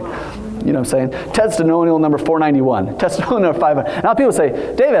 273? You know what I'm saying? Testimonial number 491. Testimonial number 500. Now people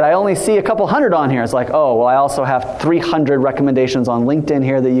say, David, I only see a couple hundred on here. It's like, oh, well, I also have 300 recommendations on LinkedIn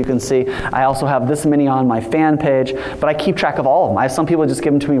here that you can see. I also have this many on my fan page, but I keep track of all of them. I have some people just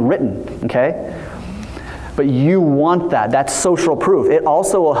give them to me written, okay? But you want that. That's social proof. It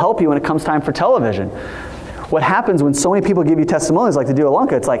also will help you when it comes time for television. What happens when so many people give you testimonies like they do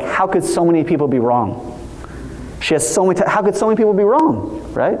Alenka, it's like, how could so many people be wrong? She has so many, how could so many people be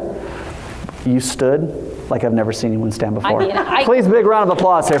wrong, right? You stood like I've never seen anyone stand before. Please, big round of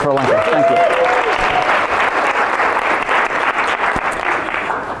applause here for Alenka. Thank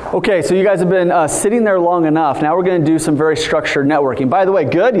you. Okay, so you guys have been sitting there long enough. Now we're going to do some very structured networking. By the way,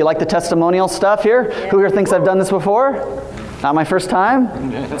 good? You like the testimonial stuff here? Yeah. Who here thinks I've done this before? Not my first time?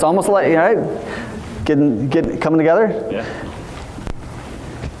 It's almost like, right? Coming together? Yeah.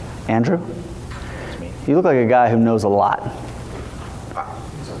 Andrew? You look like a guy who knows a lot.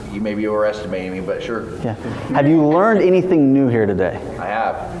 You may be overestimating me, but sure. Yeah. Have you learned anything new here today? I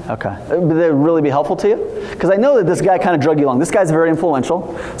have. Okay. Would that really be helpful to you? Because I know that this guy kind of drug you along. This guy's very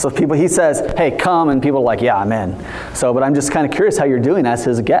influential. So if he says, hey, come, and people are like, yeah, I'm in. So, but I'm just kind of curious how you're doing as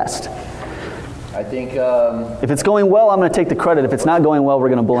his guest. I think... if it's going well, I'm going to take the credit. If it's not going well, we're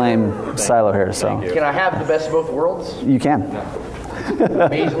going to blame Silo here. So. Can I have the best of both worlds? You can. No.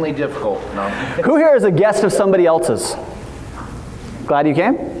 Amazingly difficult. No. Who here is a guest of somebody else's? Glad you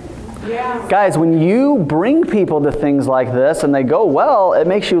came? Yeah. Guys, when you bring people to things like this and they go well, it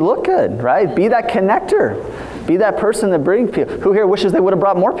makes you look good, right? Be that connector. Be that person that brings people. Who here wishes they would have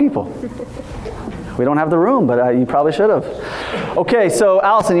brought more people? We don't have the room, but you probably should have. Okay, so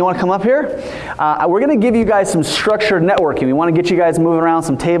Allison, you want to come up here? We're going to give you guys some structured networking. We want to get you guys moving around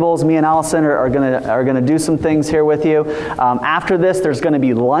some tables. Me and Allison are going to do some things here with you. After this, there's going to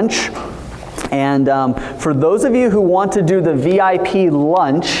be lunch. And for those of you who want to do the VIP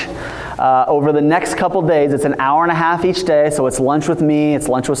lunch, over the next couple days. It's an hour and a half each day, so it's lunch with me, it's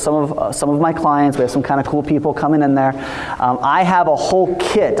lunch with some of my clients. We have some kind of cool people coming in there. I have a whole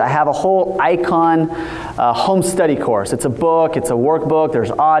kit. I have a whole Iconn home study course. It's a book, it's a workbook,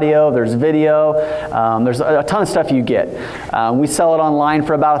 there's audio, there's video, there's a ton of stuff you get. We sell it online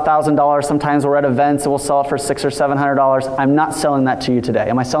for about $1,000. Sometimes we're at events and we'll sell it for $600 or $700. I'm not selling that to you today.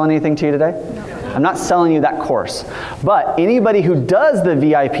 Am I selling anything to you today? No. I'm not selling you that course. But anybody who does the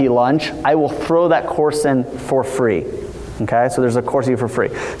VIP lunch, I will throw that course in for free. Okay, so there's a course you for free.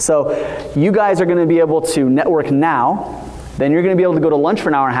 So you guys are going to be able to network now. Then you're going to be able to go to lunch for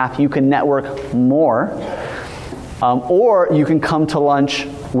an hour and a half. You can network more. Or you can come to lunch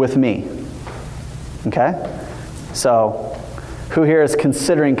with me. Okay? So who here is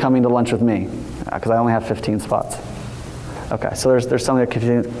considering coming to lunch with me? Because I only have 15 spots. Okay, so there's somebody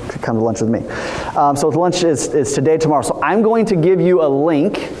that could come to lunch with me. So lunch is today, tomorrow. So I'm going to give you a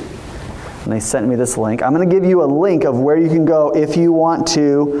link. And they sent me this link. I'm going to give you a link of where you can go if you want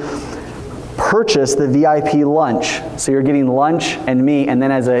to purchase the VIP lunch. So you're getting lunch and me, and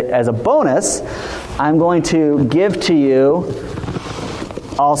then as a bonus, I'm going to give to you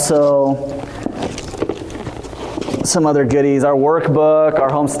also some other goodies, our workbook,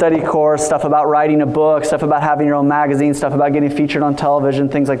 our home study course, stuff about writing a book, stuff about having your own magazine, stuff about getting featured on television,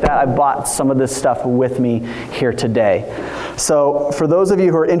 things like that. I bought some of this stuff with me here today. So for those of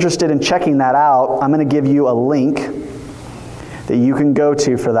you who are interested in checking that out, I'm going to give you a link that you can go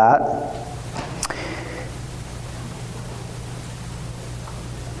to for that.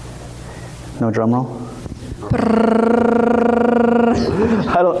 No drum roll?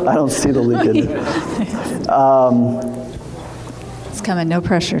 I don't see the link in it. It's coming. No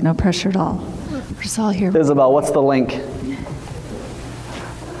pressure at all. We're just all here. Isabel, what's the link?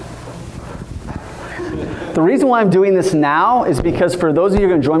 The reason why I'm doing this now is because for those of you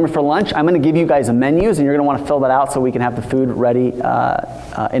who are going to join me for lunch, I'm going to give you guys menus, and you're going to want to fill that out so we can have the food ready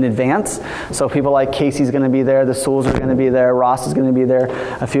in advance. So people like Casey's going to be there, the Sewells are going to be there, Ross is going to be there,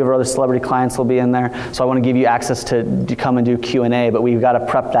 a few of our other celebrity clients will be in there. So I want to give you access to come and do Q&A, but we've got to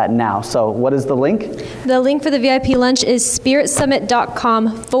prep that now. So what is the link? The link for the VIP lunch is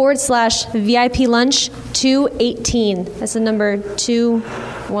spiritsummit.com/VIP lunch 218. That's the number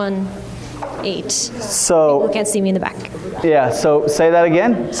 218. So people can't see me in the back. Yeah, so say that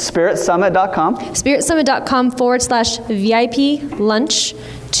again. spiritsummit.com. spiritsummit.com/VIP lunch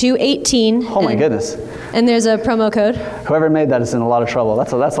 218. Oh my goodness. And there's a promo code. Whoever made that is in a lot of trouble.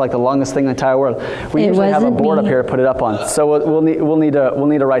 That's like the longest thing in the entire world. We usually have a board up here to put it up on. So we'll need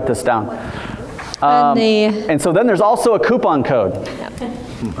to write this down. And so then there's also a coupon code.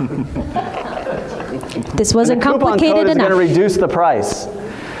 This wasn't complicated enough. The coupon code is going to reduce the price.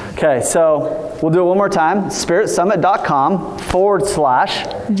 Okay, so we'll do it one more time.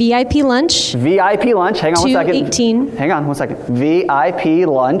 spiritsummit.com/VIP lunch. VIP lunch. Hang on 218. 1 second. Hang on 1 second. VIP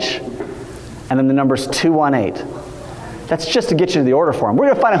lunch, and then the number's 218. That's just to get you to the order form. We're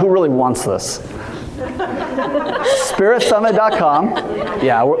going to find out who really wants this. spiritsummit.com.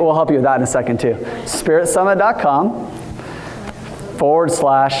 Yeah, we'll help you with that in a second too.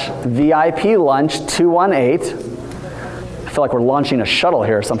 spiritsummit.com/VIP lunch 218. I feel like we're launching a shuttle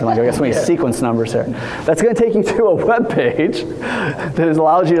here or something like that. I guess we need sequence numbers here. That's going to take you to a web page that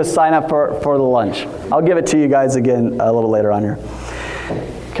allows you to sign up for the lunch. I'll give it to you guys again a little later on here.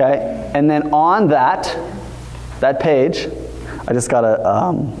 Okay, and then on that page, I just got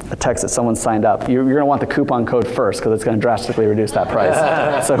a text that someone signed up. You're going to want the coupon code first because it's going to drastically reduce that price.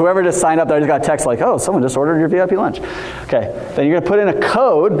 So whoever just signed up there, I just got a text like, oh, someone just ordered your VIP lunch. Okay, then you're going to put in a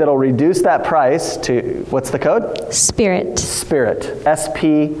code that'll reduce that price to, what's the code? Spirit. Spirit.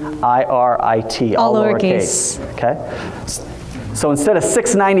 SPIRIT. All lowercase. Okay. So instead of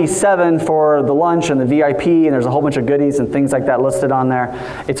 $6.97 for the lunch and the VIP, and there's a whole bunch of goodies and things like that listed on there,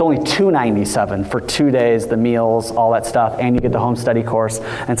 it's only $2.97 for 2 days, the meals, all that stuff, and you get the home study course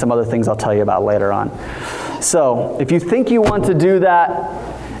and some other things I'll tell you about later on. So if you think you want to do that,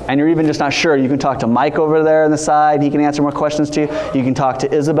 and you're even just not sure, you can talk to Mike over there on the side. He can answer more questions to you. You can talk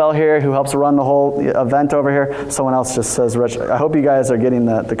to Isabel here, who helps run the whole event over here. Someone else just says, Rich, I hope you guys are getting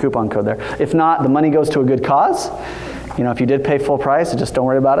the coupon code there. If not, the money goes to a good cause. You know, if you did pay full price, just don't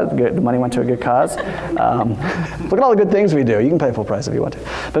worry about it. The money went to a good cause. Look at all the good things we do. You can pay full price if you want to.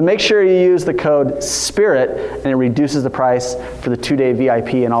 But make sure you use the code SPIRIT, and it reduces the price for the 2-day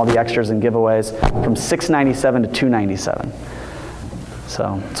VIP and all the extras and giveaways from $6.97 to $2.97.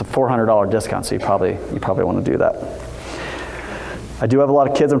 So it's a $400 discount, so you probably want to do that. I do have a lot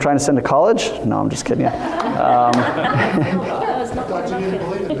of kids I'm trying to send to college. No, I'm just kidding you.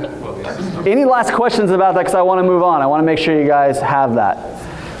 Any last questions about that? Because I want to move on. I want to make sure you guys have that.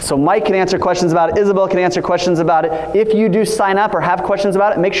 So Mike can answer questions about it. Isabel can answer questions about it. If you do sign up or have questions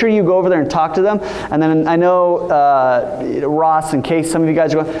about it, make sure you go over there and talk to them. And then I know Ross, in case some of you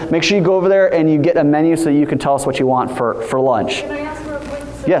guys are going, make sure you go over there and you get a menu so you can tell us what you want for lunch. Can I ask real quick?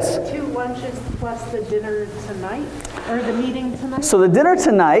 So yes. 2 lunches plus the dinner tonight? Or the meeting tonight? So the dinner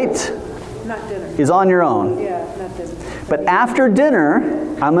tonight Not dinner. is on your own. Yeah, not dinner. But after dinner,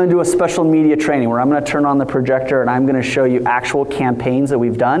 I'm going to do a special media training where I'm going to turn on the projector and I'm going to show you actual campaigns that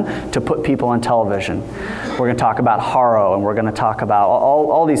we've done to put people on television. We're going to talk about Haro, and we're going to talk about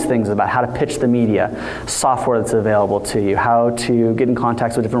all these things about how to pitch the media, software that's available to you, how to get in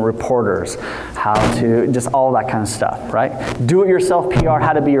contact with different reporters, how to just all that kind of stuff, right? Do-it-yourself PR,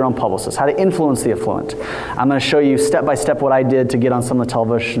 how to be your own publicist, how to influence the affluent. I'm going to show you step-by-step what I did to get on some of the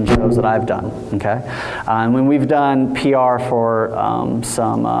television shows that I've done, okay? And when we've done PR for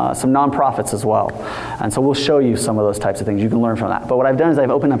some nonprofits as well. And so we'll show you some of those types of things. You can learn from that. But what I've done is I've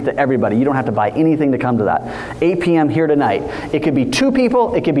opened up to everybody. You don't have to buy anything to come to that. 8 p.m. here tonight. It could be 2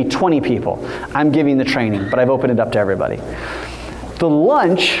 people. It could be 20 people. I'm giving the training, but I've opened it up to everybody. The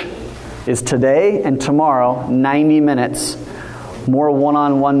lunch is today and tomorrow, 90 minutes, more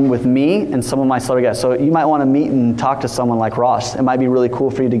one-on-one with me and some of my celebrity guests. So you might want to meet and talk to someone like Ross. It might be really cool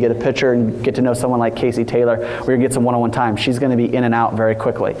for you to get a picture and get to know someone like Casey Taylor, where you get some one-on-one time. She's going to be in and out very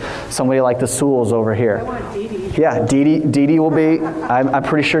quickly. Somebody like the Sewells over here. I want Dee Dee. Yeah, Dee Dee will be, I'm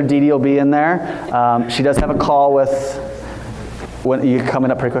pretty sure Dee Dee will be in there. She does have a call with, when you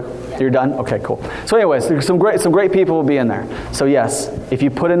coming up pretty quick? You're done? Okay, cool. So anyways, there's some great people will be in there. So yes, if you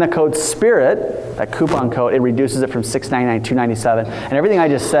put in the code SPIRIT, that coupon code, it reduces it from $6.99 to $2.97. And everything I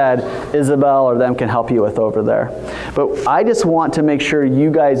just said, Isabel or them can help you with over there. But I just want to make sure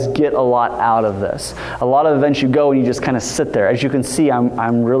you guys get a lot out of this. A lot of events you go and you just kind of sit there. As you can see,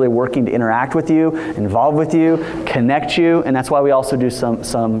 I'm really working to interact with you, involve with you, connect you, and that's why we also do some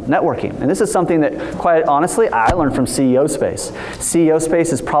networking. And this is something that, quite honestly, I learned from CEO Space. CEO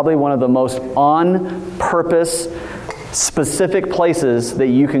Space is probably one of the most on-purpose, specific places that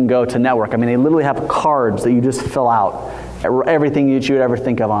you can go to network. I mean, they literally have cards that you just fill out. Everything that you would ever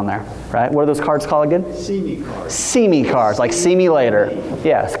think of on there, right? What are those cards called again? See me cards. See me cards, like see me later.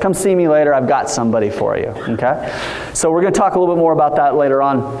 Yes, come see me later. I've got somebody for you, okay? So we're going to talk a little bit more about that later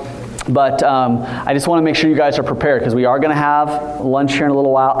on. But I just want to make sure you guys are prepared because we are going to have lunch here in a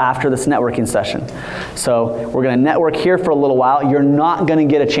little while after this networking session. So we're going to network here for a little while. You're not going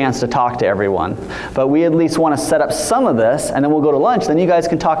to get a chance to talk to everyone. But we at least want to set up some of this, and then we'll go to lunch. Then you guys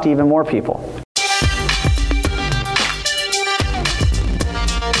can talk to even more people.